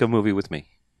just make a movie with me.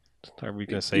 Are we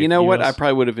gonna say? You know what? emails? I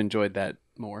probably would have enjoyed that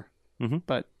more. Mhm.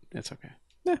 But it's okay.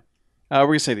 Yeah. We're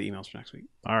going to say the emails for next week.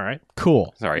 All right.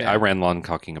 Cool. Sorry, Yeah. I ran long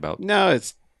talking about No,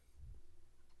 it's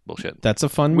bullshit. That's a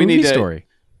fun We movie need to- story.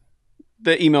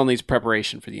 the email needs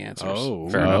preparation for the answers. Oh.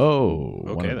 Fair enough. Oh,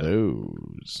 one Okay, of then.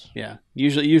 those. Yeah.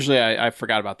 Usually I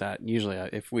forgot about that. Usually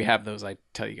if we have those, I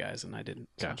tell you guys, and I didn't.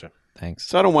 So. Gotcha. Thanks.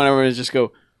 So I don't want everyone to just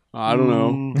go, I don't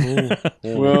know.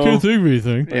 Well, think of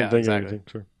anything. Yeah, think exactly. anything,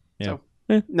 sure.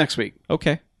 Next week,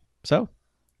 Okay. So,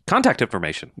 Contact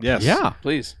information. Yes. yeah.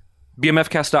 please.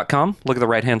 BMFcast.com. Look at the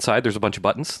right-hand side. There's a bunch of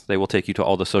buttons. They will take you to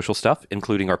all the social stuff,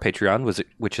 including our Patreon,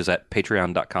 which is at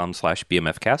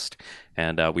patreon.com/BMFcast.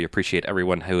 And we appreciate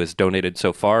everyone who has donated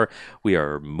so far. We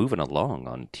are moving along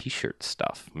on T-shirt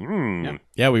stuff.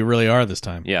 Yeah, we really are this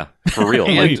time. Yeah, for real.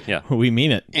 And- Yeah. We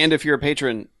mean it. And if you're a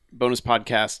patron, bonus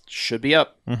podcast should be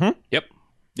up Yep.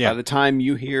 Yeah. by the time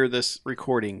you hear this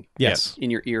recording Yes.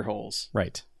 in your ear holes.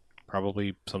 Right.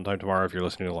 Probably sometime tomorrow if you're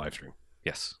listening to the live stream.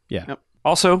 Yes. Yeah. Yep.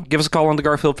 Also, give us a call on the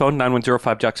Garfield phone,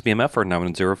 910-5JOCKS-BMF or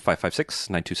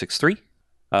 910-556-9263.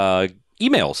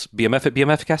 Emails,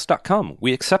 bmf@bmfcast.com.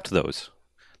 We accept those.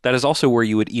 That is also where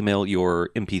you would email your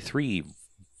MP3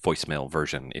 voicemail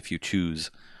version if you choose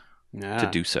to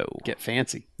do so. Get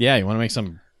fancy. Yeah, you want to make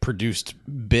some produced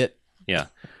bit. Yeah.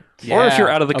 Or if you're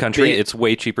out of the a country, bit. it's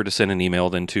way cheaper to send an email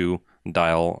than to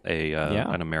dial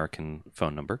an American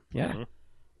phone number. Yeah. And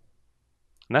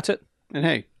that's it. And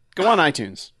hey, go on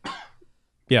iTunes.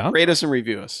 Yeah. Rate us and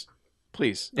review us.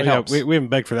 Please. It Yeah, helps. we haven't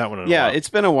begged for that one in a Yeah, while. it's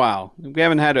been a while. We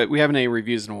haven't any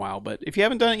reviews in a while, but if you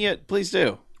haven't done it yet, please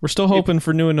do. We're still hoping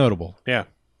for new and notable. Yeah.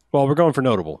 Well, we're going for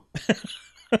notable.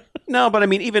 No, but I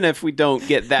mean, even if we don't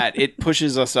get that, it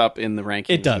pushes us up in the rankings.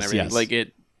 It does, and everything. yes. Like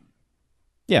it.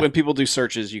 Yeah. When people do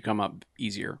searches, you come up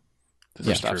easier for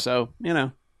Yeah, stuff. true. So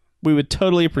We would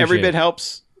totally appreciate every bit it.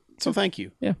 helps. So thank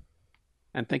you. Yeah.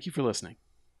 And thank you for listening.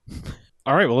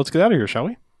 All right. Well, let's get out of here, shall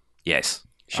we? Yes.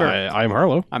 Sure. I'm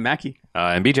Harlow. I'm Mackie.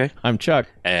 I'm BJ, I'm Chuck.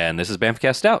 and this is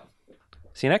Bamfcast Out.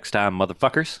 See you next time,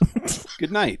 motherfuckers.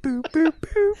 Good night.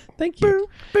 Thank you.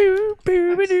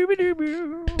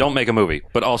 Don't make a movie,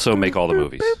 but also make all the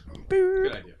movies.